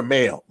deliver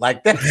mail?"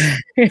 Like that.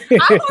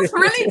 I was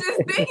really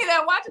just thinking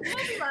that watching the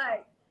movie,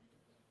 like,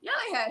 y'all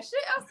ain't had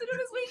shit else to do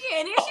this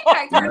weekend. And she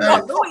packed her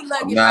Louis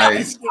luggage and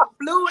get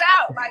flew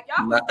out. Like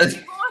y'all was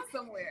going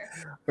somewhere.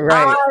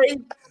 Right.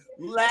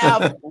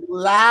 Laugh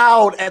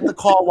loud at the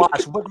car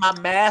wash with my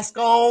mask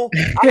on.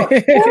 I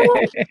was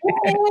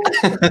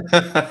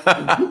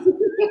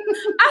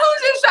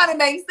just trying to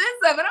make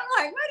sense of it.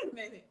 I'm like, wait a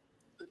minute.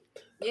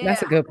 Yeah.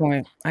 That's a good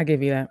point. I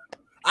give you that.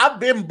 I've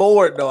been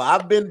bored though.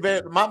 I've been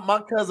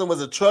my cousin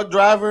was a truck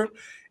driver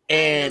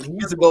and he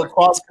used to go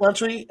cross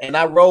country. And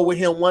I rode with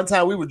him one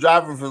time. We were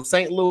driving from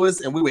St. Louis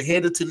and we were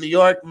headed to New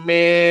York.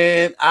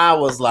 Man, I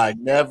was like,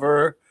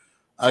 never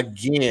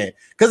again.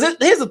 Because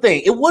here's the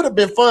thing, it would have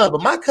been fun,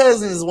 but my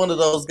cousin is one of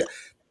those guys.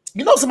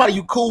 You know somebody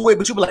you cool with,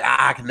 but you be like,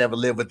 I can never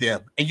live with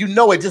them. And you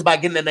know it just by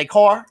getting in their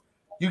car.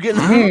 You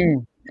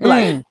getting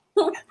like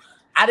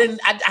I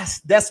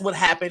that's what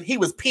happened. He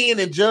was peeing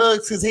in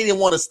jugs because he didn't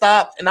want to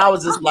stop. And I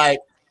was just like,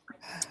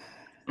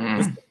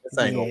 this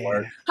ain't gonna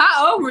work.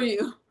 How old were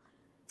you?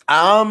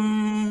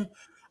 I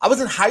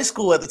was in high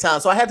school at the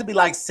time, so I had to be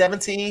like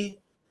 17.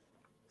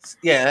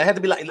 Yeah, I had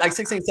to be like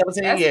 16,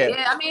 17.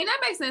 Yeah, I mean that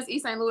makes sense.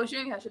 East St. Louis, you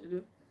ain't got shit to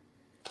do.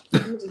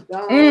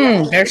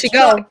 There she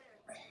go.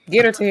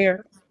 Get her to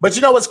here. But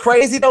you know what's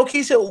crazy though,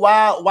 Keisha?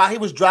 While he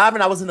was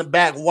driving, I was in the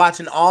back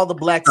watching all the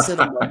black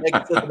cinema,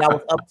 making sure that I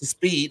was up to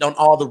speed on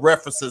all the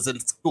references in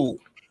school.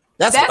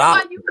 That's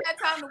why you had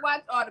time to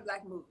watch all the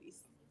black movies.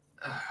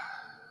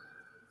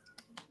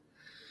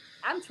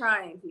 I'm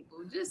trying, people.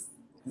 Just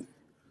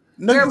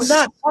no, you're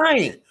not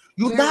trying.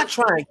 You're not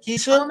trying,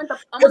 Keisha.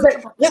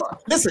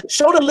 Listen,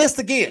 show the list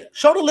again.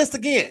 Show the list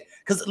again.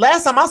 Because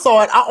last time I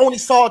saw it, I only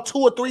saw 2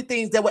 or 3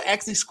 things that were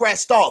actually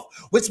scratched off,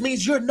 which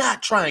means you're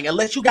not trying.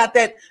 Unless you got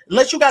that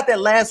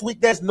last week,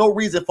 there's no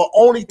reason for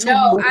only 2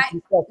 movies.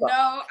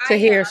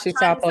 Tahir, she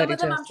saw Poetic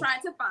Justice. I'm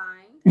trying to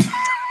find.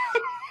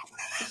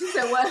 She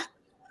said what?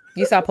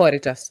 You saw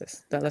Poetic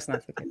Justice. Let's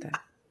not forget that.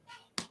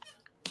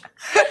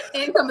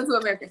 And Coming to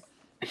America.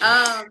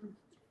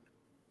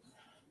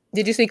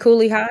 Did you see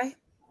Cooley High?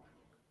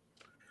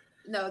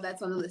 No,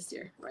 that's on the list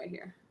here, right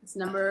here. It's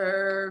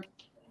number,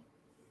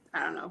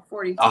 I don't know,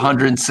 42.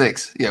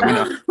 106. Yeah, we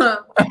know.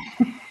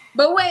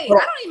 But wait, I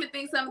don't even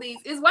think some of these.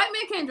 Is White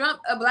Man Can't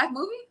Jump a black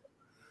movie?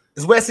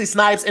 It's Wesley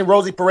Snipes and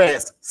Rosie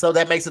Perez, so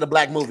that makes it a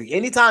black movie.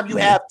 Anytime you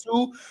have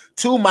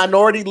two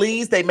minority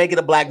leads, they make it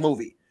a black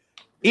movie.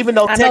 Even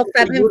though I know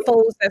 7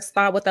 fools that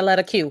start with the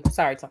letter Q.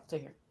 Sorry, talk to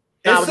her.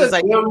 It's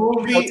a good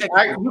movie.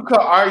 You could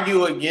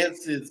argue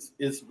against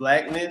its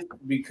blackness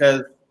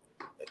because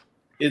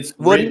it's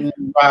written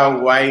by a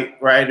white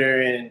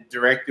writer and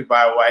directed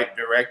by a white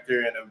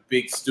director in a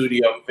big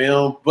studio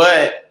film,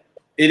 but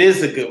it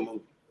is a good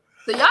movie.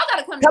 So y'all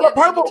gotta come Color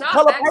together. Purple.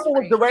 Color Purple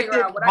was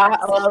directed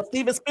by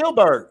Steven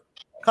Spielberg.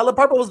 Color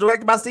Purple was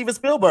directed by Steven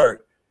Spielberg,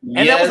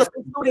 and that was a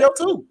big studio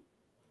too.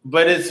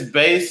 But it's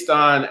based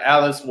on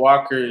Alice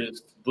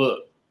Walker's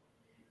book,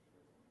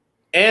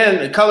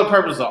 and Color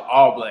Purple is an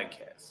all-black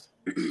cast.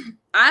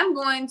 I'm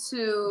going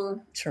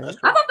to. Sure. I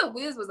thought The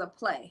Wiz was a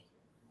play.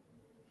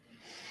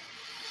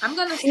 I'm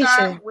gonna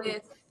start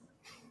with.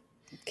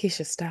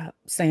 Keisha, stop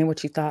saying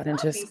what you thought and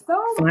just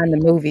find the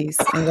movies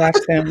and watch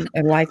them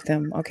and like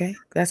them. Okay,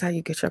 that's how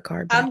you get your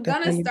card back. I'm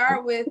gonna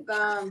start with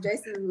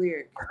Jason's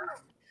Lyric.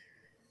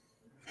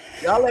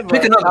 Y'all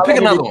pick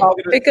another one.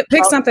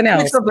 Pick something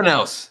else. Pick something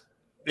else.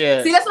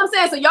 Yeah. See, that's what I'm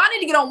saying. So y'all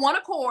need to get on one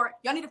accord.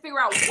 Y'all need to figure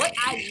out what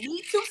I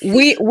need to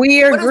see.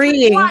 We are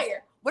agreeing.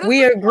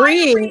 We are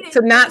agreeing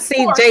to not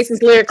see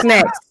Jason's Lyrics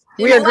next.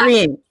 We are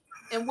agreeing.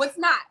 And what's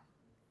not?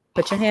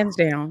 Put your hands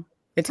down.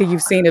 until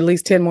you've seen at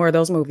least 10 more of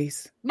those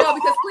movies. No,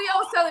 because Cleo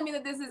was telling me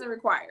that this isn't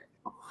required.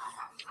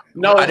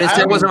 No, I didn't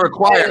say it wasn't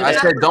required. I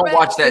said don't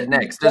watch that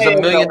next. There's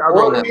a million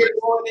other on that list.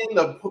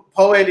 The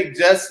poetic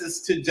justice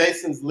to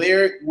Jason's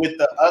lyric with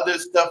the other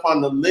stuff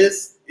on the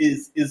list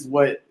is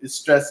what is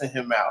stressing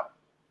him out.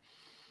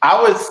 I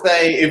would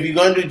say if you're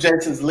going to do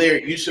Jason's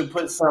lyric, you should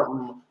put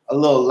something a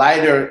little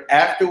lighter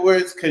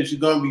afterwards because you're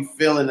going to be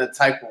feeling a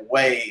type of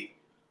way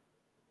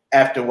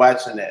after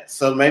watching that.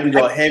 So maybe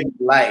go heavy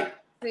light.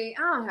 See,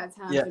 I don't have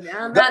time Yeah. for that.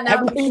 I'm not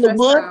Have you seen The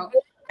Wood? out.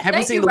 Have you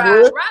Thank seen you, The Rob.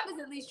 Wood? Rob is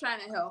at least trying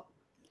to help.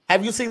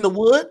 Have you seen The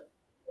Wood?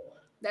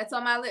 That's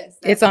on my list.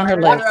 It's on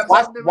her list.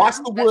 Watch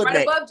The Wood right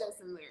next. above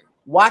Jason lyric.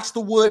 Watch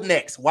The Wood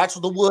next. Watch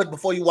The Wood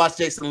before you watch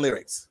Jason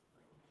lyrics.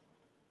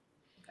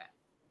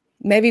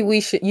 Maybe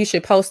you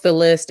should post the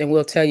list and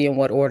we'll tell you in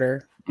what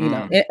order. You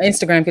know,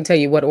 Instagram can tell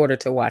you what order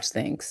to watch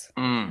things.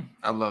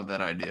 I love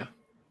that idea.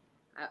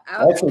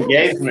 That's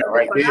engagement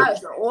right there.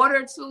 The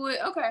order to it.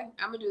 Okay,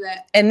 I'm gonna do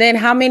that. And then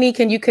how many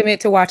can you commit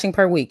to watching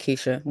per week,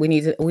 Keisha? We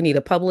need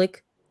a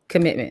public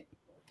commitment.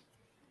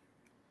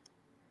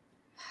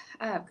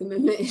 I have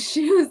commitment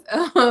issues.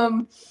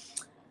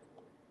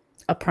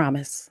 A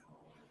promise.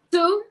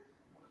 2.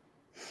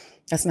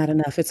 That's not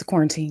enough. It's a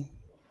quarantine.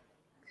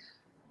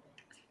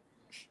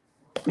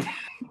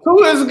 2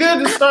 is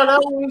good to start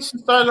out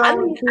with.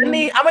 I'm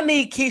gonna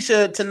need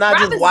Keisha to not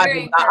just watch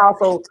it.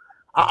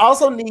 I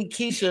also need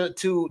Keisha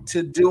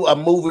to do a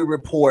movie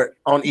report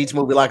on each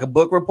movie, like a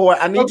book report.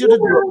 I need you to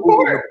do a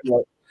movie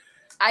report.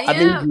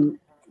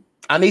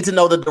 I need to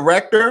know the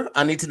director,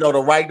 I need to know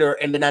the writer,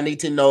 and then I need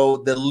to know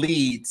the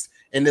leads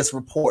in this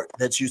report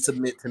that you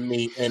submit to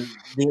me and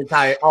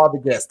all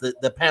the guests,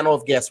 the panel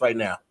of guests right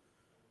now.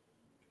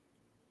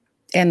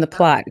 And the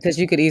plot, because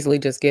you could easily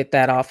just get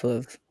that off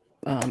of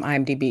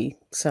IMDb.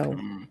 So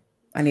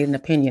I need an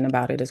opinion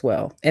about it as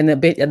well. And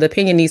the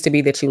opinion needs to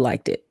be that you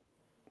liked it.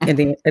 And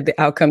the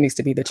outcome needs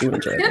to be that you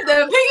enjoyed it.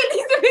 The opinion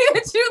needs to be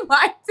that you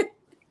liked it.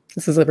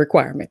 This is a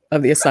requirement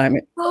of the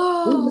assignment.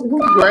 Oh,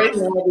 who's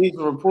grading all these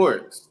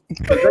reports?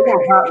 They're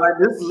gonna have, like,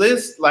 this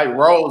list like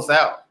rolls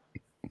out.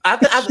 Well,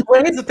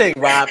 here's the thing,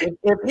 Rob.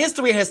 If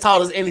history has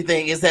taught us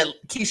anything, is that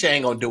Keisha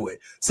ain't gonna do it.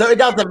 So it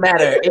doesn't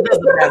matter. It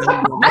doesn't matter.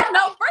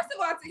 No, first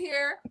of all, to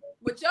hear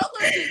with your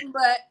little chicken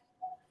butt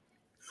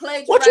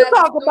play. What you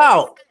talk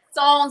about?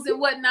 Songs and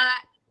whatnot.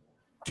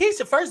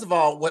 Keisha, first of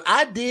all, what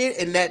I did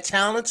in that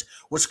challenge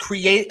was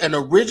create an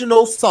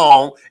original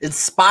song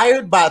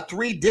inspired by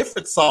 3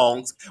 different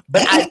songs,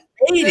 but I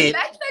made it.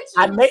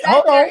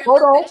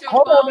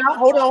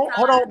 Hold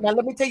on. Now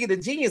let me tell you the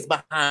genius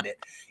behind it.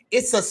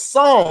 It's a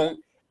song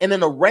and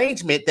an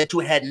arrangement that you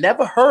had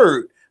never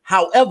heard.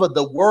 However,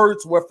 the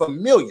words were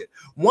familiar.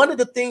 One of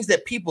the things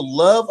that people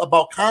love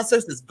about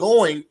concerts is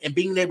going and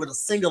being able to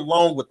sing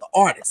along with the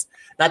artist.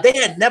 Now, they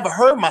had never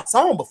heard my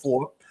song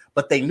before,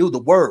 but they knew the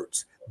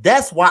words.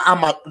 That's why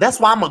I'm a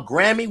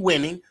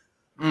Grammy-winning,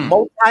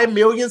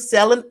 multi-million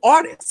selling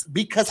artist,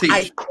 because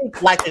I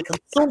think like a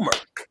consumer.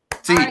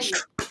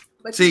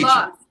 But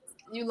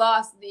you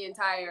lost the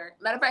entire.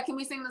 Matter of fact, can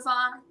we sing the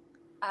song?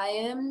 I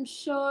am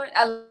sure.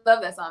 I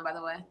love that song, by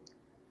the way.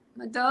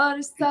 My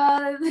daughter's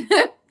solid.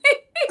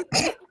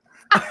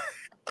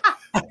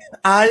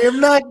 I am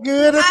not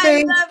good at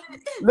things.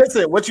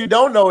 Listen, what you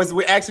don't know is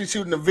we're actually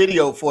shooting a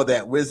video for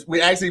that.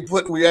 We actually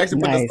put the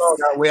song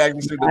out. We're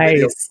actually shooting a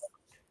video.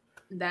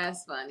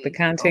 That's funny. The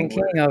content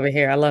king over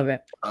here. I love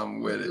it. I'm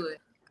with it.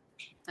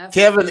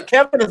 Kevin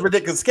is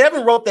ridiculous.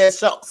 Kevin wrote that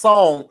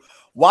song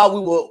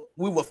while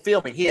we were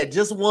filming. He had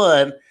just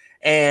won,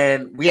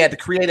 and we had to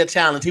create a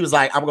challenge. He was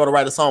like, "I'm going to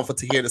write a song for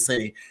Tahir to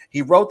sing."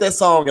 He wrote that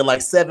song in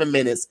like 7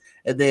 minutes,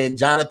 and then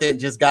Jonathan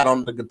just got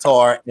on the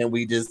guitar, and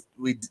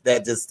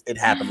it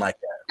happened like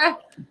that.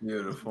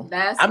 Beautiful.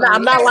 I'm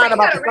not lying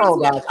about the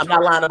song, guys. I'm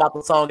not lying about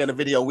the song and the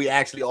video. We're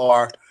actually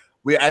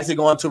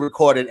going to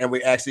record it, and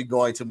we're actually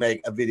going to make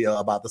a video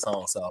about the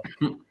song. So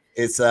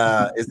it's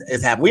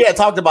happening. We had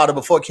talked about it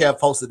before Kev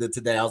posted it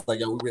today. I was like,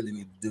 "Yo, we really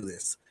need to do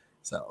this."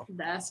 So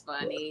that's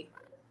funny.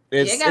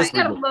 It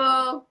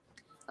got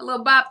a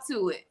little bop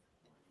to it.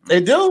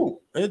 They do,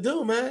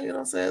 man. You know what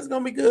I'm saying? It's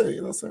gonna be good.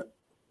 You know what I'm saying?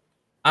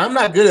 I'm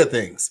not good at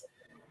things.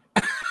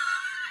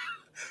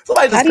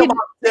 Somebody just come out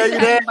and tell you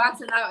that.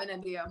 Boxing out in that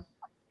video.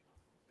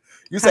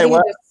 You say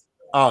what?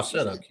 Oh,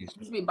 shut up, Keisha.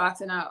 You should be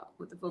boxing out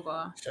with the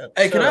football.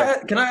 Hey, can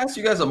I ask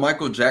you guys a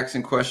Michael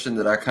Jackson question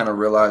that I kind of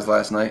realized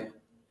last night?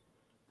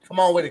 Come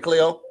on with it,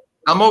 Cleo.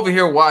 I'm over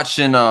here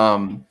watching.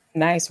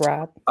 Nice,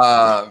 Rob.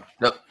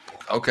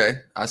 Okay,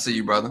 I see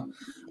you, brother.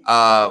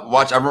 I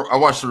watched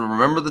the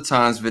Remember the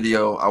Times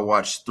video. I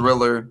watched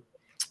Thriller.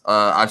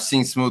 I've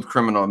seen Smooth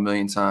Criminal a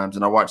million times,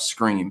 and I watched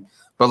Scream.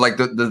 But like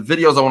the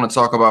videos I want to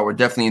talk about were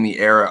definitely in the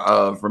era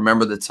of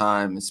Remember the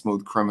Time and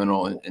Smooth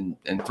Criminal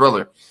and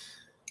Thriller.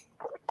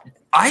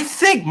 I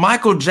think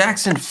Michael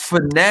Jackson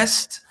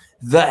finessed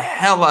the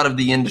hell out of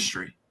the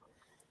industry.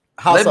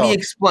 Let me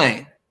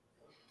explain.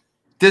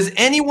 Does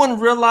anyone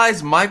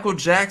realize Michael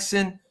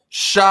Jackson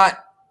shot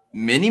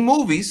many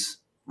movies,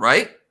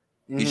 right?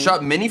 He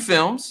shot many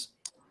films.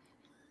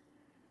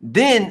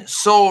 then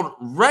sold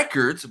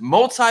records,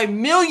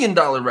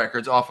 multi-million-dollar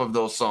records off of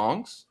those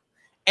songs,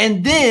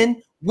 and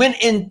then went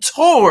and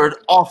toured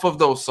off of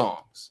those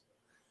songs.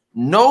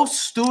 No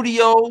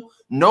studio,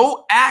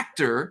 no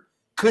actor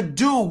could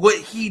do what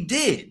he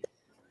did.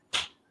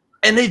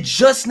 And it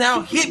just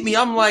now hit me.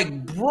 I'm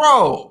like,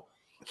 bro,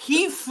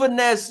 he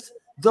finessed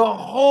the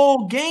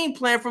whole game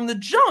plan from the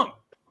jump.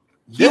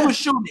 He was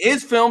shooting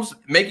his films,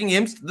 making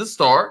him the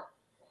star.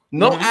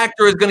 No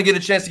actor is going to get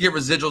a chance to get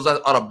residuals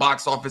out of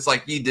box office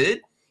like he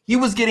did. He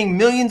was getting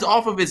millions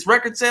off of his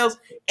record sales,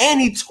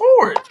 and he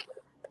toured.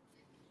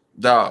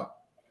 Dog.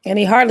 And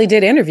he hardly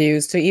did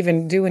interviews to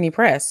even do any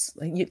press.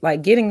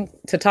 Like getting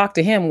to talk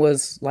to him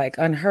was like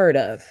unheard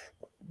of.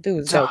 Dude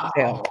was dope as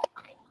hell.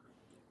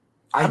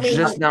 I mean,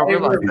 just now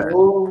realized that.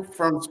 Move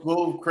from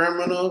Smooth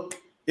Criminal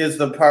is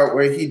the part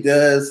where he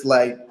does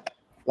like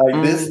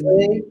this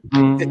thing.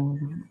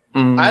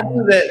 I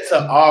do that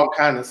to all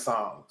kind of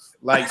songs.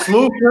 Like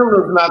Smooth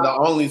Criminal is not the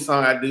only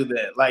song I do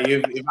that. Like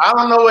if I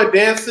don't know what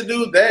dance to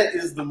do, that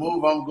is the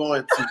move I'm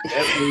going to.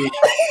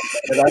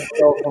 That I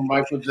stole from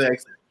Michael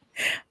Jackson.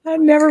 I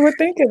never would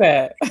think of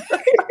that.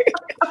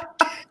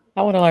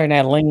 I want to learn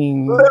that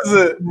lean.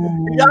 Listen,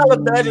 y'all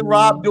imagine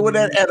Rob doing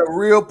that at a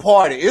real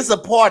party. It's a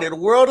party. The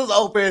world is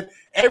open.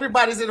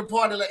 Everybody's in the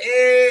party like,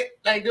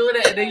 like doing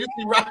that. And then you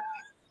see Rob.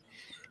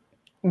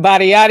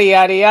 Body yaddy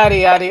yaddy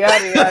yaddy yaddy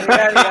yaddy yaddy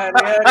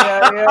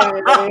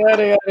yaddy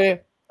yaddy yaddy.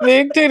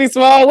 Big titty,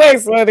 small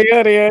waist. Yaddy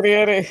yaddy yaddy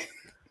yaddy.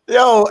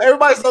 Yo,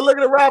 everybody's still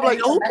looking at Rob like,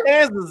 who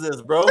dance is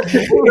this, bro?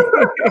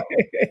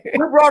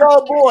 Who brought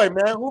old boy,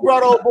 man? Who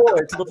brought old boy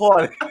to the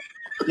party?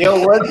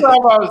 Yo, one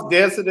time I was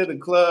dancing in the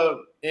club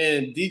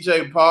and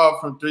DJ Paul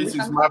from 3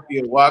 6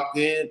 Mafia walked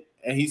in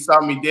and he saw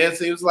me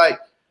dancing. He was like,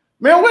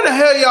 man, where the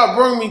hell y'all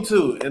bring me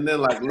to? And then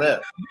like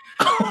left.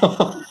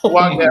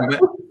 Walked out.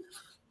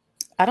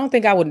 I don't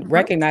think I would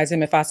recognize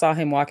him if I saw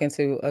him walk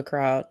into a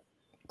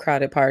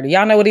crowded party.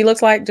 Y'all know what he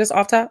looks like just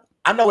off top?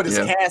 I know what his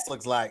cast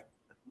looks like.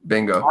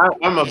 Bingo.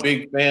 I'm a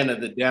big fan of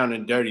the Down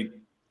and Dirty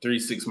 3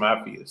 6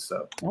 Mafia.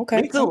 So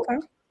okay. Me too. Okay.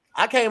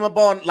 I came up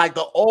on like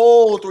the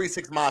old 3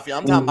 6 Mafia.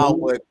 I'm talking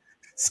about with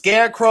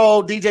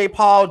Scarecrow, DJ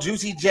Paul,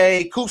 Juicy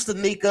J,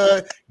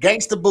 Kustanika,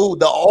 Gangsta Boo,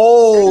 the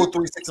old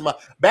 3 6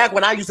 Mafia. Back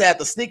when I used to have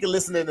to sneak and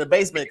listen in the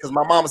basement because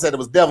my mama said it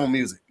was devil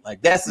music.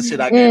 Like that's the shit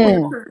I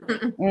came up.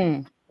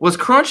 Was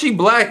Crunchy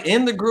Black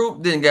in the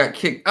group, then got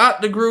kicked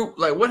out the group?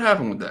 Like, what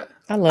happened with that?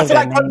 I love feel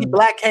that like Crunchy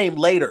Black came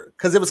later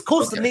because it was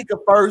Kustanika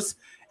first,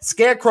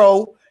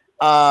 Scarecrow,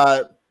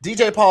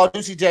 DJ Paul,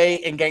 Juicy J,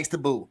 and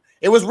Gangsta Boo.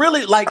 It was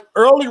really like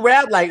early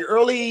rap, like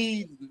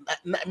early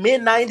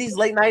mid-90s,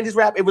 late 90s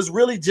rap. It was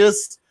really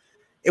just,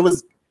 it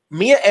was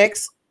Mia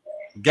X,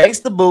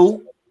 Gangsta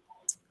Boo,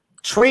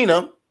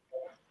 Trina.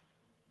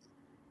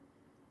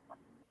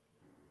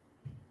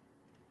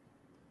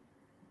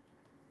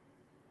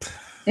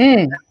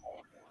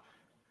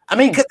 I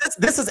mean, because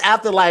this is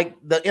after like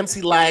the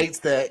MC Lights,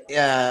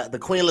 the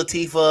Queen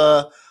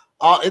Latifah.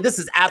 All this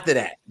is after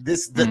that.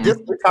 This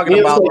we're talking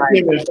about like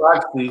Kim and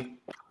Foxy.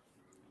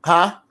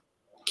 Huh?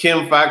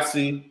 Kim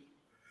Foxy.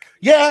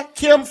 Yeah,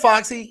 Kim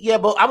Foxy. Yeah,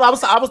 but I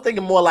was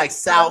thinking more like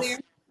South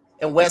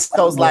and West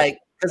Coast, like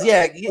because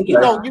you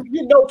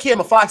know Kim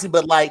and Foxy,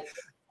 but like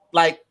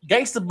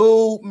Gangsta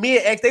Boo,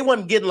 Mia X, they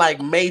wasn't getting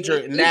like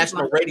major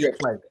national radio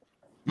play.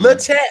 Lil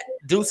Chat,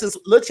 Deuces,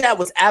 Lil Chat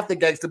was after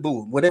Gangsta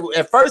Boo.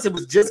 At first it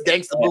was just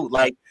Gangsta Boo.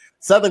 Like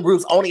Southern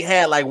groups only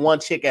had like one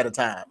chick at a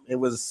time. It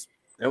was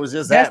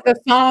just that's the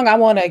song. I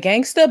want a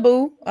Gangsta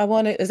Boo. I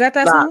want it. Is that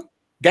song?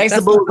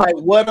 Gangsta Boo, like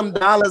where them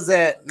dollars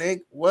at,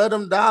 Nick? Where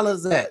them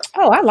dollars at?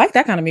 Oh, I like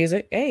that kind of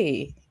music.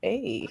 Hey,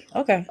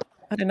 okay.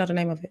 I didn't know the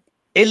name of it.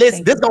 Hey,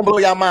 listen, this gonna blow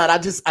your mind. I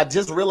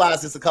just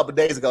realized this a couple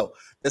days ago.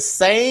 The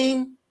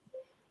same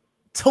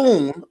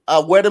tune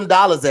of Where Them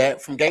Dollars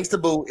At from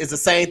Gangsta Boo is the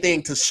same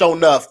thing to Show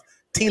Nuff,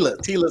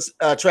 Tila's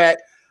track.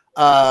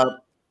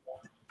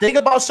 Think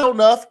about Show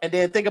Nuff and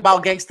then think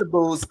about Gangsta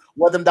Boo's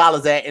Where Them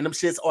Dollars At, and them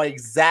shits are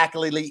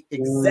exactly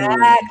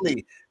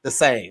the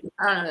same.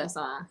 I don't know that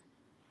song.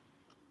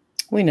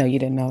 We know you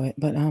didn't know it,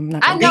 but I'm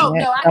not. I know.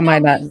 I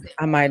might not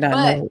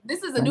but know.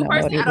 This is a new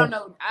person. I don't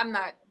know. I'm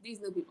not.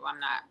 These new people. I'm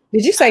not.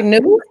 Did you say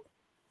new?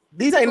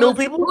 These ain't new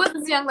people. Who is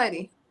this young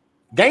lady?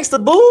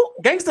 Gangsta Boo.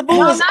 Gangsta Boo.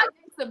 No, not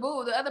Gangsta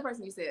Boo. The other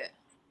person you said.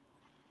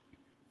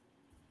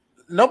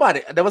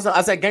 Nobody. There was.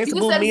 I said Gangsta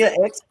Boo. Mia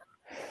X.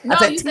 No,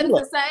 you said it's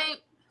the same.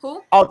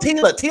 Who? Oh,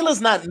 Tila.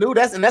 Tila's not new.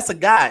 That's a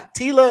guy.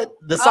 Tila.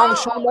 The song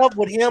 "Show Up"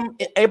 with him,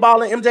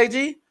 A-Ball, and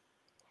MJG.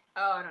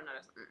 Oh, I don't know.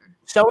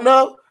 Showing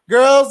up,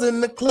 girls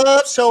in the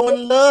club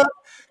showing love,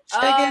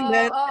 shaking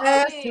that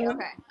ass. Okay,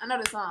 I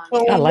know the song.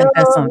 I like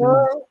that song.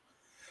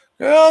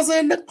 Girls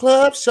in the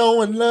club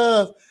showing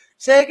love,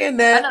 shaking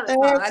that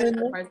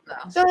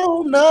ass.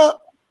 Showing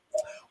up.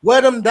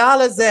 Where them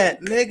dollars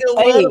at, nigga?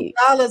 Where them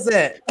dollars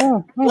at?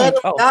 Where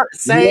them dollars?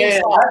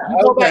 Same song.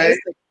 Okay.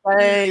 It's the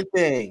same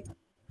thing.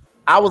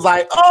 I was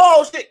like,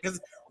 oh shit, because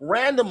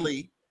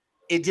randomly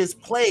it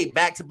just played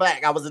back to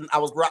back. I was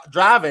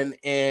driving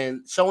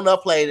and Showing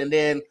Up played, and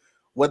then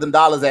Where Them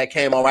Dollars At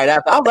came on right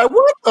after. I was like,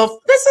 what the?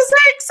 This is the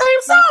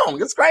same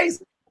song. It's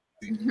crazy.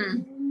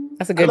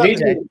 That's a good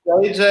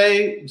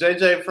DJ.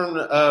 JJ from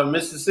the,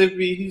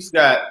 Mississippi. He's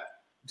got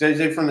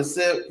JJ from the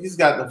SIP. He's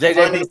got the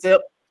JJ from the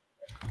SIP.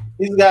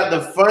 He's got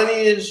the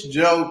funniest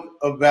joke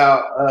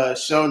about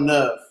Show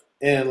Nuff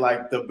and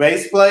like the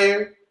bass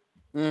player.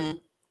 Mm-hmm.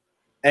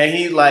 And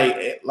he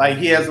like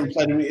he hasn't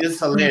played me. It's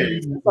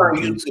hilarious. It's on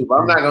YouTube.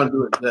 I'm not gonna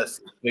do it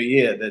justice, but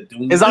yeah,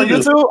 it's on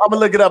YouTube. I'm gonna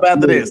look it up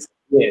after this.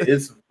 Yeah,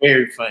 it's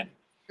very funny.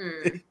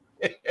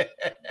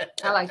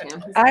 I like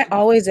him. I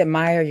always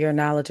admire your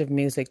knowledge of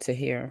music,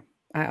 Tahir.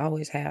 I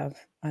always have.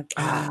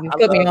 You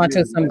put me on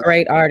to some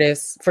great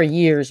artists for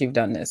years. You've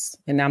done this,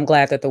 and I'm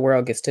glad that the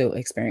world gets to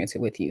experience it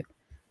with you.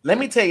 Let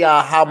me tell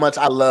y'all how much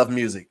I love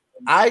music.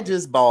 I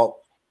just bought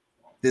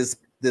this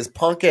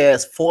punk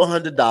ass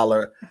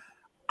 $400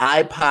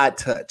 iPod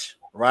Touch,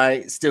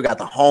 right? Still got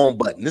the home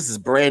button. This is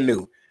brand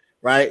new,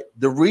 right?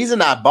 The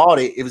reason I bought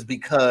it was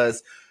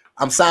because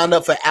I'm signed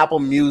up for Apple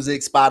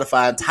Music,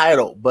 Spotify, and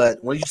Tidal. But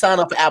when you sign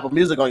up for Apple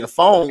Music on your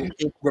phone,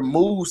 it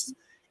removes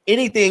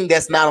anything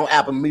that's not on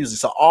Apple Music.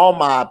 So all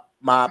my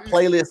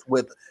playlists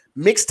with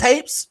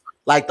mixtapes,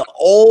 like the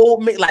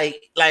old,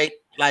 like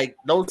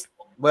no,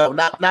 well,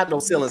 not no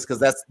ceilings, because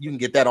that's you can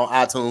get that on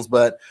iTunes,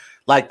 but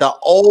like the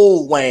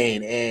old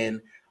Wayne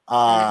and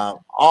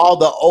all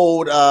the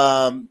old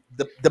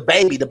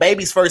the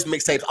baby's first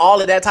mixtapes, all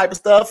of that type of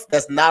stuff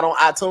that's not on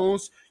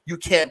iTunes, you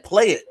can't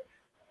play it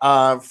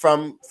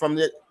from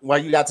the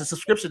you got the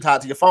subscription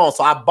tied to your phone.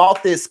 So I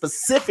bought this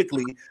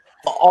specifically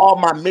for all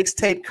my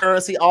mixtape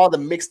currency, all the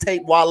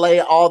mixtape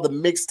Wale, all the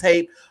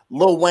mixtape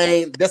Lil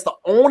Wayne. That's the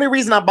only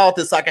reason I bought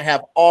this, so I can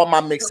have all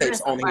my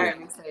mixtapes on here.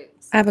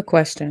 I have a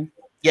question.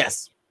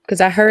 Yes.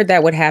 Because I heard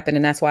that would happen,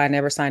 and that's why I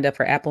never signed up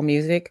for Apple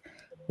Music.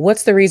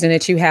 What's the reason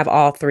that you have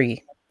all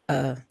three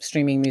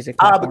streaming music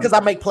platforms? Because I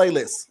make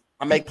playlists.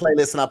 And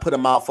I put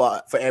them out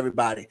for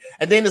everybody.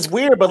 And then it's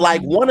weird, but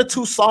like one or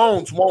two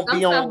songs won't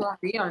be on there.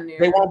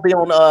 They won't be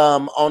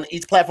on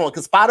each platform,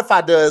 because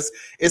Spotify does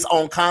its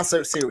own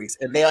concert series,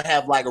 and they'll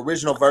have like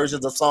original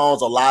versions of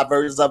songs or live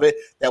versions of it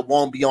that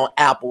won't be on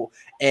Apple.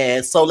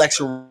 And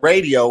Selection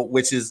Radio,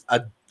 which is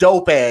a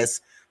dope ass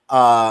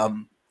not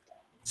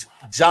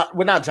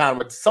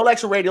genre.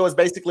 Selection Radio is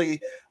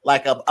basically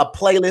like a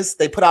playlist.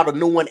 They put out a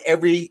new one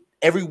every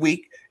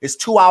week. It's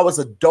 2 hours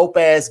of dope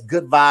ass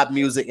good vibe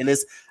music, and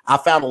I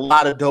found a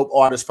lot of dope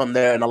artists from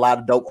there and a lot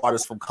of dope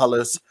artists from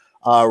Colors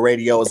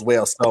Radio as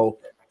well. So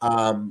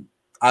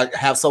I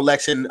have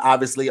Selection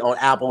obviously on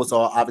Apple, so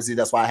obviously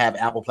that's why I have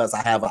Apple Plus.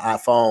 I have an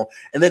iPhone,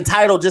 and then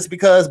Tidal just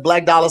because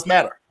Black Dollars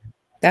matter.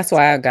 That's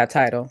why I got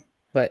Tidal.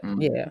 But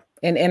yeah,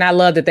 and I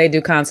love that they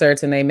do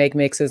concerts and they make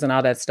mixes and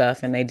all that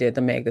stuff, and they did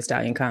the Meg Thee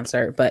Stallion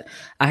concert. But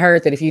I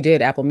heard that if you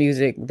did Apple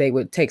Music, they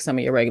would take some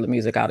of your regular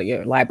music out of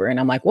your library,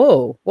 and I'm like,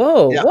 whoa,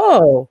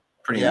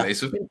 pretty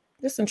invasive.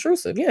 It's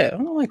intrusive. Yeah, I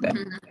don't like that.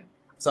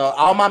 So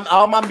all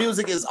my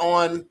music is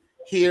on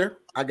here.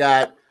 I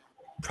got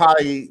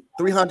probably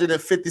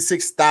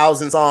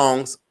 356,000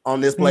 songs on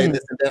this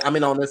playlist. And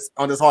then, on this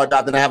hard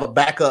drive. Then I have a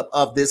backup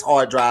of this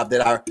hard drive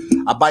that I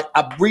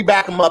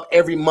reback them up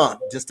every month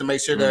just to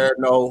make sure there are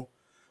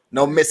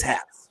no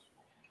mishaps.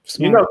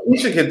 You know,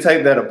 Keisha can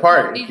take that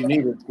apart if you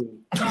needed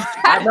to.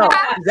 I know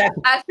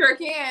exactly. I sure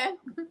can.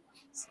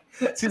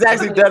 She's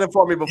actually done it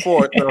for me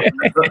before.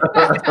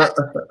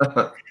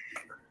 So.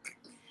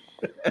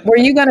 Were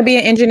you going to be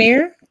an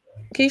engineer,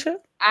 Keisha?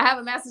 I have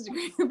a master's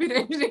degree in computer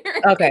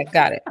engineering. Okay,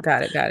 got it.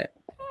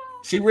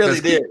 She really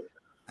did.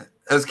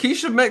 Has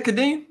Keisha met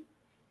Kadeem?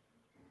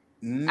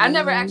 I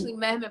never actually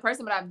met him in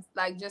person, but I'm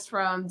like just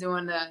from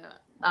doing the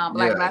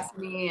Black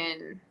Blasphemy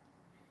and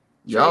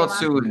y'all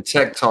two in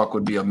Tech Talk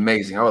would be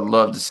amazing. I would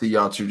love to see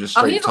y'all two just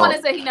straight he's talk. The one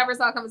that said he never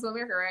saw Coming to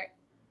America, right?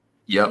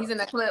 Yep. He's in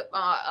the clip.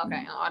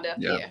 Okay.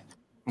 Yeah.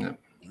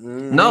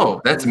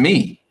 No, that's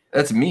me.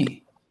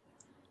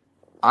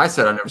 I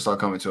said I never saw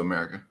Coming to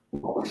America.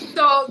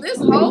 So this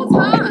whole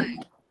time.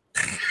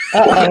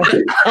 This is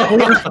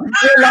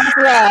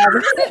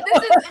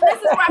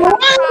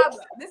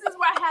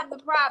where I have the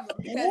problem.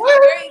 Because I'm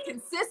very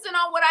consistent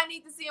on what I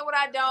need to see and what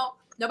I don't.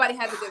 Nobody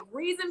has a good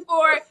reason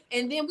for it.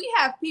 And then we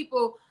have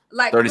people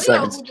like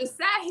Leo who just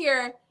sat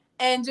here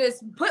and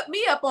just put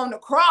me up on the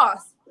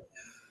cross.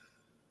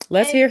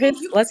 Let's hear his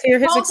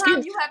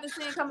excuse. You haven't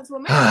seen Coming to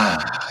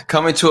America.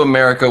 Coming to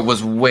America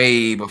was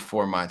way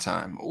before my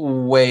time.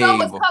 Way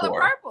before.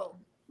 Color Purple.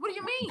 What do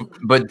you mean?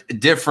 But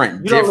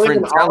different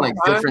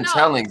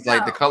tellings.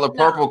 Like The Color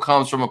Purple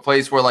comes from a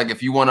place where, like,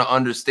 if you want to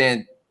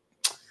understand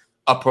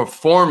a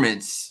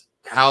performance,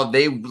 how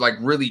they like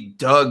really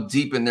dug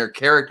deep in their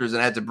characters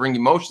and had to bring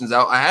emotions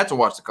out, I had to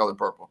watch The Color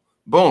Purple.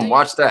 Boom,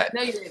 watch that.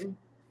 No, you didn't.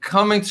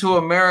 Coming to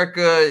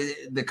America,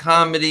 the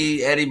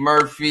comedy, Eddie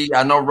Murphy.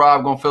 I know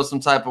Rob gonna feel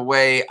some type of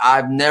way.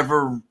 I've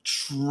never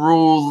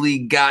truly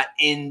got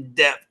in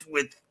depth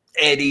with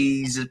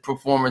Eddie's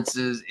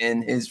performances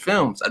in his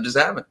films. I just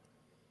haven't.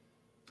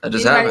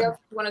 Anybody else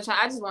want to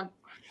try?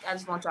 I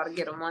just want y'all to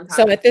get them one time.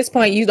 So at this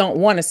point, you don't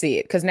want to see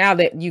it because now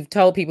that you've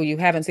told people you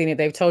haven't seen it,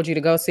 they've told you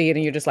to go see it,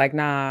 and you're just like,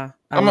 nah.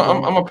 I'm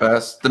a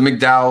pass. The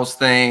McDowell's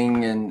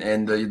thing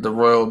and the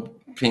royal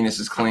penis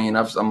is clean.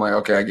 I'm like,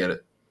 okay, I get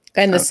it.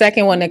 And the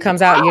second one that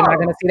comes out, you're not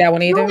going to see that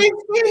one either. You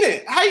ain't seen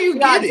it. How you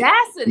get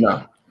it?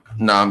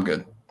 No, I'm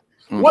good.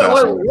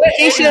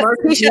 Keisha,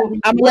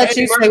 I'm gonna let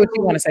you say what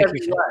you want to say.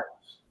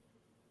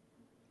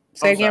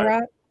 Say again,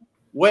 Rod.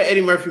 What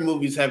Eddie Murphy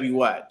movies have you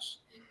watched?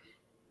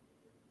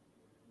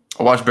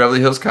 I watched Beverly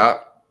Hills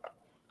Cop.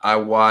 I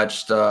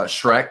watched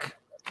Shrek.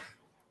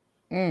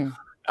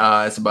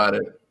 That's about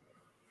it.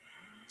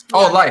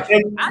 Oh, Life.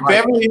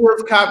 Beverly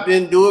Hills Cop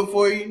didn't do it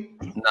for you?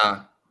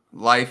 Nah.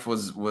 Life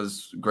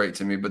was great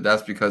to me, but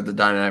that's because the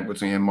dynamic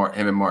between him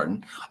and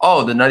Martin.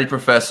 Oh, The Nutty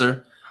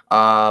Professor.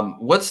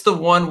 What's the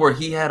one where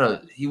he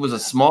was a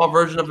small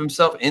version of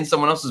himself in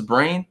someone else's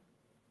brain?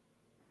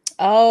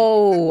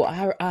 Oh,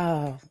 I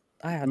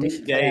auditioned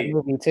for that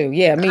movie too.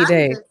 Yeah, Meet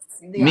Dave.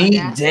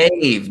 Meet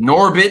Dave.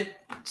 Norbit.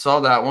 Saw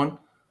that one.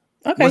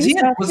 Okay. Was he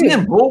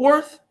in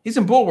Bullworth? He's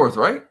in Bullworth,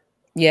 right?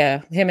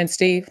 Yeah, him and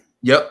Steve.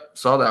 Yep,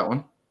 saw that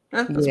one.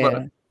 That's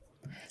about it.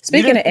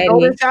 Speaking of Eddie,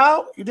 Golden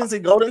Child? You didn't see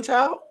Golden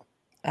Child?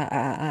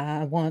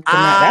 I want the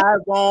knife. I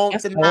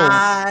want the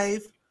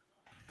knife.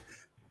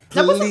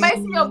 Now put some bass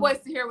in your voice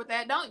to hear with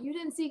that. You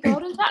didn't see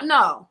Golden Child?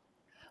 No.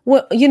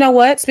 Well, you know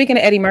what? Speaking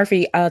of Eddie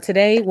Murphy,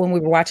 today when we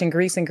were watching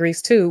Grease and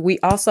Grease 2, we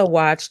also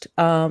watched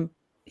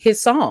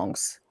his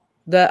songs.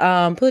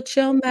 The Put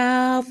Your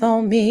Mouth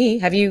on Me.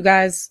 Have you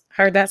guys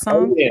heard that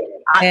song? Oh, yeah.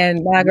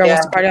 And My Girl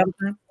Wants to Party All the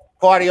Time?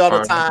 Party all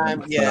the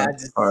time. Yeah.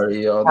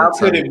 Party all the How time.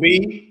 could it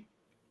be?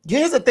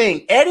 Here's the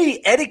thing.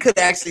 Eddie could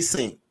actually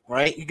sing,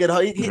 right? He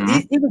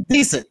was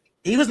decent.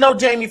 He was no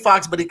Jamie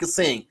Foxx, but he could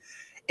sing.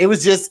 It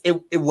was just,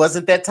 it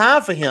wasn't that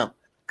time for him.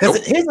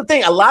 Because here's the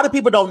thing. A lot of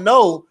people don't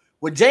know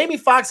when Jamie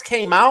Foxx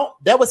came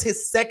out, that was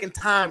his second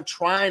time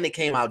trying to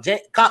come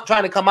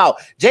out.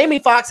 Jamie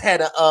Foxx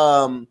had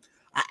an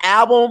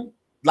album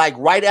like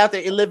right after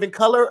In Living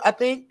Color, I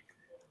think.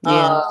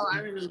 Yeah, I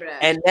remember that.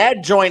 And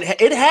that joint,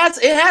 it has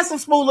some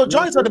smooth little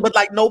joints on it, but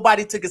like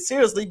nobody took it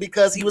seriously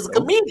because he was a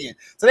comedian.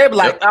 So they were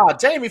like, "Oh,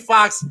 Jamie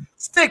Foxx,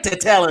 stick to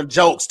telling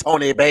jokes,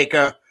 Tony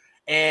Baker."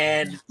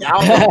 And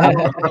I don't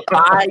know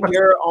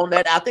fire on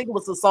that. I think it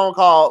was a song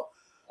called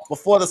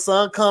 "Before the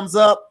Sun Comes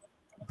Up."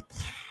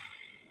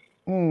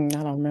 I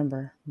don't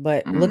remember,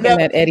 but looking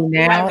at Eddie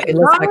now, it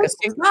looks like a.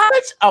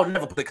 I'll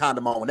never put a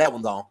condom on when that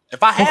one's on.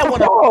 If I had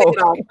one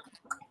on,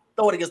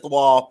 throw it against the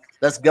wall.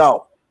 Let's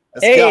go.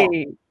 Let's go.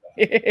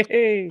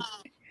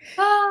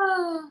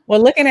 Well,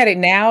 looking at it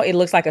now, it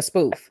looks like a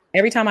spoof.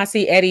 Every time I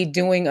see Eddie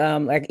doing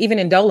like even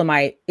in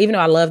Dolomite, even though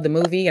I love the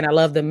movie and I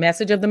love the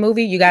message of the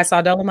movie. You guys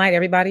saw Dolomite?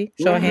 Everybody,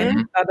 show of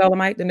hands. Saw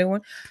Dolomite, the new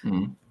one.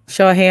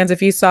 Show of hands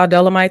if you saw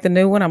Dolomite, the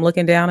new one. I'm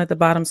looking down at the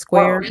bottom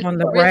square on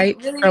the right.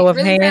 Show of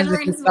hands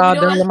if you saw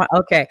Dolomite.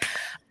 Okay.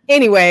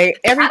 Anyway,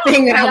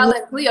 everything that I'll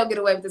let Cleo get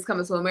away with this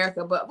Coming to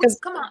America, but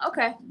come on,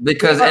 okay.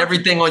 Because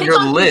everything on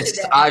your list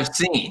I've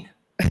seen.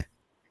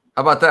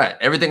 How about that?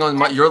 Everything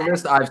on your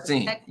list I've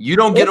seen. You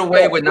don't get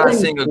away with not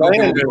seeing a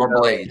Google or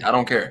Blade. I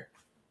don't care.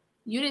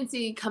 You didn't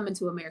see Coming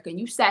to America. And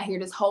you sat here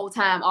this whole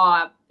time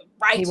all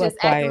righteous,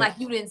 acting like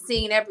you didn't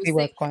see everything. He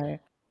was quiet.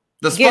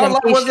 The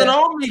spotlight wasn't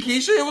on me,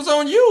 Keisha. It was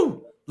on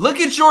you. Look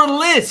at your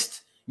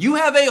list. You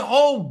have a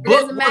whole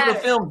book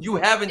of films you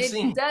haven't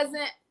seen. It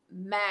doesn't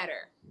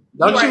matter.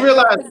 Don't you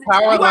realize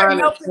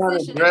Powerline is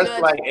trying to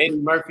dress like Eddie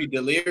Murphy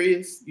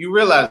Delirious? You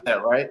realize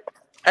that, right?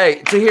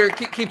 Hey, Tahir,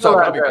 keep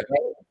talking.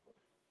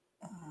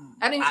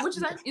 I didn't. What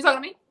you say? You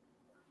talking to me?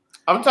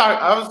 I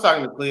was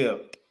talking to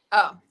Cleo.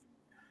 Oh.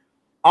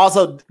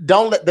 Also,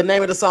 the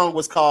name of the song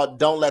was called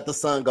 "Don't Let the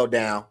Sun Go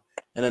Down,"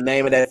 and the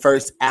name of that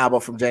first album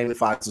from Jamie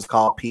Foxx was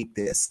called "Peep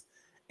This."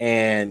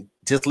 And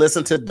just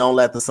listen to "Don't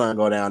Let the Sun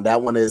Go Down."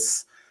 That one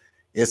it's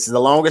the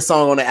longest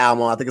song on the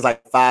album. I think it's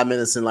like 5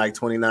 minutes and like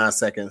 29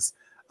 seconds.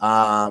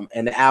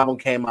 And the album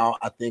came out,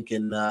 I think,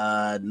 in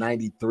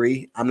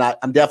 '93. I'm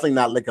definitely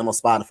not looking on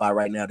Spotify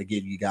right now to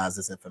give you guys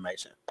this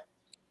information.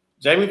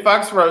 Jamie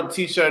Foxx wrote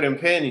 "T-Shirt and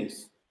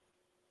Panties."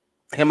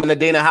 Him and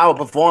Adina Howard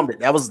performed it.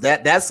 That was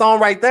that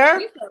song right there.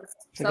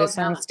 It's a good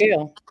song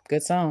still.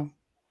 Good song.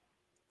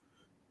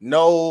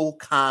 No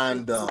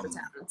condom.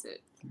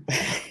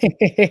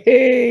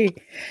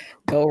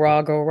 Go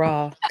raw, go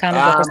raw.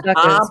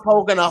 I'm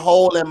poking a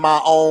hole in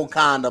my own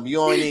condom.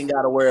 You ain't even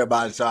got to worry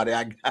about it, Shawty.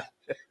 I got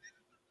it.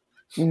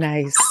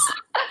 Nice.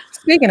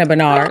 Speaking of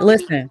Bernard,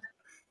 listen.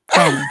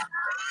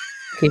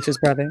 Keisha's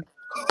brother.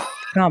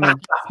 Common.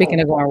 Speaking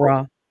of going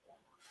raw.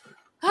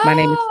 My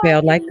name is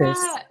spelled like this.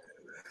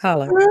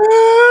 Holla.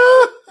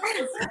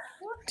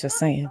 Just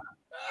saying.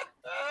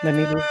 Let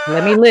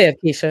me live,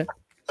 Keisha.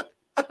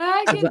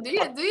 Do your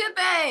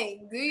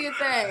thing. Do your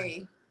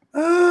thing.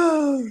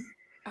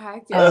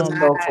 That's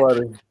so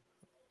funny.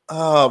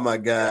 Oh my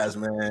gosh,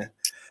 man.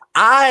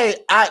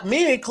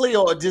 Me and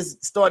Cleo are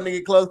just starting to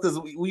get close because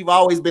we've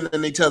always been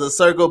in each other's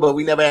circle, but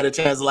we never had a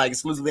chance to like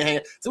exclusively hang.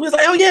 So we was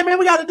like, "Oh yeah, man,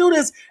 we got to do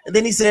this." And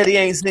then he said he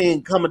ain't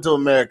seen Coming to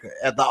America.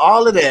 After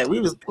all of that,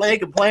 we was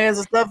playing plans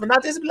and stuff, and I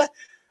just be like,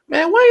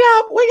 Man,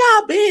 where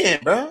y'all been,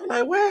 bro?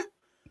 Like where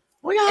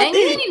y'all And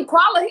been? he ain't even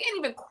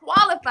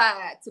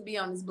qualified to be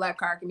on this black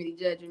card committee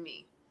judging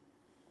me.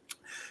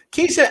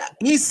 Keisha,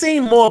 he's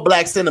seen more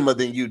black cinema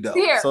than you, though.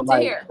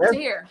 Tahir.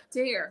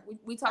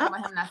 We talking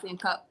about him not seeing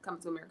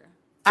Coming to America.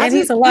 And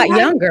he's a lot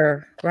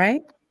younger,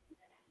 right?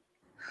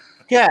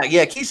 Yeah,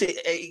 Keisha.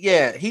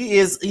 Yeah, he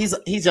is.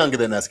 He's younger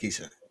than us,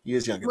 Keisha. He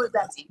is younger. What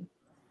does that mean?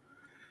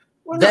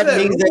 That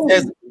means that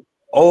there's.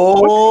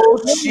 Oh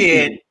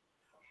shit!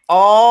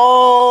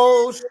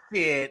 Oh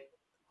shit!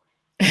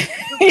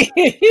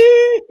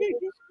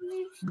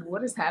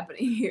 What is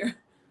happening here?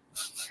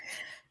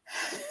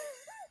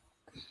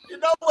 You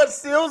know what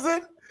seals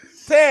it?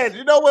 Ted,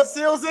 you know what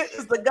seals it?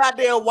 It's the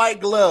goddamn white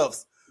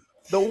gloves.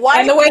 The white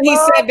and the way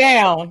gloves. he sat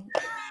down.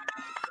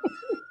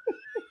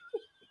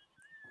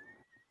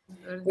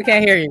 We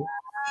can't hear you.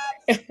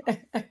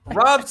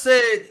 Rob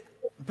said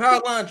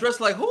Powerline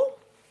dressed like who?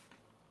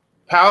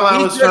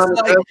 Powerline was trying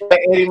to dress like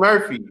Eddie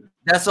Murphy.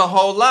 That's a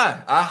whole lie.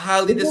 I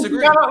highly disagree.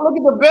 Look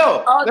at the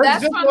belt. Oh,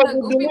 that's just from like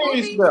the Goofy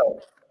Delirious movie?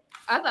 belt.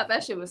 I thought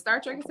that shit was Star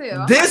Trek as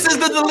hell. This is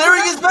the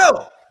Delirious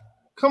belt.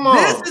 Come on.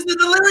 This is the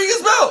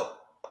Delirious belt.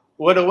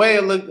 Well, the way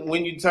it looked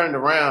when you turned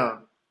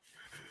around.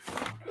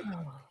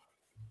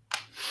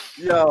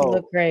 Yo, You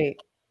look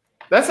great.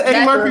 That's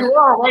Eddie Murphy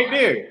Raw right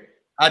there.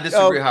 I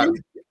disagree, highly.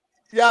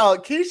 Yo,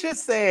 Keisha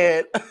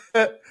said.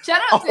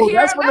 Shut up, Oh,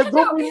 that's from the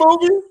Goofy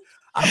movie.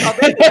 I thought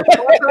that was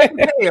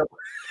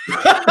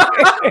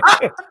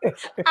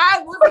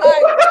I was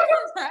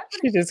like,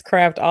 She just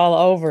crapped all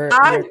over.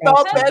 I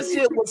thought that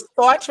shit was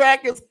Star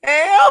Trek as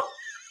hell.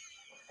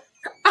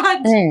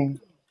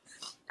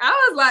 I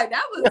was like,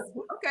 that was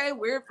okay,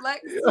 weird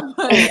flex.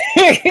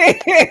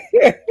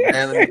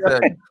 Man, let me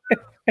tell you.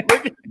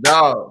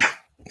 Dog,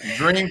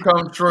 dream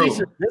come true.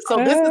 So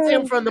this is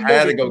him from the movie. I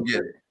had to go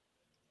get it.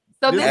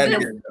 So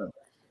This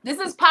this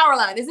is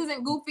Powerline. This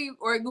isn't Goofy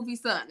or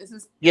Goofy's son. This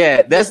is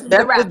that's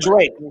the rapper.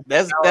 Drake.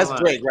 That's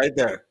Drake right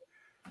there.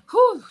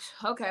 Whew,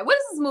 okay, what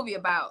is this movie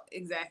about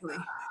exactly?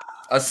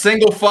 A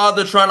single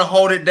father trying to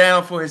hold it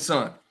down for his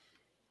son.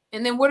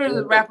 And then what are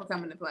the rapper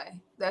coming to play?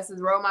 That's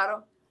his role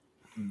model?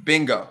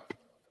 Bingo.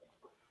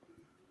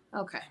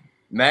 Okay.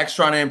 Max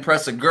trying to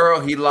impress a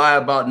girl. He lie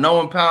about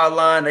knowing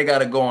Powerline. They got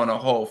to go on a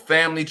whole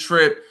family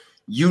trip.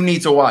 You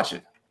need to watch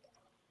it.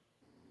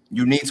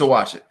 You need to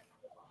watch it.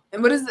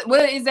 And what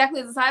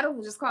exactly is the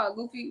title? Just call it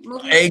Goofy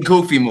movie? A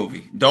Goofy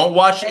movie. Don't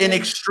watch an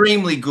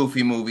extremely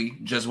goofy movie.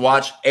 Just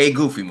watch a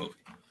Goofy movie.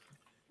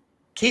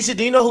 Keisha,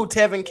 do you know who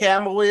Tevin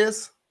Campbell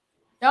is?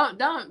 Don't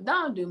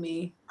do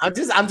me. I'm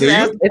just asking.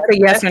 It's a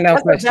yes or no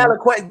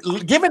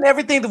question. Given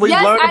everything that we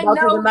learned about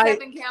you tonight.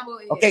 Tevin Campbell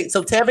is. Okay,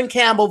 so Tevin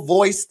Campbell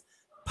voiced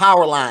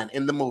Powerline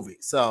in the movie.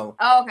 So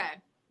okay.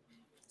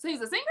 So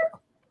he's a singer?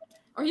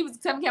 Or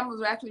Tevin Campbell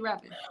was actually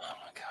rapping? Oh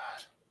my God.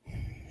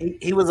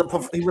 he was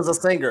a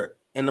singer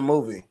in the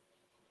movie.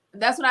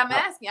 That's what I'm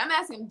asking. I'm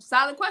asking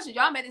solid questions.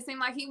 Y'all made it seem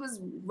like he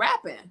was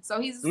rapping. So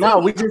he's no,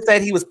 we just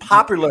said he was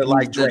popular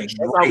like Drake.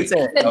 That's all we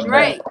said.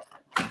 Drake.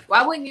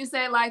 Why wouldn't you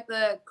say like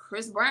the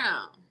Chris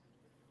Brown?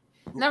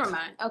 Never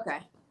mind. Okay.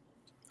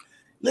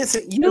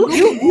 Listen, you what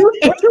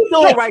you're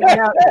doing right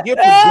now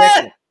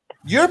is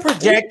you're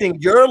projecting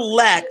your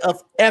lack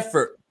of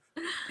effort.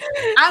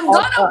 I'm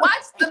gonna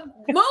watch the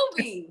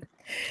movie.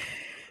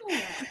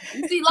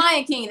 You see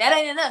Lion King, that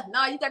ain't enough.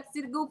 No, you got to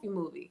see the Goofy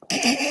movie.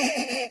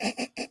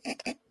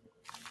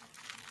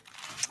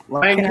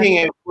 Lion King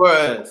ain't for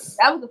us.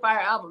 That was the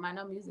fire album. I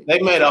know music. They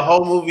made a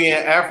whole movie in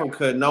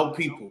Africa, no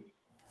people.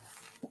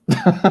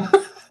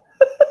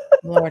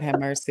 Lord have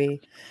mercy.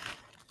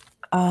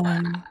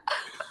 Oh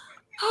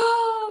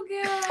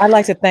God. I'd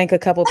like to thank a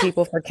couple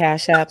people for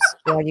cash apps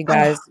while you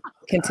guys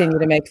continue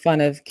to make fun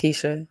of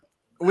Keisha.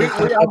 We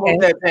almost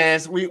that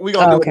chance. We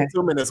gonna do it in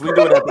 2 minutes. We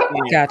do it at the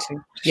end. Got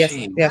you. Yes,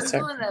 sir.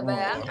 I'm doing that,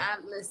 man.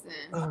 I'm listening.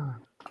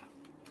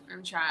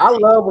 I'm trying. I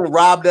love when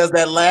Rob does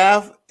that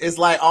laugh. It's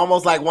like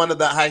almost like one of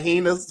the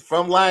hyenas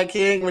from Lion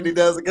King when he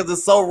does it because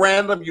it's so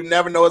random. You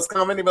never know it's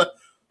coming. He like,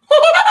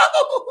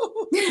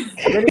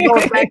 then he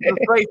goes back to the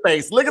straight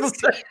face. Look at the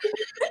straight.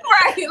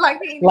 Right,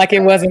 like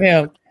it wasn't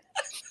him.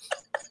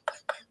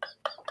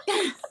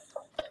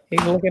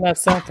 He's looking up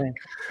something.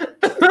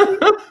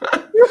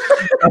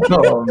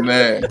 Oh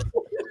man.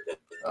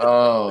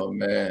 Oh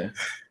man.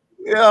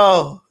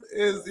 Yo,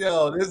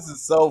 this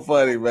is so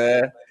funny,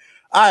 man.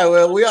 All right,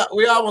 well,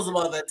 we almost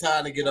about that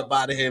time to get up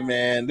out of here,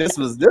 man. This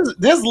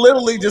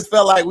literally just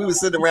felt like we were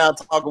sitting around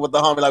talking with the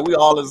homie, like we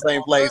all in the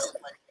same place.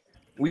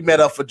 We met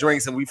up for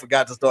drinks and we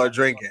forgot to start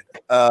drinking.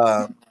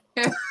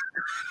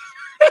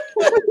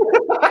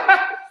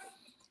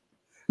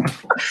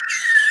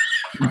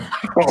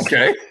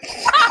 Okay.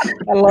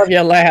 I love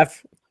your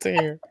laugh,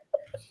 Tahir.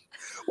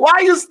 Why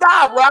you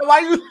stop, Rob? Why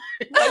you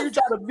trying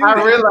to mute I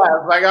it?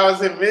 realized, like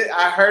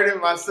I heard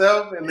it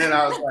myself, and then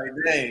I was like,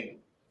 dang.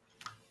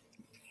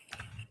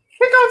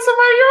 Here comes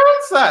somebody your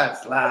own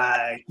size.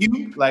 Like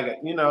you,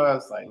 I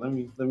was like, let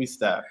me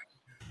stop.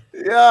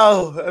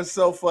 Yo, that's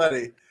so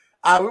funny.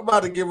 All right, we're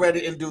about to get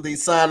ready and do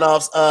these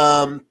sign-offs.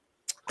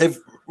 If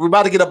we're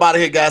about to get up out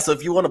of here, guys. So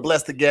if you want to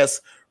bless the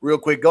guests real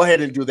quick, go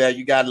ahead and do that.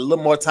 You got a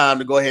little more time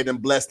to go ahead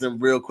and bless them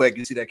real quick.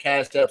 You see that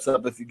cash apps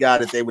up. If you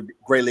got it, they would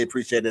greatly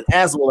appreciate it,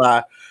 as will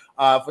I,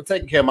 for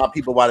taking care of my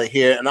people while they're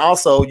here. And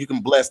also, you can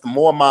bless the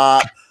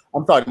MooreMods.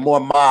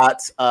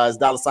 MooreMods is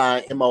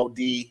 $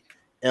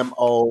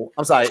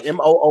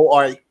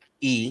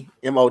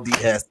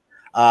 MOOREMODS.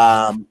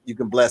 You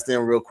can bless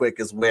them real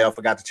quick as well. I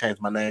forgot to change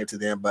my name to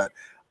them, but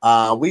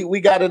we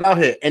got it out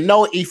here. And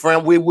no,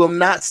 Ephraim, we will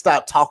not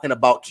stop talking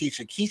about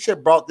Keisha.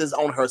 Keisha brought this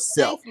on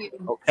herself. Thank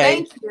you.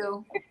 Okay. Thank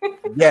you.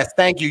 Yes,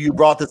 thank you. You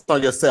brought this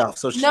on yourself.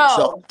 So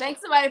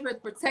thanks somebody for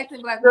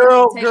protecting Black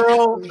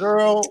women.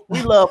 Girl,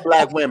 we love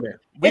Black women.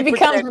 It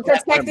becomes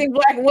protecting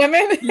Black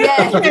women.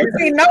 Yes.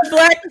 See no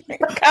Black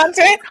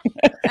content.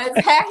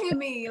 Attacking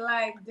me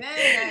like,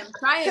 dang, I'm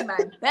trying my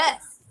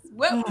best.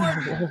 What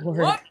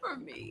for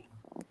me?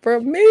 For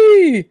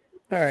me.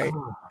 All right.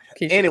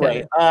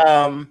 Anyway,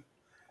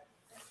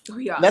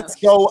 let's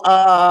go.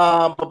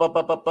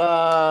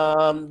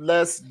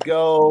 Let's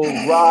go.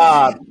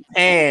 Rob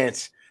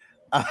and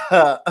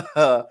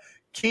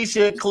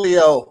Keisha,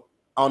 Cleo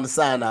on the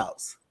sign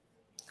outs.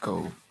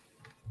 Cool.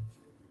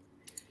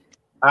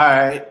 All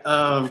right.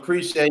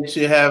 Appreciate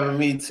you having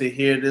me to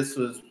hear. This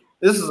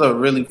is a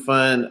really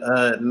fun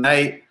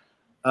night.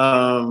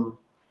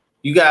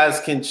 You guys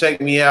can check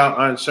me out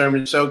on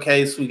Sherman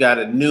Showcase. We got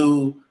a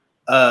new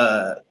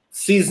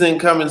season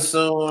coming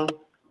soon.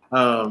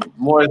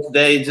 Morris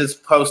Day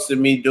just posted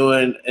me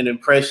doing an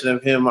impression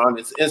of him on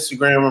his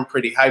Instagram. I'm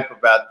pretty hype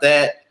about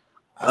that.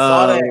 I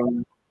saw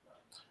that.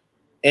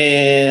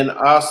 And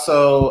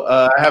also,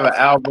 I have an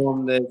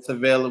album that's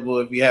available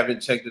if you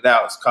haven't checked it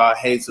out. It's called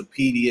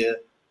Hazepedia.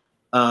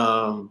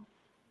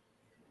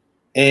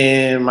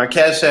 And my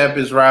Cash App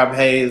is Rob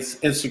Hayes,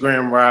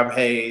 Instagram Rob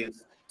Hayes.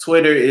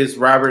 Twitter is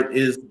Robert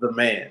is the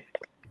man.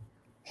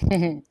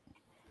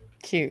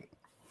 Cute.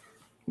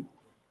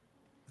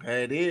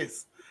 There it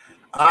is.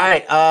 All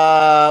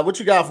right. What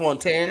you got for him,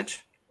 Tange?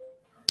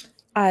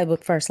 I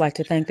would first like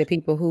to thank the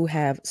people who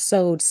have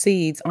sowed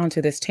seeds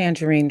onto this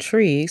tangerine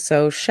tree.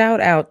 So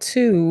shout out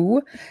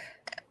to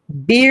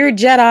Beer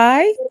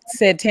Jedi,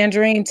 said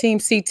Tangerine Team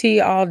CT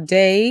all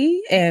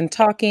day and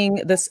taking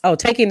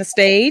the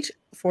stage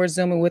for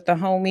Zooming with the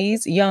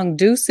Homies. Young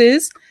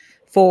Deuces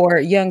for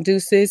Young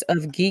Deuces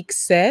of Geek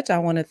Set. I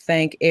want to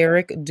thank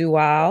Eric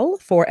Dual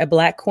for a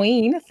Black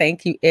Queen.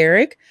 Thank you,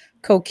 Eric.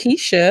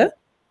 Kokisha.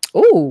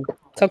 Ooh,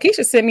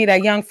 Kokisha sent me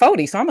that young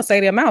 40, so I'm gonna say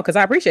them out because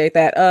I appreciate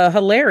that.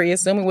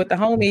 Hilarious. Zooming with the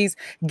Homies.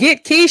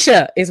 Get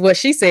Keisha is what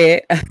she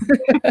said.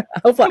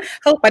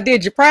 hope I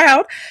did you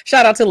proud.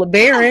 Shout out to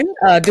LeBaron,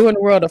 doing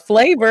the world of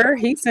flavor.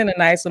 He sent a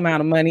nice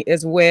amount of money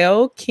as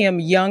well. Kim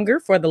Younger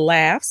for the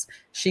laughs.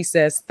 She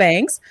says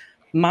thanks.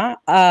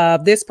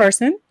 This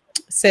person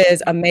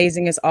says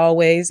amazing as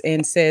always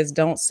and says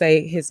don't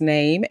say his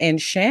name,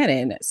 and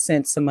Shannon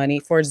sent some money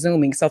for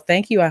Zooming, so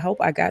thank you. I hope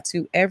I got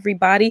to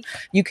everybody.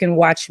 You can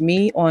watch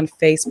me on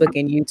Facebook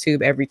and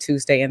YouTube every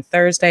Tuesday and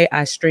Thursday.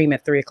 I stream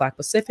at 3:00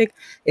 Pacific.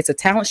 It's a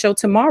talent show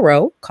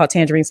tomorrow called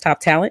Tangerine's Top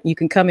Talent. You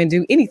can come and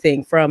do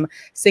anything from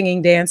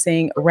singing,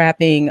 dancing,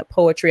 rapping,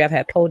 poetry. I've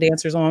had pole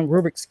dancers on,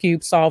 Rubik's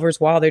Cube solvers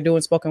while they're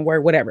doing spoken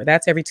word, whatever.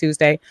 That's every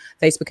Tuesday.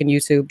 Facebook and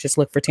YouTube, just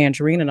look for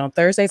Tangerine. And on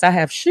Thursdays I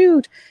have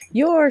Shoot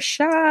Your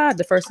Shot,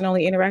 the first and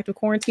only interactive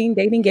quarantine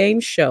dating game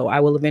show. I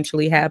will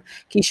eventually have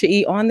Keisha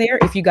E on there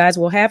if you guys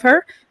will have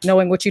her,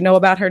 knowing what you know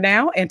about her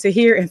now. And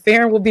Tahir and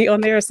Farron will be on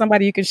there as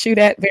somebody you can shoot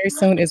at very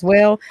soon as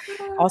well.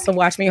 Also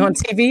watch me on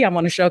TV. I'm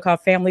on a show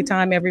called Family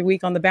Time every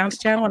week on the Bounce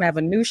Channel, and I have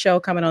a new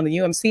show coming on the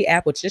UMC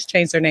app, which just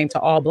changed their name to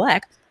All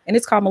Black, and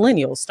it's called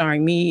Millennials,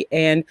 starring me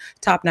and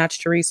Top Notch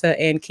Teresa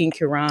and King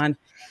Kiran.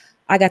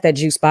 I got that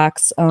juice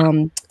box.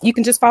 You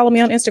can just follow me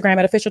on Instagram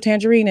at Official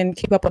Tangerine and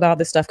keep up with all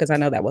this stuff because I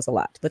know that was a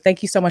lot. But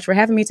thank you so much for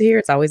having me to here.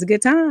 It's always a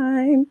good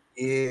time.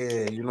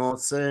 Yeah, you know what I'm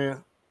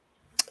saying?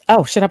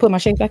 Oh, should I put my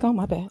shades back on?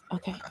 My bad.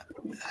 Okay.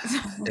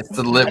 It's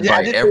the lip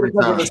bite every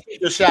time. I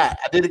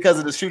did it because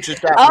of the shoot your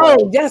shot.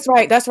 Oh, that's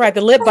right. That's right.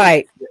 The lip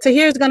bite.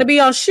 Tahir's going to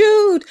be on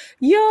Shoot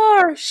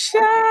Your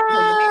Shot.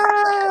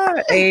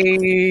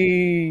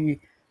 Hey.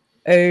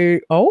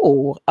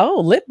 Oh,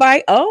 lip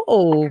bite.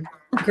 Oh.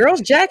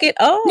 Girl's jacket.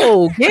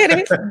 Oh, get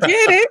it.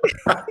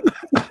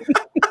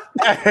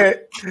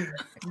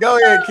 Go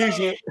ahead,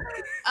 Keisha.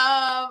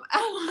 I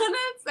want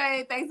to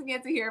say thanks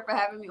again to Tahir for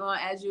having me on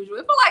as usual.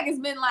 It feel like it's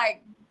been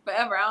like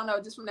forever. I don't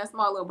know, just from that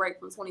small little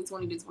break from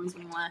 2020 to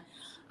 2021.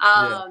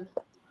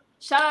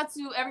 Shout out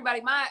to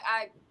everybody.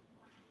 I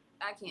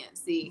can't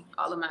see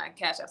all of my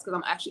Cash Apps because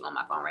I'm actually on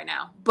my phone right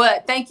now.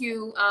 But thank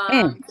you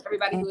to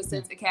everybody who has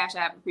sent a Cash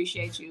App.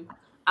 Appreciate you.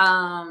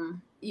 I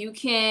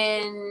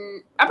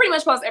pretty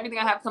much post everything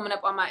I have coming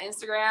up on my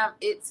Instagram.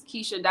 It's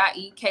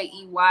Keisha.e,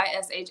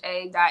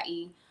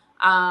 KEYSHA.e.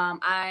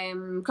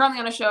 I'm currently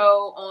on a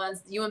show on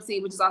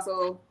UMC, which is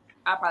also,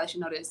 I probably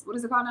should know this. What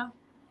is it called now?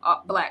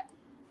 Black.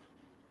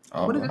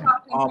 What is it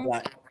called? All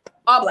Black.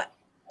 All Black.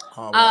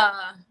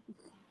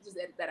 Just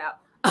edit that out.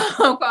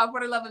 Called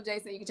For the Love of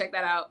Jason. You can check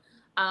that out.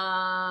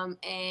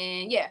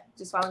 And yeah,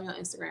 just follow me on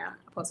Instagram.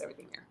 I post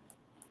everything there.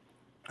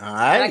 All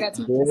right. I got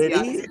 2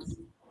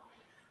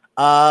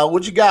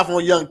 What you got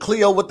from young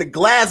Cleo with the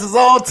glasses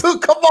on too?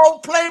 Come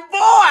on, Playboy.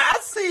 I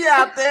see you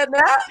out there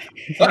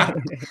now.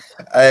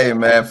 Hey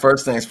man,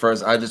 first things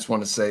first, I just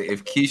want to say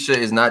if Keisha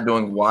is not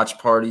doing watch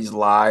parties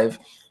live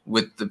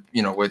with the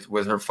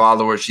with her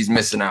followers, she's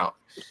missing out.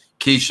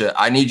 Keisha,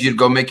 I need you to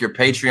go make your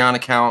Patreon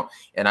account,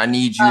 and I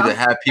need you to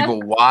have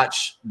people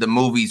watch the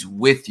movies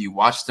with you.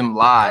 Watch them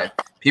live.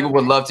 People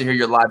would love to hear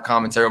your live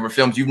commentary over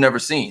films you've never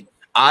seen.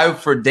 I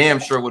for damn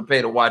sure would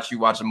pay to watch you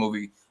watch a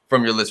movie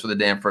from your list for the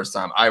damn first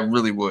time. I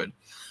really would.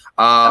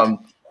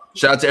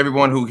 Shout out to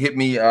everyone who hit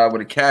me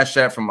with a cash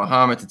app from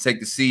Muhammad to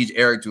take the siege,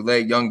 Eric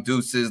Dulé, Young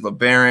Deuces,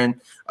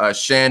 LeBaron,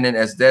 Shannon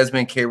S.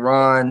 Desmond,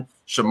 K-Ron,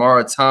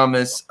 Shamara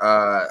Thomas,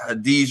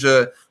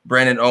 Hadijah,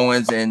 Brandon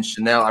Owens, and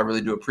Chanel. I really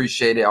do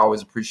appreciate it. I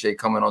always appreciate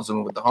coming on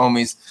Zoom with the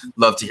homies.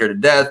 Love to hear to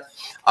death.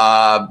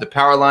 The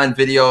Powerline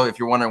video, if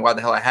you're wondering why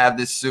the hell I have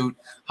this suit,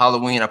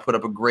 Halloween, I put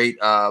up a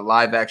great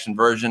live action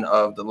version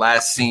of the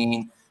last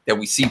scene that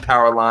we see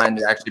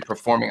Powerline actually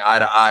performing eye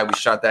to eye. We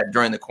shot that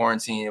during the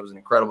quarantine. It was an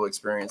incredible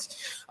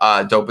experience.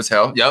 Dope as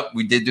hell. Yep,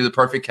 we did do the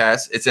perfect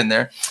cast. It's in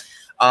there.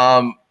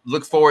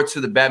 Look forward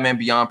to the Batman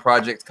Beyond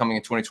project coming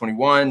in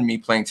 2021. Me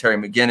playing Terry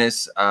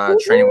McGinnis,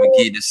 training with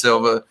Guy De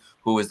Silva,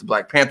 who is the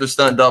Black Panther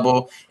stunt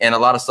double, and a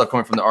lot of stuff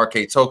coming from the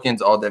Arcade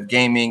Tokens, All Dev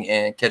Gaming,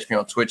 and catch me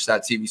on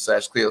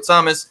twitch.tv/Cleo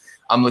Thomas.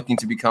 I'm looking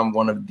to become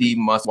one of the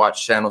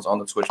must-watch channels on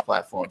the Twitch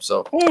platform.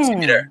 So see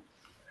me there.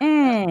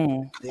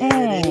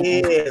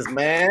 It is,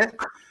 man.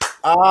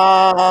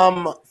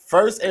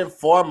 First and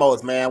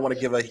foremost, man, I want to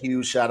give a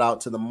huge shout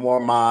out to the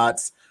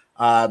MooreMods,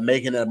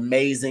 making it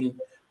amazing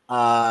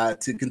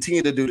to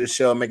continue to do this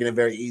show, making it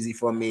very easy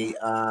for me.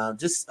 I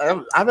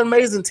have an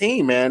amazing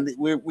team, man.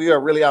 We are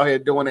really out here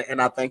doing it,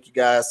 and I thank you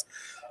guys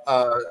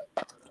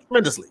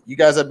tremendously. You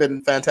guys have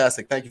been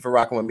fantastic. Thank you for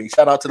rocking with me.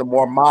 Shout out to the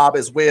MooreMob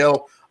as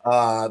well,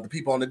 the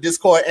people on the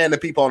Discord and the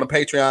people on the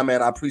Patreon,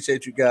 man. I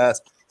appreciate you guys.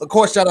 Of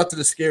course, shout out to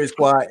the Scary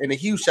Squad and a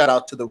huge shout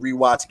out to the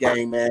Rewatch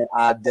Gang, man.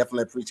 I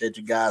definitely appreciate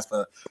you guys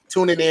for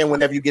tuning in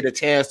whenever you get a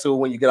chance to,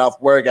 when you get off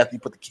work, after you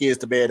put the kids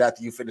to bed,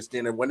 after you finish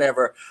dinner,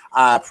 whenever.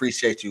 I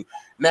appreciate you.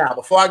 Now,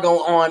 before I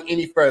go on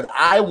any further,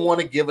 I want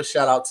to give a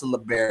shout out to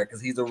LeBaron because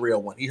he's a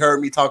real one. He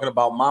heard me talking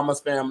about Mama's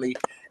Family,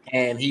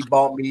 and he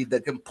bought me the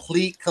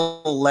complete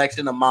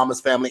collection of Mama's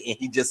Family, and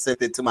he just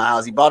sent it to my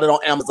house. He bought it on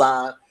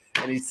Amazon,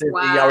 and he sent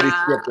he already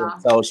shipped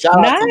it. So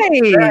shout out to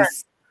LeBaron.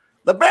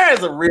 LeBaron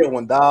is a real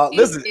one, dog.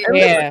 Listen,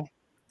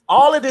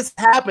 all of this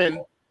happened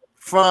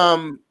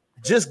from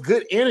just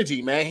good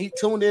energy, man. He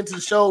tuned into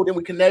the show, then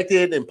we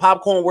connected in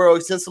Popcorn World.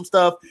 He sent some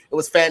stuff. It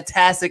was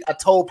fantastic. I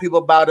told people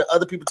about it.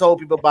 Other people told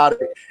people about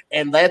it.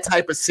 And that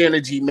type of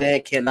synergy,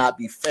 man, cannot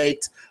be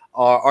faked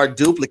or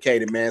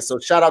duplicated, man. So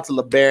shout out to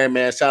LeBaron,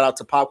 man. Shout out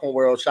to Popcorn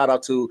World. Shout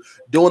out to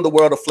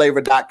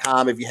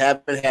doingtheworldofflavor.com. If you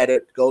haven't had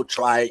it, go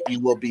try it. You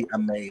will be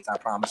amazed. I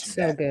promise you.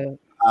 So good.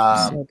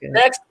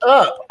 Next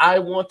up, I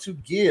want to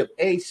give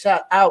a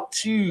shout out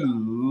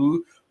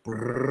to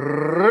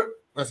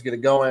let's get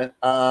it going.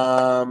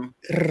 Ron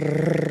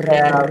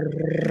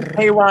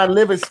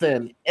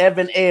Livingston,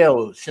 Evan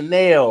L,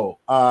 Chanel,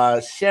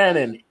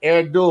 Shannon,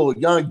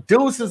 Erdul, Young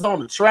Deuces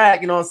on the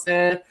track, you know what I'm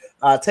saying?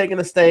 Taking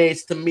the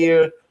stage,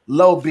 Tamir,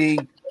 Low B,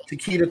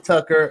 Takita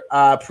Tucker.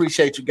 I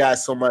appreciate you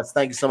guys so much.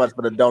 Thank you so much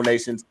for the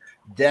donations.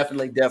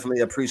 Definitely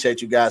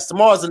appreciate you guys.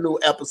 Tomorrow's a new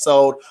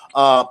episode.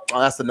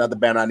 That's another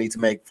banner I need to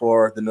make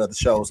for the other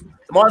shows.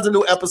 Tomorrow's a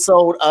new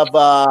episode of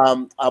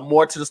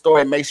More to the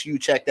Story. Make sure you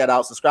check that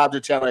out. Subscribe to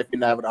the channel if you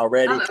haven't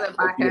already. It's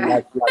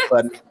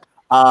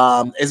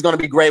going to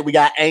be great. We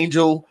got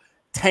Angel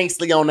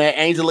Tanksley on there.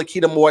 Angel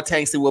Akita Moore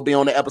Tanksley will be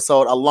on the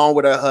episode along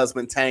with her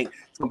husband Tank.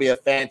 It's going to be a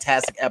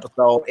fantastic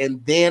episode.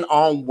 And then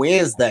on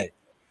Wednesday,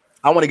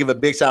 I want to give a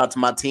big shout out to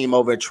my team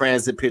over at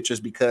Transit Pictures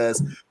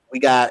because we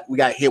got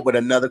hit with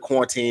another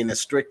quarantine and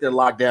stricter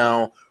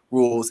lockdown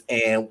rules,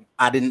 and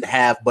I didn't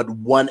have but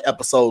one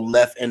episode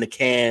left in the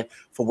can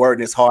for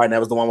Working Is Hard, and that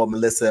was the one with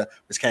Melissa,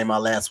 which came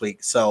out last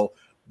week. So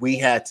I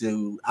had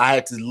to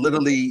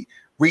literally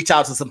reach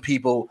out to some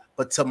people.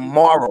 But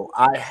tomorrow,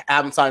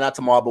 not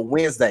tomorrow, but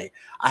Wednesday,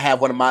 I have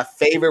one of my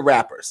favorite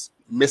rappers,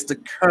 Mr.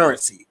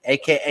 Currency,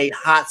 aka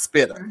Hot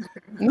Spitter,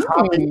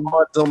 coming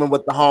on Zooming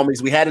with the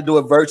homies. We had to do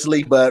it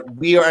virtually, but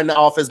we are in the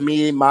office.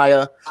 Me and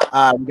Maya,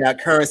 we got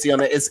Currency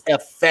on it. It's a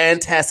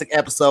fantastic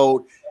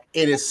episode.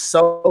 It is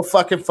so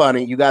fucking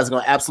funny. You guys are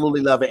gonna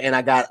absolutely love it. And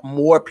I got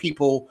more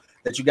people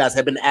that you guys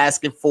have been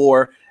asking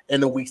for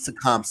in the weeks to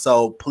come.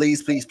 So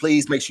please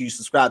make sure you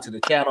subscribe to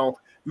the channel.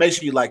 Make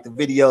sure you like the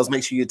videos.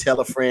 Make sure you tell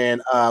a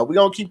friend. We're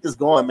going to keep this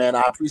going, man.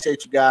 I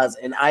appreciate you guys.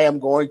 And I am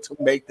going to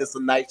make this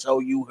a night show.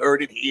 You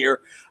heard it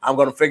here. I'm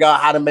going to figure out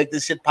how to make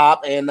this shit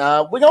pop. And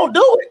we're going to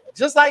do it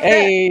just like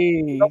that.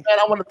 So, man,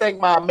 I want to thank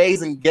my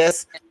amazing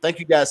guests. Thank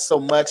you guys so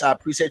much. I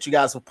appreciate you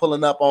guys for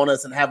pulling up on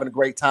us and having a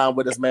great time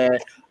with us, man.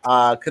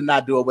 Could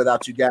not do it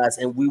without you guys.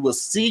 And we will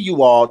see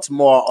you all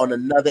tomorrow on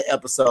another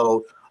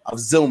episode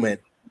of Zooming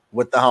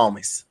with the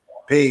Homies.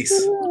 Peace.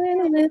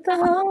 With the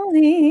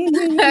homies.